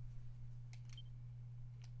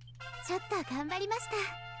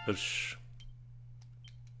 Yosh.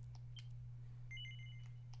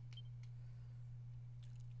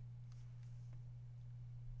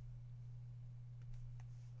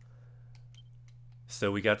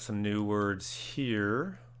 So we got some new words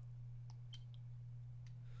here.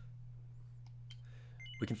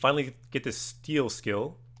 We can finally get this steel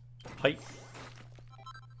skill. Height.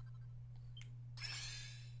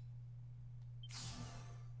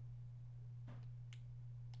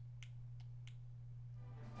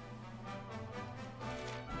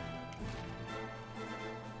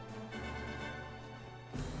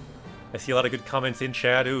 I see a lot of good comments in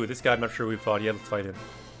chat. Ooh, this guy I'm not sure we've fought yet. Let's fight him.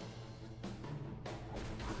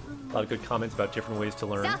 A lot of good comments about different ways to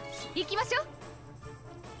learn.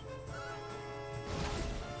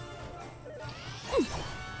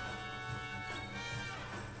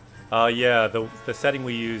 Yeah, the setting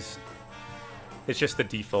we use, it's just the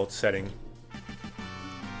default setting.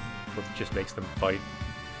 It just makes them fight.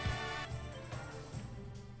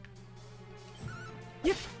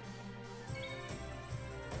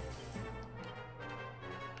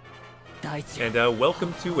 And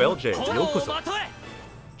welcome to LJ. Yokoso.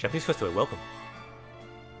 Japanese Festival, welcome.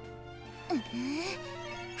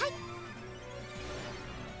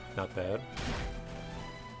 Not bad.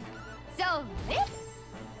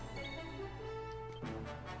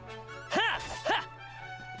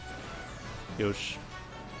 Yosh.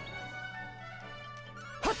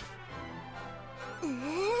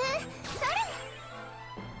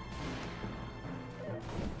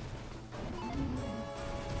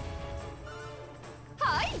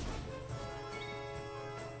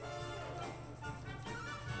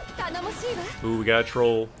 Ooh, we got a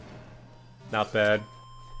troll. Not bad.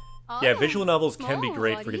 Yeah, visual novels can be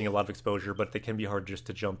great for getting a lot of exposure, but they can be hard just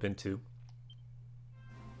to jump into.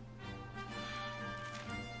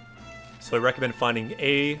 So I recommend finding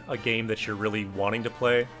A game that you're really wanting to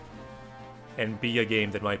play, and B, a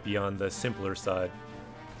game that might be on the simpler side.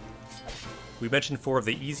 We mentioned 4 of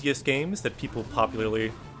the easiest games that people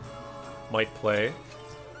popularly might play.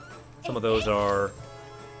 Some of those are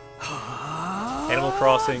Animal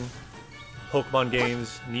Crossing, Pokemon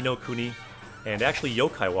games, Ni no Kuni, and actually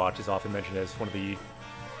Yokai Watch is often mentioned as one of the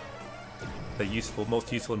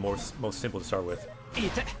most useful and most simple to start with.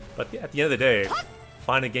 But at the end of the day,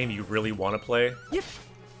 find a game you really want to play,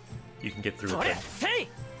 you can get through it then.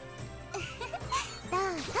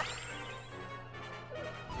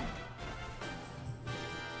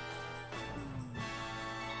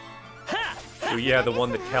 So yeah, the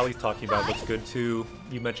one that Callie's talking about looks good too.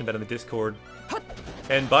 You mentioned that in the Discord.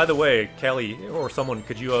 And by the way, Callie, or someone,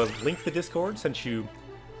 could you link the Discord, since you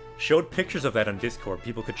showed pictures of that on Discord?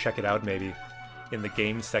 People could check it out maybe in the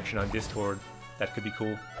games section on Discord. That could be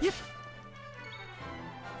cool.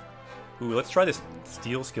 Ooh, let's try this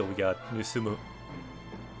steel skill we got, Nusumu.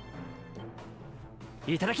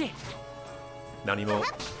 Nanimo.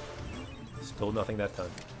 Stole nothing that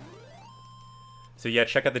time. So yeah,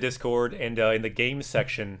 check out the Discord, and in the games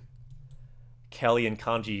section, Callie and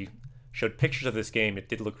Kanji showed pictures of this game. It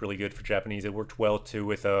did look really good for Japanese. It worked well too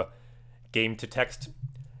with game to text.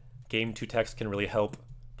 Game to text can really help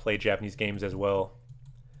play Japanese games as well,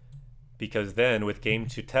 because then with game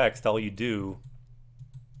to text, all you do,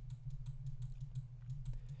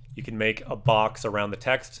 you can make a box around the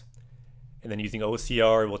text, and then using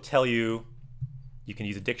OCR, it will tell you You can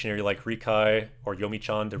use a dictionary like Rikai or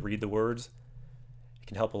Yomi-chan to read the words. It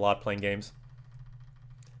can help a lot playing games.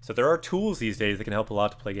 So there are tools these days that can help a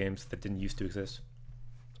lot to play games that didn't used to exist.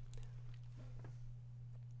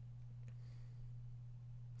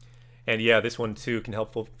 And yeah, this one too can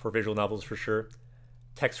help for visual novels for sure.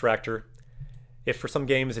 Textractor. If for some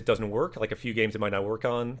games it doesn't work, like a few games it might not work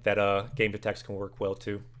on, that game to text can work well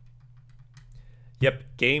too. Yep,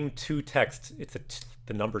 game to text. It's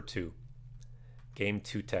the number 2. Game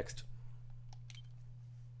to text.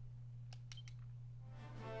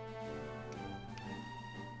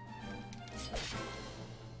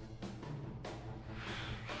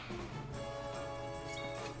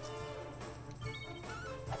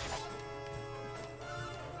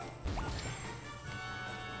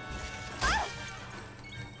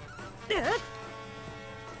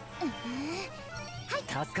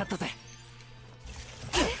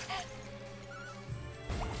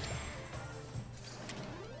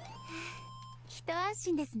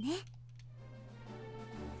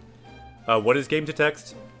 What is game to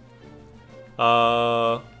text?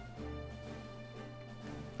 Yeah,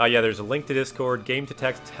 there's a link to Discord. Game to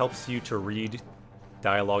text helps you to read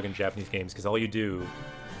dialogue in Japanese games, because all you do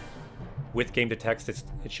with game to text, it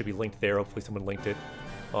should be linked there. Hopefully someone linked it.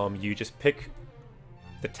 You just pick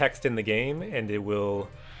the text in the game, and it'll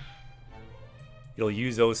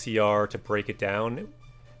use OCR to break it down,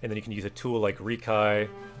 and then you can use a tool like Rikai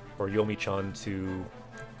or Yomi-chan to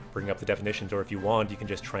bring up the definitions, or if you want, you can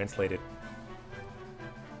just translate it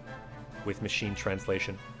with machine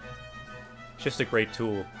translation. It's just a great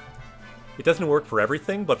tool. It doesn't work for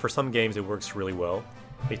everything, but for some games it works really well.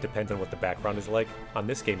 It depends on what the background is like. On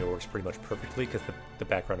this game it works pretty much perfectly because the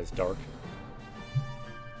background is dark.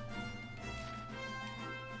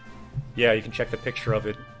 Yeah, you can check the picture of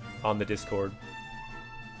it on the Discord.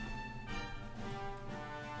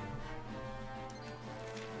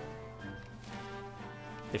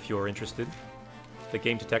 If you're interested. The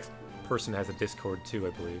game to text person has a Discord too,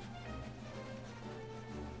 I believe.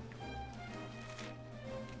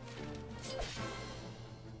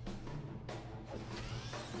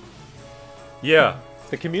 Yeah,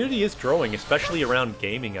 the community is growing, especially around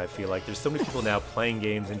gaming, I feel like. There's so many people now playing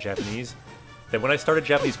games in Japanese that when I started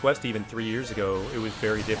Japanese Quest even 3 years ago, it was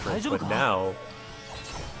very different. But now,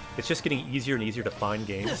 it's just getting easier and easier to find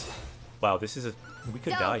games. Wow, this is a... We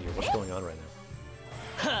could die here. What's going on right now?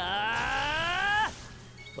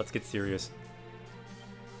 Let's get serious.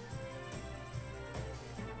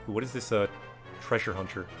 What is this, treasure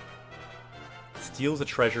hunter? Steals a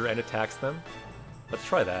treasure and attacks them? Let's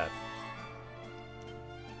try that.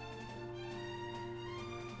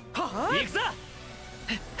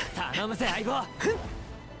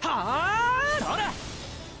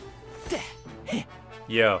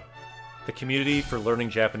 Yeah, the community for learning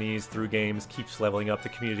Japanese through games keeps leveling up. The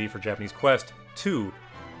community for Japanese Quest 2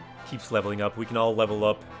 keeps leveling up. We can all level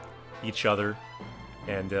up each other,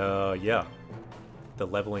 and yeah, the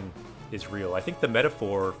leveling is real. I think the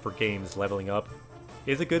metaphor for games leveling up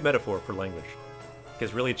is a good metaphor for language,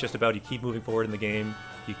 because really it's just about you keep moving forward in the game,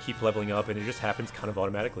 you keep leveling up, and it just happens kind of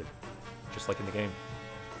automatically, just like in the game.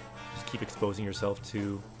 Just keep exposing yourself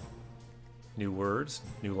to new words,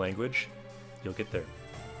 new language, you'll get there.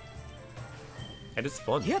 And it's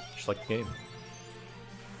fun, just like the game.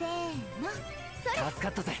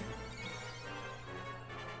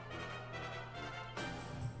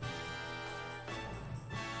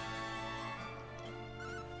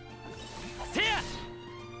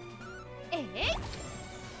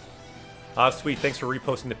 Ah, sweet. Thanks for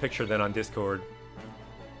reposting the picture then on Discord.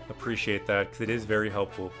 Appreciate that, because it is very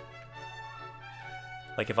helpful.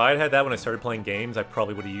 Like, if I had had that when I started playing games, I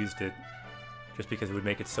probably would have used it. Just because it would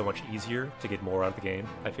make it so much easier to get more out of the game,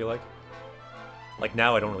 I feel like. Like,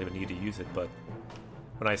 now I don't really even need to use it, but...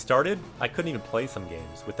 when I started, I couldn't even play some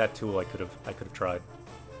games. With that tool, I could have tried.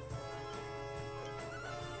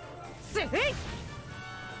 Let's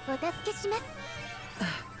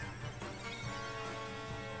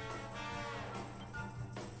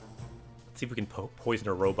see if we can poison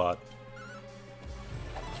a robot.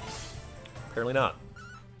 Apparently not.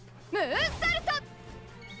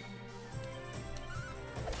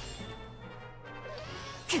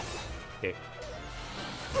 Okay.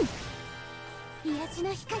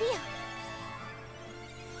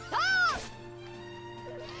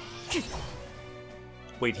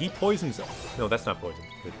 Wait, he poisons... No, that's not poison.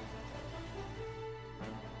 Good.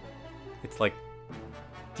 It's like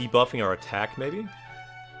debuffing our attack, maybe?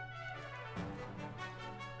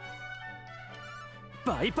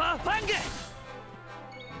 Viper Fang!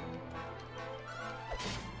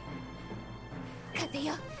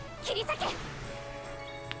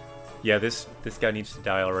 Yeah, this guy needs to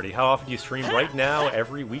die already. How often do you stream? Right now,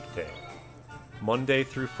 every weekday. Monday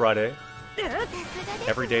through Friday.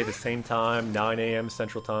 Every day at the same time, 9 a.m.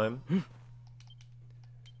 Central Time.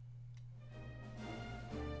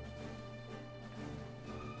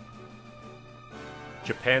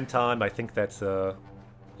 Japan time, I think that's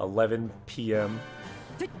 11 p.m.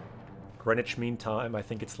 Greenwich Mean Time, I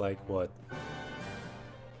think it's like, what?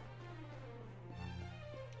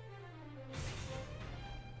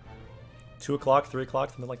 Two o'clock, 3 o'clock,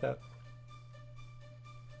 something like that.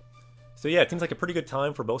 So yeah, it seems like a pretty good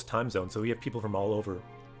time for most time zones, so we have people from all over.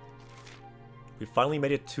 We finally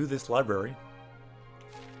made it to this library.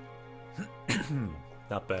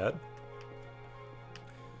 Not bad.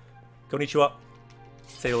 Konnichiwa.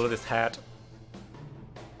 Say hello to this hat.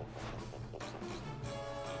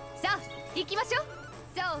 さあ行きましょう。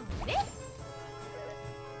そうね。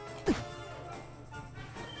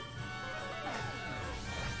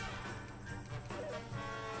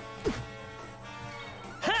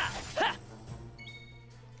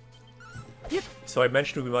So I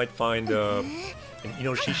mentioned we might find an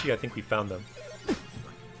Inoshishi. I think we found them.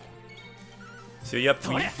 So yep,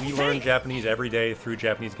 we learn Japanese every day through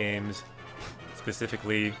Japanese games.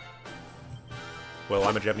 Specifically, well,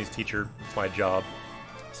 I'm a Japanese teacher. It's my job.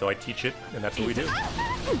 So I teach it, and that's what we do.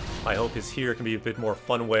 My hope is here can be a bit more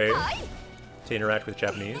fun way to interact with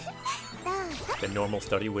Japanese than normal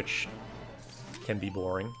study, which can be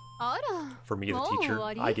boring. For me as a teacher,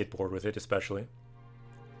 I get bored with it, especially.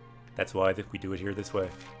 That's why we do it here this way.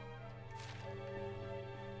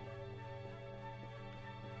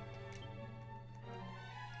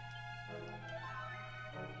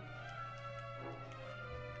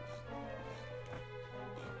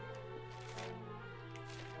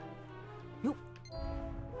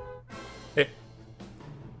 Hey,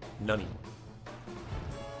 Nani.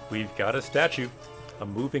 We've got a statue, a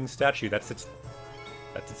moving statue. That's its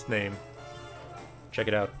name. Check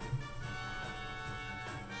it out.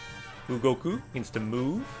 Ugoku means to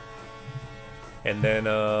move, and then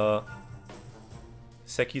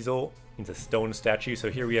Sekizo means a stone statue. So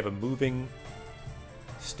here we have a moving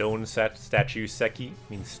stone statue. Seki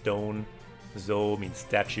means stone. Zo means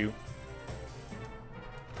statue.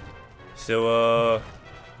 So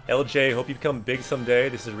LJ, hope you become big someday.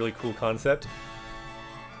 This is a really cool concept.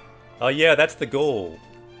 Yeah, that's the goal.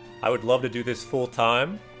 I would love to do this full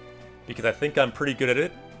time because I think I'm pretty good at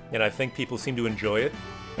it, and I think people seem to enjoy it,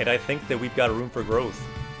 and I think that we've got room for growth.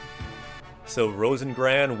 So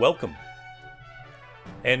Rosengran, welcome.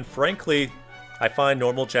 And frankly, I find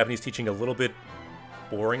normal Japanese teaching a little bit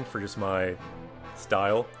boring for just my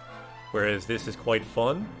style, whereas this is quite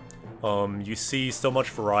fun. You see so much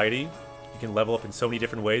variety. You can level up in so many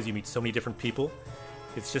different ways. You meet so many different people.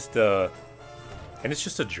 It's just and it's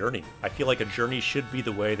just a journey. I feel like a journey should be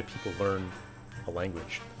the way that people learn a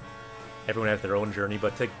language. Everyone has their own journey,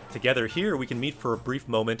 but together here we can meet for a brief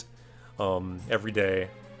moment every day,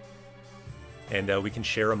 and we can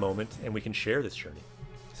share a moment, and we can share this journey.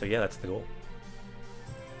 So yeah, that's the goal.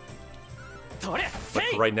 But for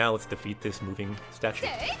right now, let's defeat this moving statue.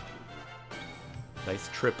 Nice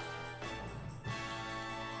trip.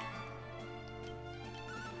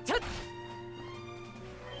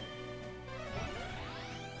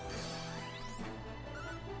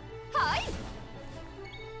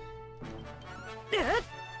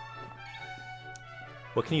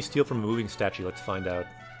 What can you steal from a moving statue? Let's find out.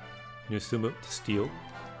 Nusumu, to steal.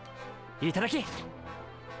 Itadaki.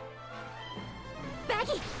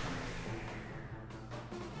 Baggy.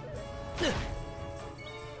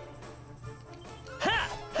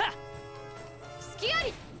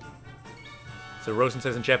 So Rosen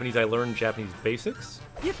says in Japanese, I learned Japanese basics.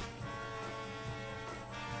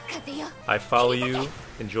 I follow you.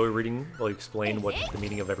 Enjoy reading while you explain what the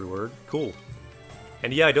meaning of every word. Cool.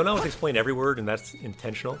 And yeah, I don't always explain every word, and that's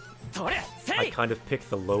intentional. I kind of pick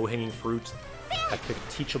the low-hanging fruit. I pick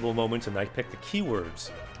teachable moments, and I pick the keywords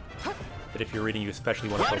that if you're reading, you especially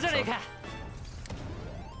want to focus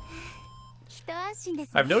on.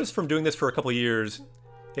 I've noticed from doing this for a couple years,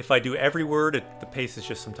 if I do every word, the pace is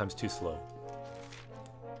just sometimes too slow.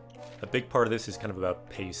 A big part of this is kind of about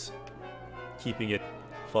pace. Keeping it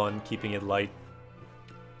fun, keeping it light,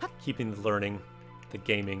 keeping the learning, the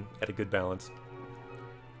gaming at a good balance.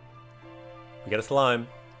 We got a slime.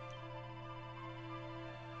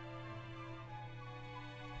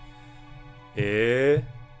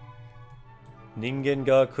 Ningen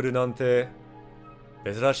ga kuru nante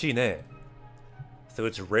mezurashii ne. So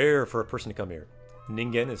it's rare for a person to come here.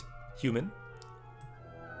 Ningen is human.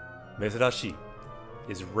 Mezurashi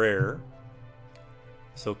is rare.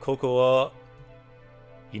 So koko wa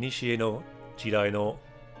inishie no jidai no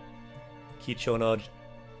Kichona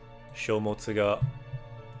Shomotsu ga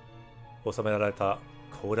osamerareta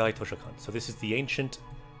Kodai Toshokan. So this is the ancient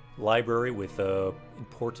library with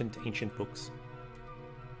important ancient books.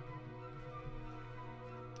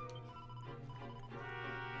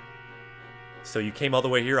 So you came all the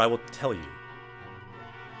way here, I will tell you.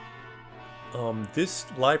 This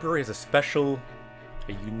library has a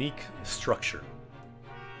unique structure.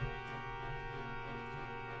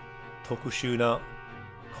 Tokushuna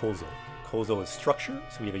Kozo. Kozo is structure,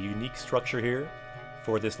 so we have a unique structure here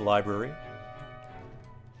for this library.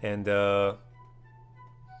 And so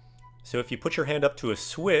if you put your hand up to a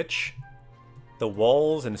switch, the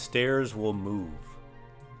walls and stairs will move.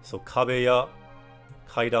 So kabe ya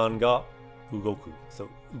kaidan ga ugoku. So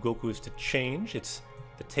ugoku is to change. It's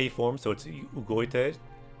the te form, so it's ugoite.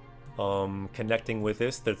 Connecting with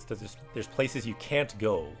this, there's places you can't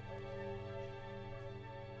go.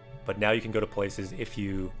 But now you can go to places if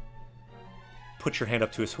you put your hand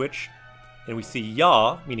up to a switch. And we see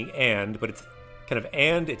ya, meaning and, but it's kind of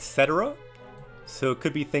and, etc. So it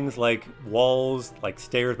could be things like walls, like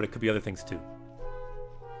stairs, but it could be other things too.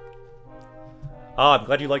 Ah, I'm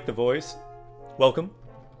glad you liked the voice. Welcome,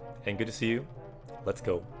 and good to see you. Let's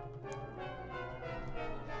go.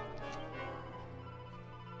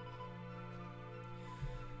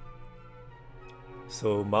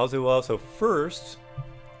 So Mazuwa, so first,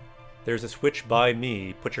 there's a switch by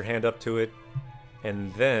me. Put your hand up to it,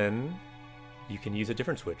 and then you can use a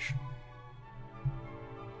different switch.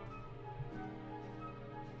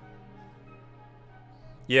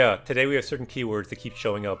 Yeah, today we have certain keywords that keep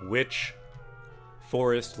showing up. Witch,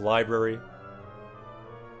 forest, library.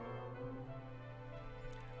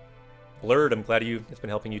 Blurred, I'm glad it's been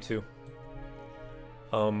helping you too.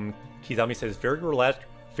 Kizami says,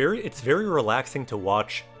 it's very relaxing to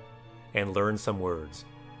watch and learn some words.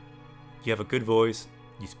 You have a good voice,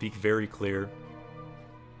 you speak very clear.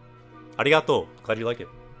 Arigato, glad you like it.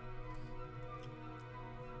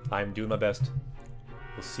 I'm doing my best.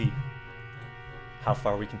 We'll see how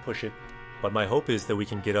far we can push it. But my hope is that we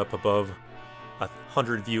can get up above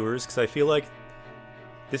 100 viewers, because I feel like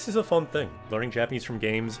this is a fun thing. Learning Japanese from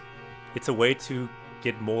games, it's a way to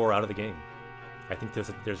get more out of the game. I think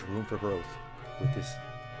there's room for growth with this,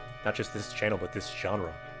 not just this channel, but this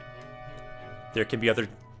genre. There can be other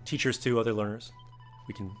teachers too, other learners.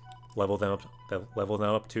 We can level them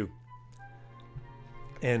up too.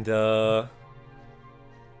 And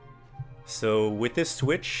so with this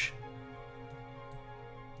switch,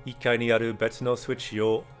 Ikai ni aru betsu no switch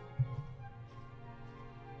yo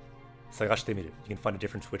sagashite miru. You can find a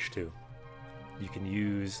different switch too. You can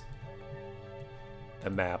use the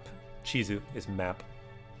map. Chizu is map.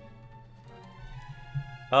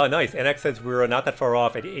 Oh, nice. NX says we're not that far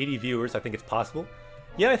off at 80 viewers. I think it's possible.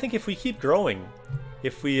 Yeah, I think if we keep growing,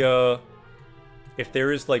 if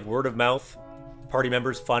there is like word of mouth, party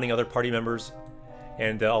members finding other party members,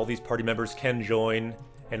 and all these party members can join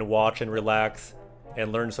and watch and relax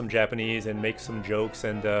and learn some Japanese and make some jokes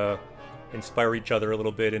and inspire each other a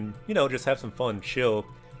little bit and, you know, just have some fun, chill,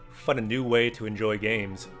 find a new way to enjoy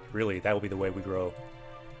games. Really, that will be the way we grow.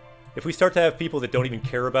 If we start to have people that don't even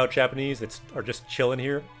care about Japanese, that are just chilling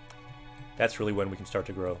here, that's really when we can start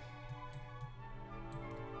to grow.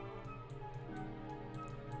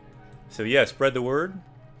 So yeah, spread the word.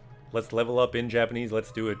 Let's level up in Japanese.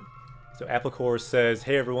 Let's do it. So Applecore says,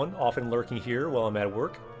 hey everyone, often lurking here while I'm at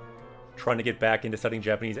work. Trying to get back into studying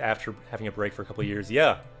Japanese after having a break for a couple of years.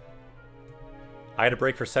 Yeah. I had a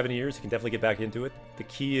break for 7 years. You can definitely get back into it. The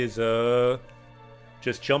key is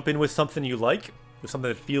just jump in with something you like, with something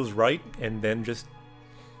that feels right, and then just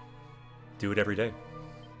do it every day.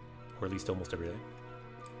 Or at least almost every day.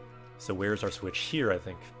 So where's our switch? Here, I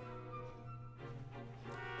think.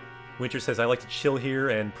 Winter says, I like to chill here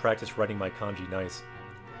and practice writing my kanji. Nice.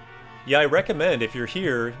 Yeah, I recommend, if you're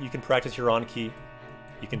here, you can practice your Anki.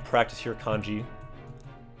 You can practice your kanji.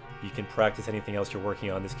 You can practice anything else you're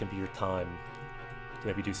working on. This can be your time to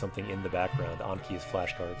maybe do something in the background. Anki is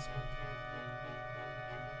flashcards.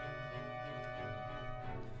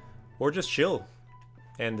 Or just chill.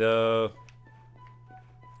 And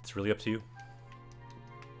it's really up to you.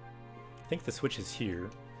 I think the switch is here.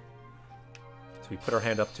 So we put our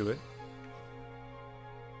hand up to it.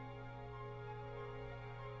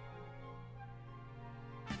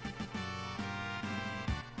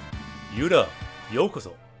 Yuda,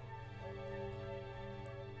 yokoso.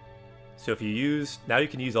 So if you use, now you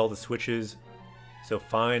can use all the switches. So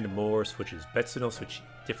find more switches. Betsu no switch,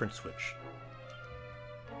 different switch.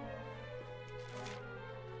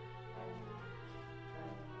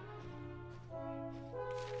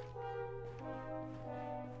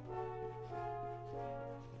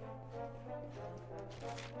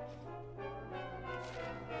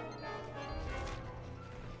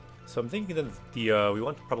 So I'm thinking that we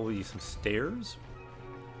want probably some stairs.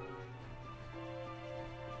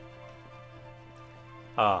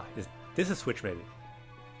 Ah, is this a switch maybe?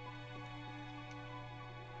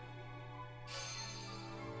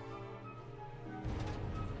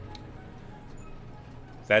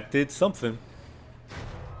 That did something.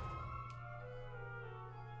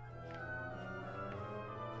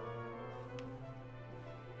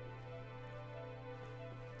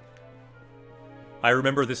 I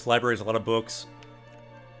remember this library has a lot of books.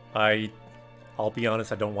 I'll be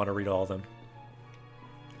honest, I don't want to read all of them.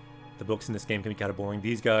 The books in this game can be kind of boring.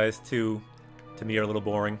 These guys, too, to me are a little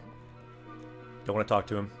boring. Don't want to talk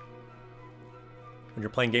to them. When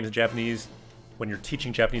you're playing games in Japanese, when you're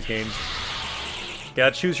teaching Japanese games, you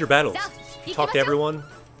gotta choose your battles. Talk to everyone.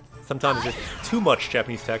 Sometimes it's just too much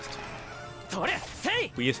Japanese text.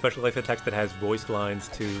 We especially like the text that has voiced lines,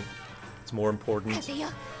 too. It's more important.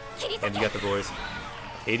 And you got the voice.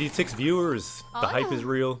 86 viewers. The hype is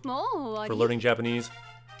real for learning Japanese.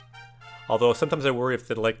 Although sometimes I worry if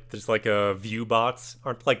there's like a view bots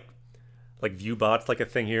aren't like view bots like a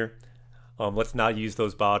thing here. Let's not use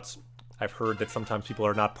those bots. I've heard that sometimes people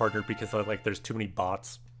are not partnered because like there's too many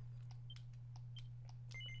bots.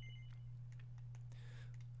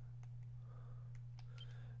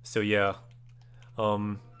 So yeah.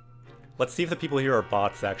 Let's see if the people here are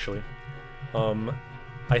bots actually.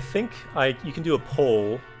 I think you can do a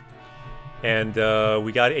poll, and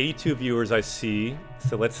we got 82 viewers I see,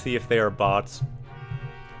 so let's see if they are bots,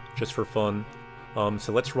 just for fun.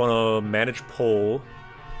 So let's run a manage poll.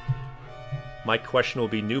 My question will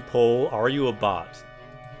be new poll, are you a bot?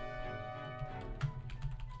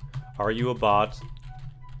 Are you a bot?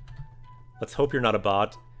 Let's hope you're not a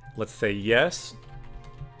bot. Let's say yes.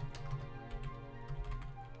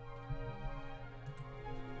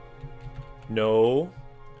 No.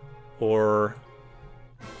 Or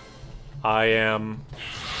I am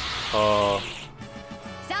a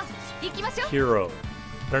hero.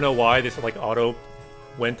 I don't know why this like auto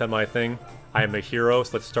went on my thing. I am a hero,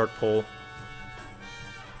 so let's start poll.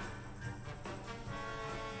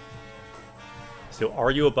 So are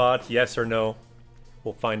you a bot? Yes or no?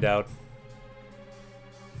 We'll find out.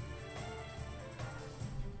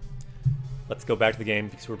 Let's go back to the game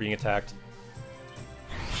because we're being attacked.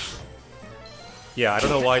 Yeah, I don't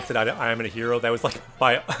know why it said I am a hero. That was like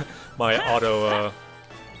my auto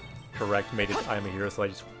correct made it I am a hero, so I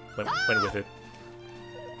just went with it.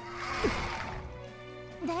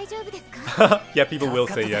 Yeah, people will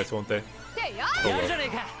say yes, won't they? Oh,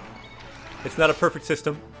 well. It's not a perfect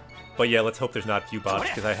system, but yeah, let's hope there's not view bots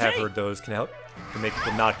because I have heard those can make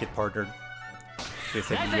people not get partnered. They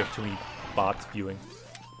said you have too many bots viewing.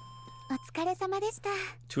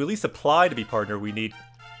 To at least apply to be partnered, we need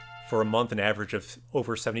for a month an average of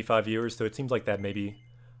over 75 viewers, so it seems like that may be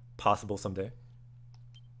possible someday.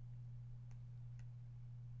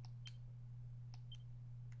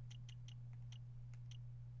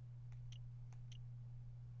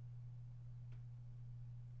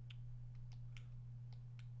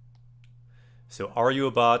 So are you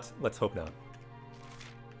a bot? Let's hope not.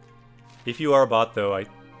 If you are a bot though,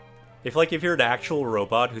 if you're an actual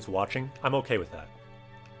robot who's watching, I'm okay with that.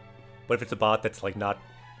 But if it's a bot that's like not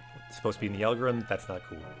supposed to be in the algorithm, that's not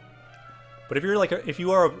cool. But if you're like if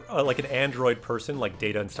you are like an android person like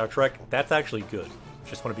Data in Star Trek, that's actually good.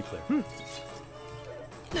 Just want to be clear.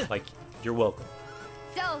 Like, you're welcome.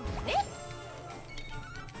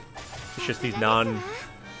 It's just these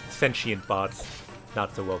non-sentient bots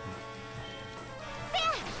not so welcome.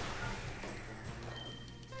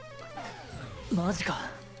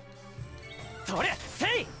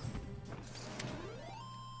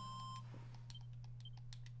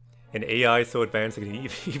 An AI so advanced it can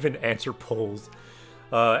even answer polls.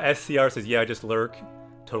 SCR says, yeah, I just lurk.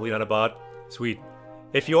 Totally not a bot. Sweet.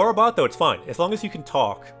 If you are a bot, though, it's fine. As long as you can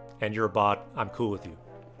talk and you're a bot, I'm cool with you.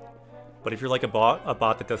 But if you're like a bot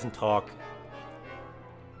that doesn't talk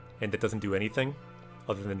and that doesn't do anything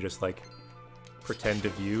other than just, like, pretend to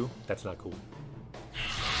view, that's not cool.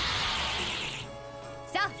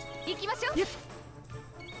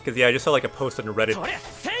 Because, yeah, I just saw, like, a post on Reddit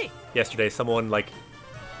yesterday. Someone, like,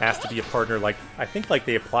 asked to be a partner, like, I think, like,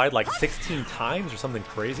 they applied, like, 16 times or something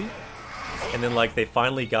crazy. And then, like, they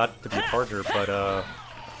finally got to be a partner, but,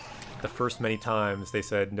 the first many times they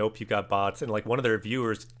said, nope, you got bots. And, like, one of their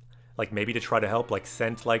viewers, like, maybe to try to help, like,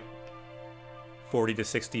 sent, like, 40 to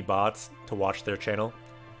 60 bots to watch their channel.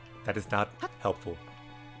 That is not helpful.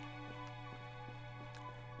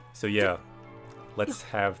 So, yeah. Let's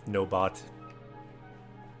have no bot.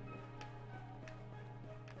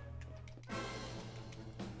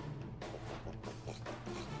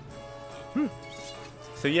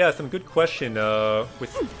 So yeah, some good question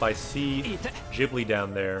by C Ghibli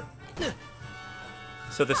down there.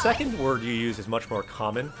 So the second word you use is much more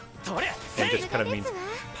common, and just kind of means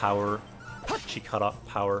power, chikara,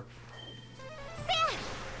 power.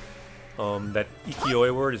 That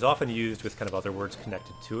ikioi word is often used with kind of other words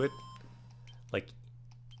connected to it, like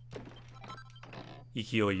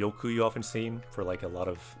ikioi yoku you often see for like a lot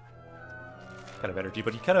of kind of energy,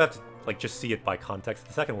 but you kind of have to like just see it by context.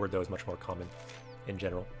 The second word though is much more common in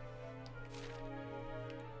general.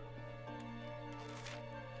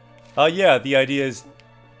 Yeah, the idea is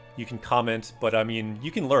you can comment, but I mean,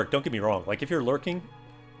 you can lurk, don't get me wrong. Like, if you're lurking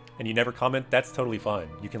and you never comment, that's totally fine.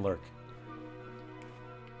 You can lurk.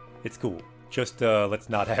 It's cool. Just, let's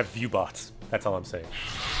not have view bots. That's all I'm saying.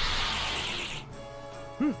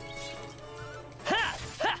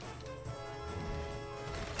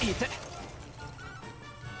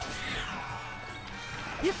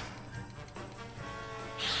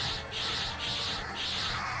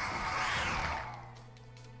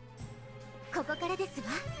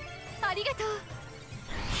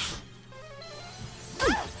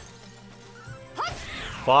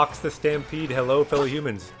 Fox the Stampede, hello fellow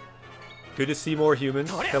humans. Good to see more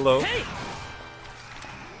humans. Hello.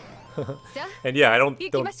 And yeah, I don't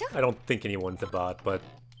think anyone's a bot, but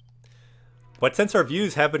since our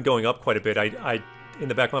views have been going up quite a bit, I in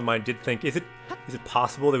the back of my mind did think, is it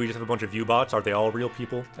possible that we just have a bunch of view bots? Are they all real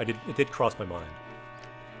people? It did cross my mind.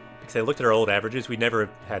 Because I looked at our old averages, we never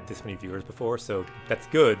had this many viewers before, so that's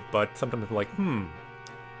good, but sometimes I'm like,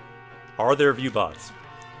 are there view bots?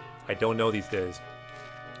 I don't know these days.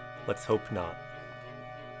 Let's hope not.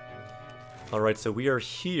 Alright, so we are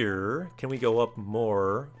here. Can we go up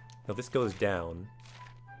more? No, this goes down.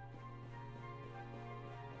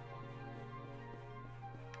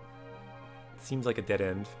 Seems like a dead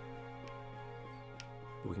end.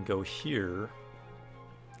 We can go here.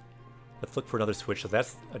 Let's look for another switch, so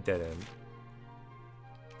that's a dead end.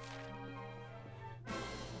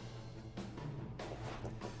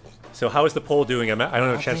 So how is the poll doing? I don't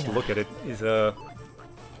have a chance to look at it.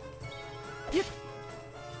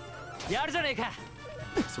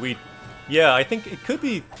 Sweet. Yeah, I think it could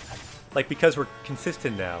be, like, because we're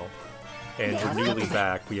consistent now, and we're newly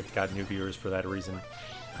back, we have got new viewers for that reason.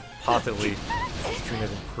 Possibly, the stream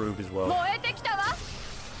has improved as well.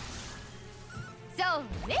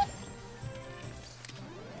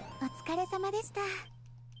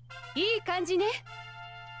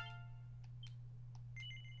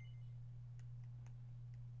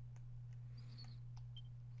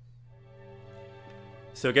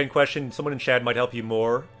 So again, question, someone in chat might help you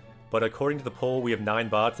more, but according to the poll, we have 9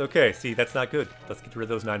 bots. Okay, see, that's not good. Let's get rid of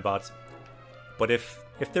those 9 bots. But if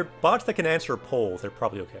they're bots that can answer polls, they're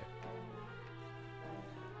probably okay.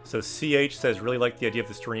 So CH says, really like the idea of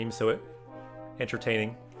the stream, so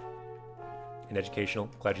entertaining and educational.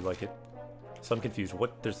 Glad you like it. So I'm confused.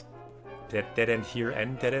 What, there's dead end here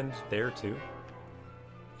and dead end there too? You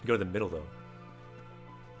can go to the middle though.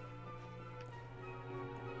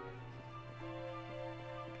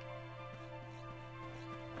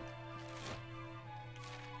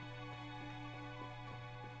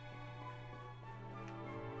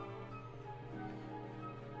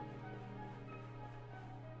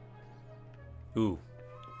 Ooh,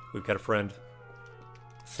 we've got a friend.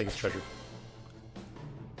 Let's take his treasure.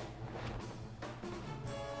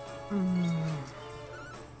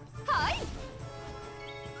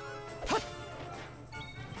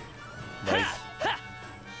 Nice.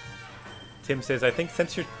 Tim says, I think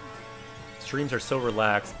since your streams are so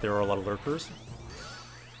relaxed, there are a lot of lurkers.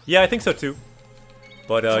 Yeah, I think so too.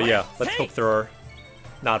 But yeah, let's hope there are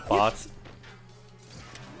not bots.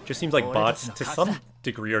 Just seems like bots, to some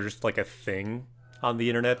degree, are just like a thing on the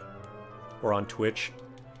internet or on Twitch.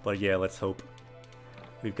 But yeah, let's hope.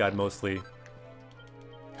 We've got mostly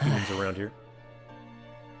humans around here.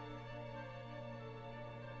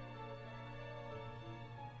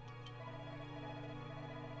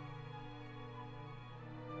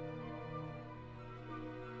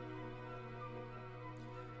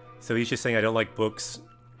 So he's just saying, I don't like books.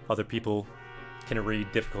 Other people can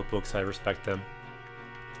read difficult books. I respect them.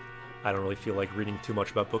 I don't really feel like reading too much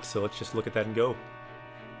about books, so let's just look at that and go.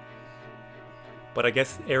 But I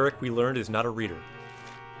guess Eric, we learned, is not a reader.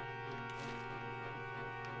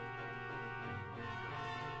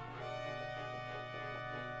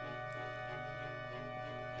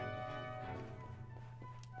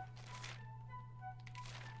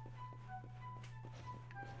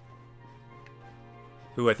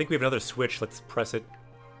 Ooh, I think we have another switch. Let's press it.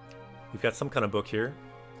 We've got some kind of book here.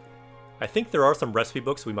 I think there are some recipe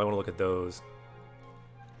books, so we might want to look at those.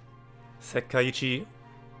 Sekkaiichi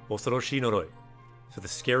Osoroshi Noroi. So the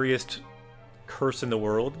scariest curse in the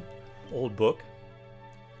world, old book.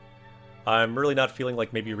 I'm really not feeling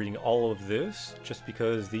like maybe reading all of this, just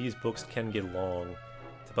because these books can get long.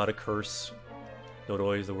 It's about a curse.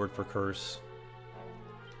 Noroi is the word for curse.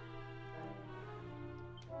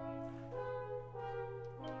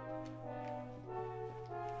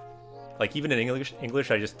 Like, even in English,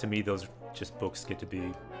 to me, those just books get to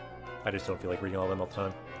be... I just don't feel like reading all of them all the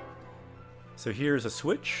time. So here's a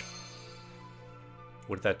switch.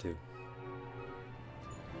 What did that do?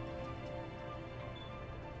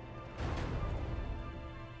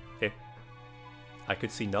 Okay. I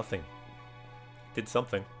could see nothing. Did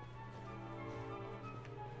something.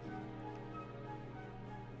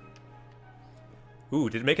 Ooh,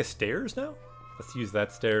 did it make a stairs now? Let's use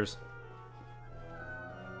that stairs.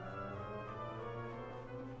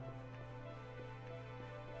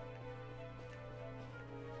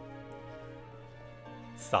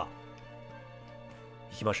 Sa.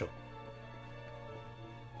 Ikimashou.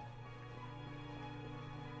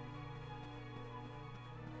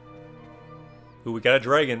 Ooh, we got a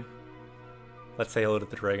dragon. Let's say hello to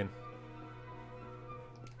the dragon.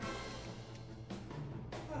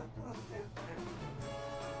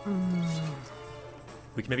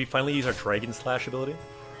 We can maybe finally use our Dragon Slash ability.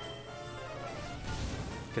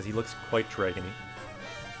 Because he looks quite dragony.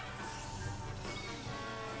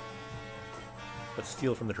 Let's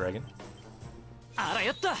steal from the dragon.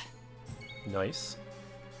 Nice.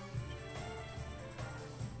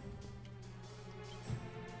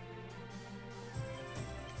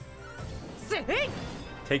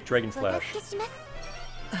 Take Dragon Slash.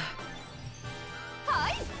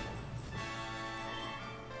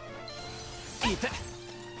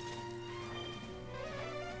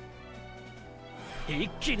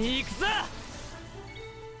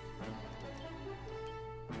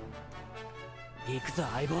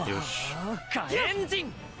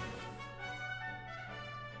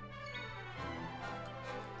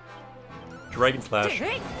 Dragon Slash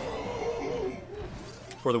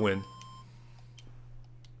for the win.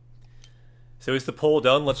 So is the poll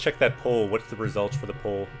done? Let's check that poll. What's the results for the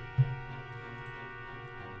poll?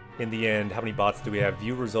 In the end, how many bots do we have?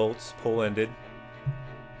 View results, poll ended.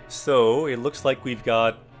 So it looks like we've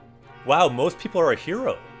got... Wow, most people are a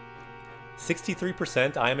hero.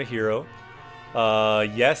 63%, I am a hero.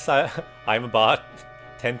 Yes, I'm a bot.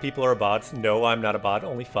 10 people are bots. No, I'm not a bot,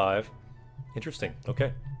 only 5. Interesting,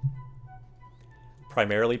 okay.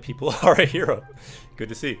 Primarily people are a hero. Good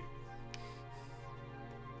to see.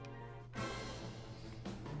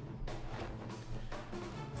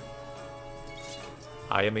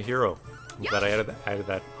 I am a hero. I'm glad I added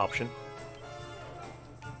that option.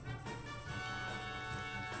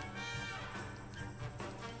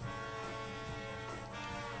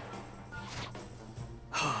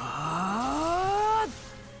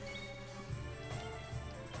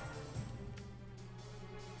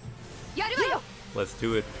 Let's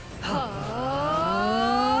do it.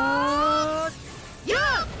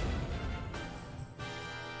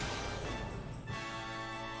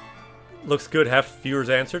 Looks good. Half viewers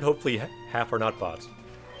answered. Hopefully half are not bots.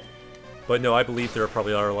 But no, I believe there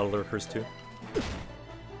probably are a lot of lurkers too.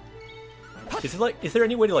 Is there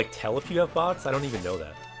any way to like tell if you have bots? I don't even know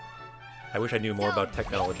that. I wish I knew more about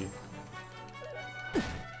technology.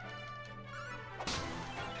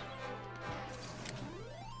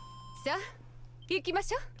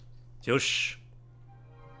 Yosh.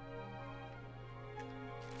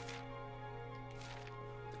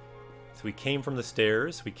 So we came from the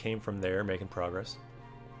stairs, we came from there, making progress.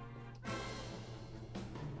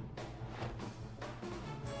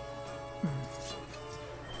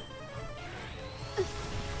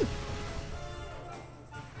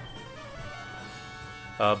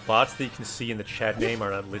 Bots that you can see in the chat name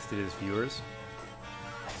are not listed as viewers.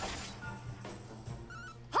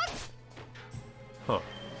 Huh.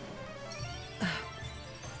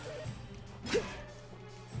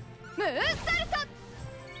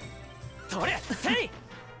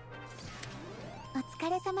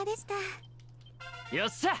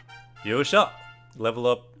 Yosha! Level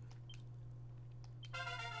up.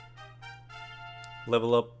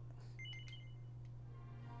 Level up.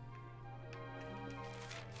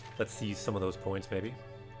 Let's see some of those points, maybe.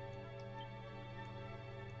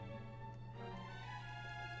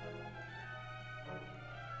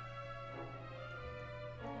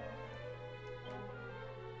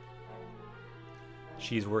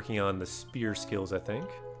 She's working on the spear skills, I think.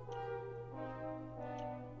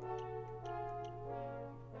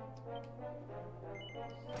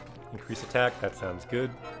 Increase attack, that sounds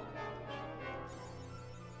good.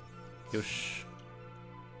 Yosh.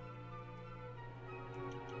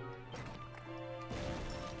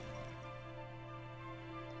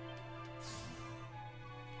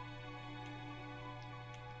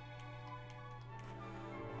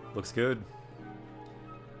 Looks good.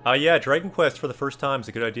 Yeah, Dragon Quest for the first time is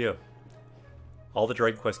a good idea. All the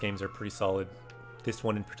Dragon Quest games are pretty solid. This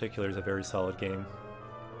one in particular is a very solid game.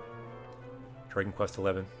 Dragon Quest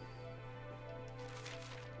XI.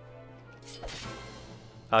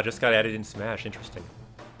 Just got added in Smash. Interesting.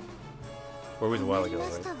 Or it was a while ago,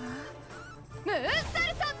 right?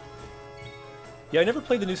 Yeah, I never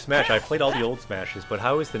played the new Smash. I played all the old Smashes, but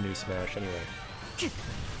how is the new Smash anyway? I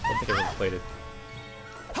don't think I've ever played it.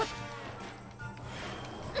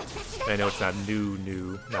 I know it's not new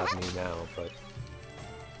now, but...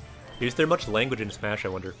 Is there much language in Smash, I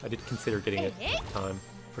wonder? I did consider getting it time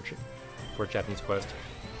for Japanese Quest.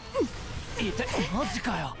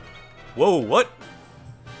 Whoa, what?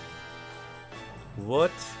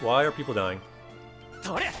 What? Why are people dying?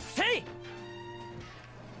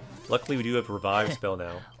 Luckily we do have a revive spell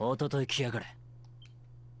now.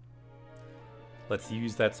 Let's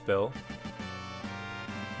use that spell.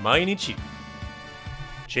 Mainichi.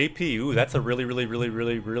 JP, ooh, that's a really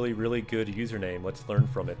good username. Let's learn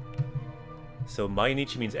from it. So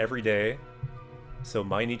Mainichi means every day. So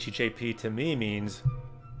Mainichi JP to me means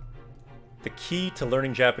the key to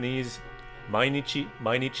learning Japanese. Mainichi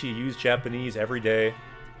use Japanese every day.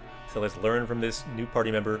 So let's learn from this new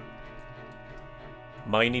party member.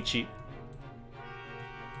 Mainichi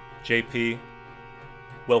JP,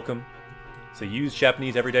 welcome. So use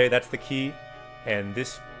Japanese every day, that's the key. And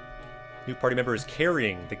this new party member is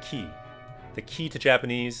carrying the key to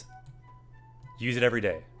Japanese. Use it every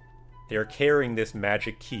day. They are carrying this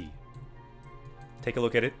magic key. Take a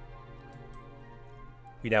look at it.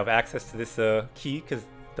 We now have access to this key because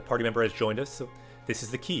the party member has joined us. So this is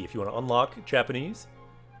the key. If you want to unlock Japanese,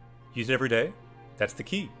 use it every day. That's the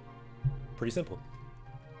key. Pretty simple.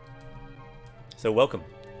 So welcome.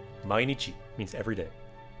 Mainichi means every day.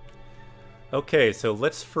 Okay, so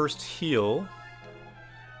let's first heal.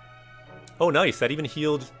 Oh, nice. That even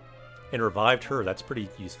healed and revived her. That's pretty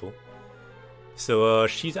useful. So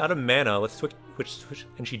she's out of mana. Let's switch,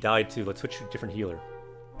 and she died too. Let's switch to a different healer.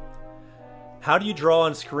 How do you draw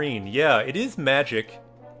on screen? Yeah, it is magic,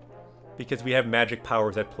 because we have magic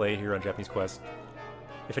powers at play here on Japanese Quest.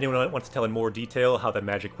 If anyone wants to tell in more detail how that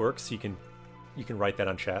magic works, you can write that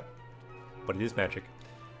on chat. But it is magic.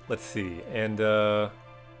 Let's see, and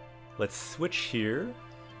let's switch here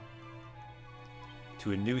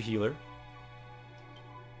to a new healer.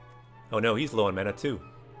 Oh no, he's low on mana too.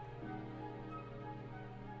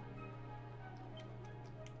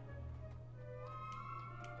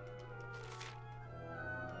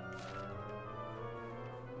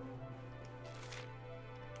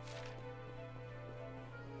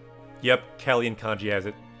 Yep, Kali and Kanji has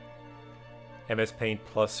it. MS Paint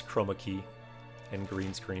plus chroma key and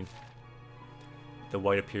green screen. The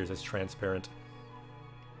white appears as transparent.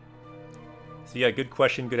 So yeah, good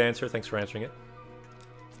question, good answer. Thanks for answering it.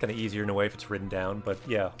 It's kind of easier in a way if it's written down, but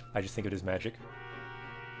yeah, I just think it is magic.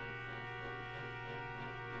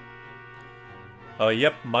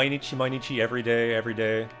 Yep, Mainichi, every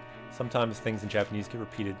day. Sometimes things in Japanese get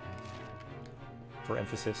repeated for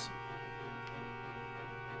emphasis.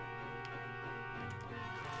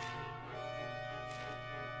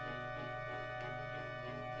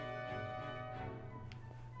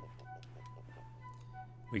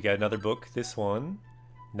 We got another book, this one.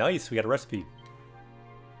 Nice, we got a recipe.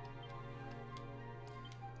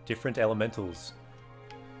 Different elementals.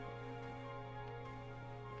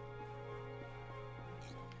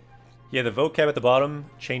 Yeah, the vocab at the bottom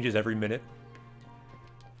changes every minute.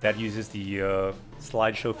 That uses the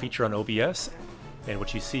slideshow feature on OBS. And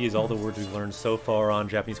what you see is all the words we've learned so far on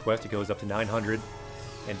Japanese Quest. It goes up to 900.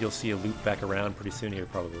 And you'll see a loop back around pretty soon here,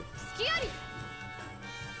 probably.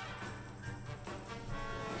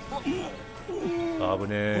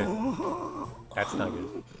 Abune. That's not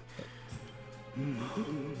good.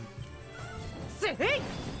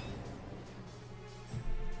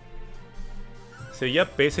 So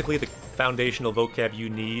yep, basically the foundational vocab you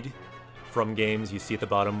need from games you see at the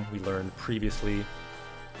bottom we learned previously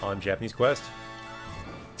on Japanese Quest.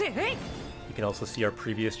 You can also see our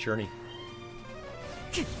previous journey.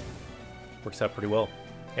 Works out pretty well.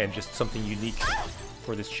 And just something unique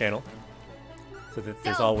for this channel. So that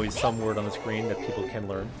there's always some word on the screen that people can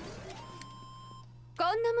learn.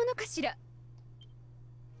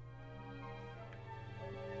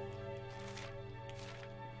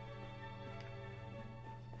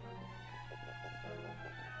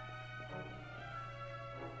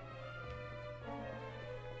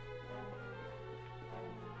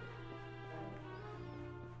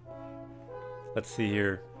 Let's see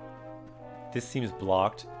here. This seems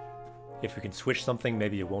blocked. If we can switch something,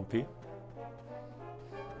 maybe it won't be.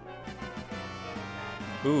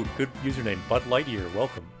 Ooh, good username. Bud Lightyear.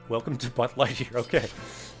 Welcome. Welcome to Bud Lightyear. Okay.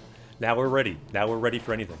 Now we're ready. Now we're ready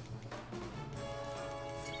for anything.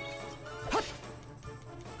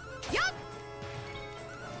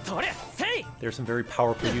 There's some very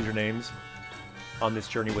powerful usernames on this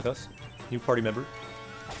journey with us. New party member.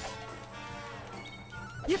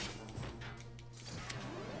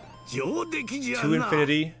 To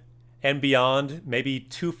infinity and beyond, maybe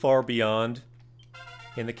too far beyond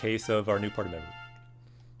in the case of our new party member.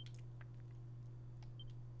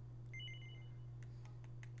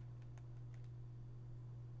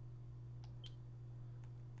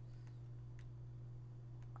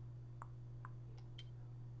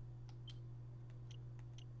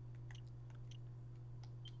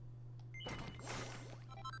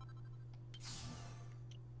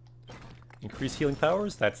 Increase healing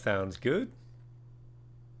powers, that sounds good.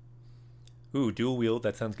 Ooh, dual wield,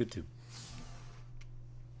 that sounds good too.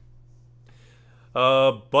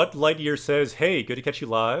 Bud Lightyear says, hey, good to catch you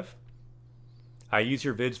live. I use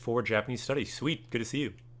your vids for Japanese studies. Sweet, good to see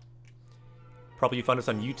you. Probably you found us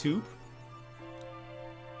on YouTube.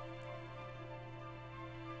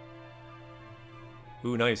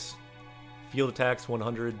 Ooh, nice. Field attacks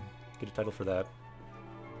 100. Get a title for that.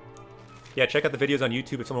 Yeah, check out the videos on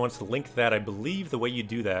YouTube if someone wants to link that. I believe the way you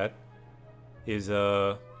do that is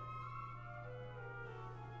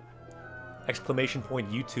exclamation point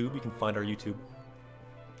YouTube. You can find our YouTube.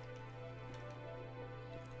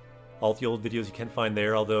 All the old videos you can find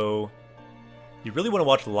there, although you really want to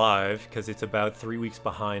watch live because it's about 3 weeks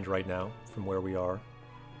behind right now from where we are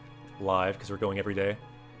live because we're going every day.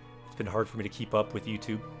 It's been hard for me to keep up with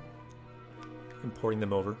YouTube, importing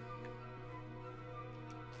them over.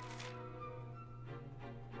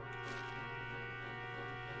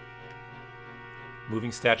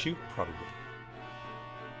 Moving statue? Probably.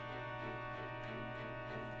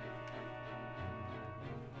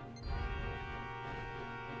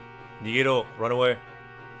 Nigero, run away.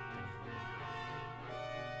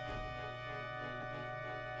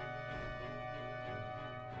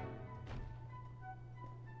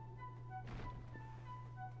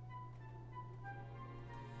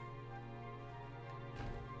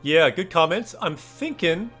 Yeah, good comments. I'm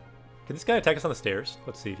thinking... Can this guy attack us on the stairs?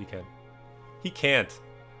 Let's see if he can. He can't.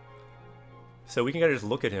 So we can kind of just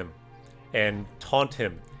look at him and taunt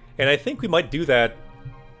him. And I think we might do that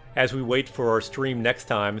as we wait for our stream next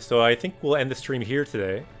time. So I think we'll end the stream here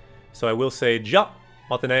today. So I will say, Ja,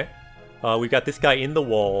 Matane. We've got this guy in the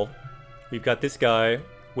wall. We've got this guy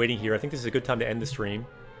waiting here. I think this is a good time to end the stream.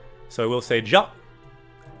 So I will say, Ja,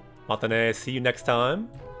 Matane. See you next time.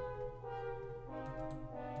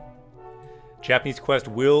 Japanese Quest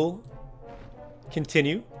will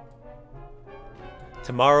continue.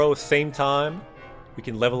 Tomorrow, same time, we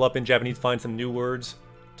can level up in Japanese, find some new words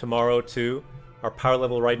tomorrow too. Our power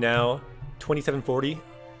level right now, 2740.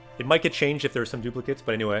 It might get changed if there are some duplicates,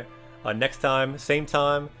 but anyway. Next time, same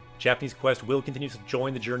time, Japanese Quest will continue to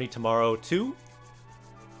join the journey tomorrow too.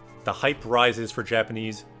 The hype rises for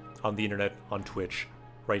Japanese on the internet, on Twitch,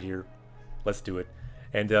 right here. Let's do it.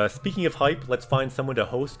 And speaking of hype, let's find someone to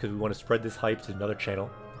host because we want to spread this hype to another channel.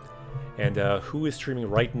 And who is streaming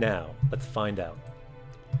right now? Let's find out.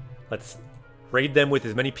 Let's raid them with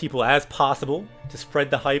as many people as possible to spread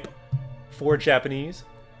the hype for Japanese.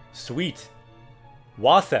 Sweet.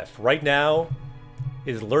 Wasef right now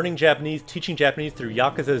is learning Japanese, teaching Japanese through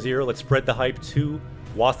Yakuza 0. Let's spread the hype to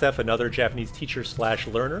Wasef, another Japanese teacher slash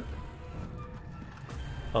learner.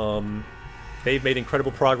 They've made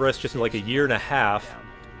incredible progress just in like a year and a half.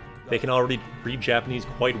 They can already read Japanese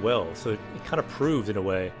quite well, so it kind of proves in a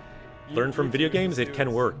way. Learn from video games, it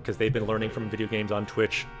can work, because they've been learning from video games on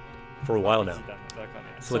Twitch for a while now.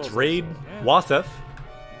 So let's raid Wasef.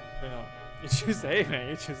 You choose A, man.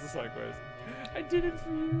 You choose the side quest. I did it for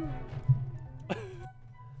you.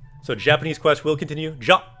 So Japanese Quest will continue.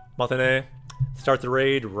 Ja, Matane. Start the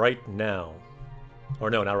raid right now. Or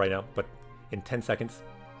no, not right now, but in 10 seconds.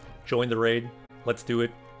 Join the raid. Let's do it.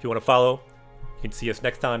 If you want to follow, you can see us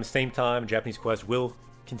next time, same time. Japanese Quest will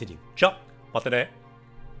continue. Ja, Matane.